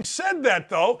 Having said that,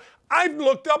 though, I've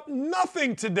looked up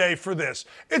nothing today for this.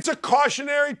 It's a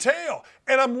cautionary tale,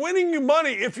 and I'm winning you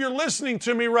money if you're listening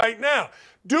to me right now.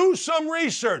 Do some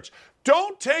research.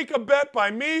 Don't take a bet by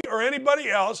me or anybody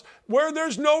else where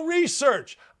there's no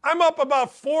research. I'm up about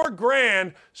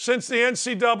 $4,000 since the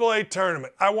NCAA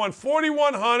tournament. I won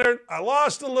 4,100. I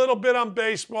lost a little bit on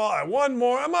baseball. I won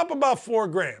more. I'm up about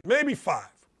 $4,000, maybe 5,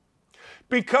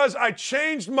 because I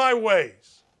changed my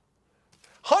ways.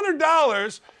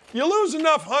 $100, you lose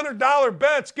enough $100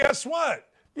 bets, guess what?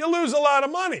 You lose a lot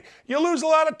of money. You lose a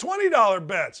lot of $20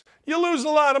 bets. You lose a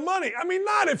lot of money. I mean,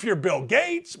 not if you're Bill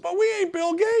Gates, but we ain't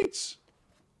Bill Gates.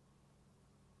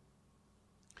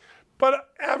 But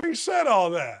having said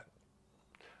all that,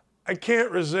 I can't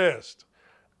resist.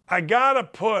 I got to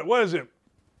put, what is it,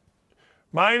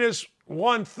 minus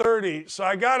 130. So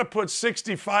I got to put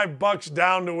 $65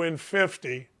 down to win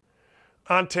 50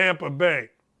 on Tampa Bay.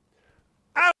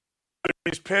 I don't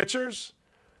know these pitchers.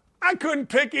 I couldn't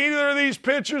pick either of these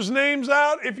pitchers' names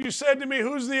out if you said to me,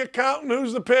 who's the accountant,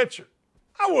 who's the pitcher?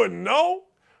 I wouldn't know.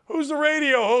 Who's the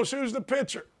radio host, who's the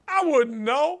pitcher? I wouldn't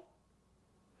know.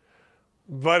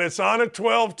 But it's on at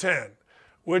 12:10,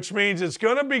 which means it's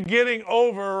going to be getting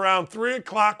over around 3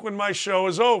 o'clock when my show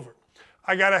is over.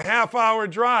 I got a half-hour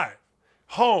drive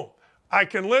home. I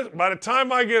can listen. By the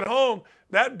time I get home,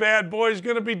 that bad boy is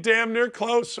going to be damn near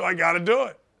close, so I got to do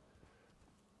it.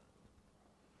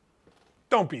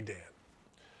 Don't be Dan.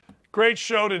 Great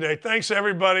show today. Thanks,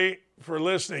 everybody, for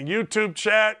listening. YouTube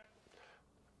chat,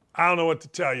 I don't know what to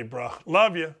tell you, bro.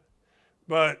 Love you,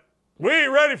 but we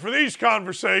ain't ready for these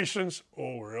conversations.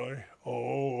 Oh, really?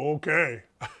 Oh, okay.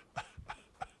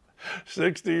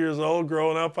 60 years old,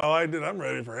 growing up how I did, I'm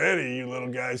ready for any of you little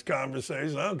guys'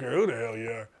 conversations. I don't care who the hell you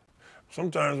are.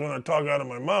 Sometimes when I talk out of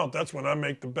my mouth, that's when I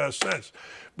make the best sense.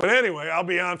 But anyway, I'll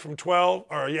be on from 12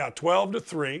 to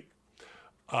 3.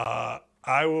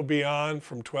 I will be on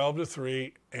from 12 to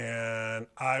 3, and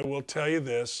I will tell you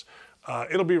this.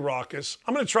 It'll be raucous.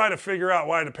 I'm going to try to figure out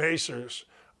why the Pacers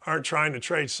aren't trying to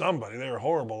trade somebody. They were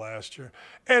horrible last year.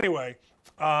 Anyway,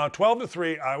 12 to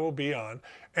 3, I will be on.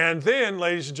 And then,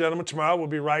 ladies and gentlemen, tomorrow we'll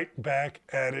be right back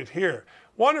at it here.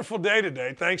 Wonderful day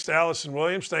today. Thanks to Allison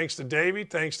Williams. Thanks to Davey.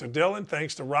 Thanks to Dylan.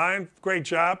 Thanks to Ryan. Great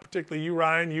job, particularly you,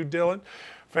 Ryan, you, Dylan.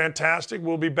 Fantastic.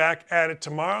 We'll be back at it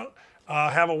tomorrow.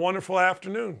 Have a wonderful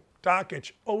afternoon.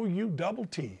 Dockage,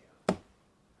 O-U-T-T.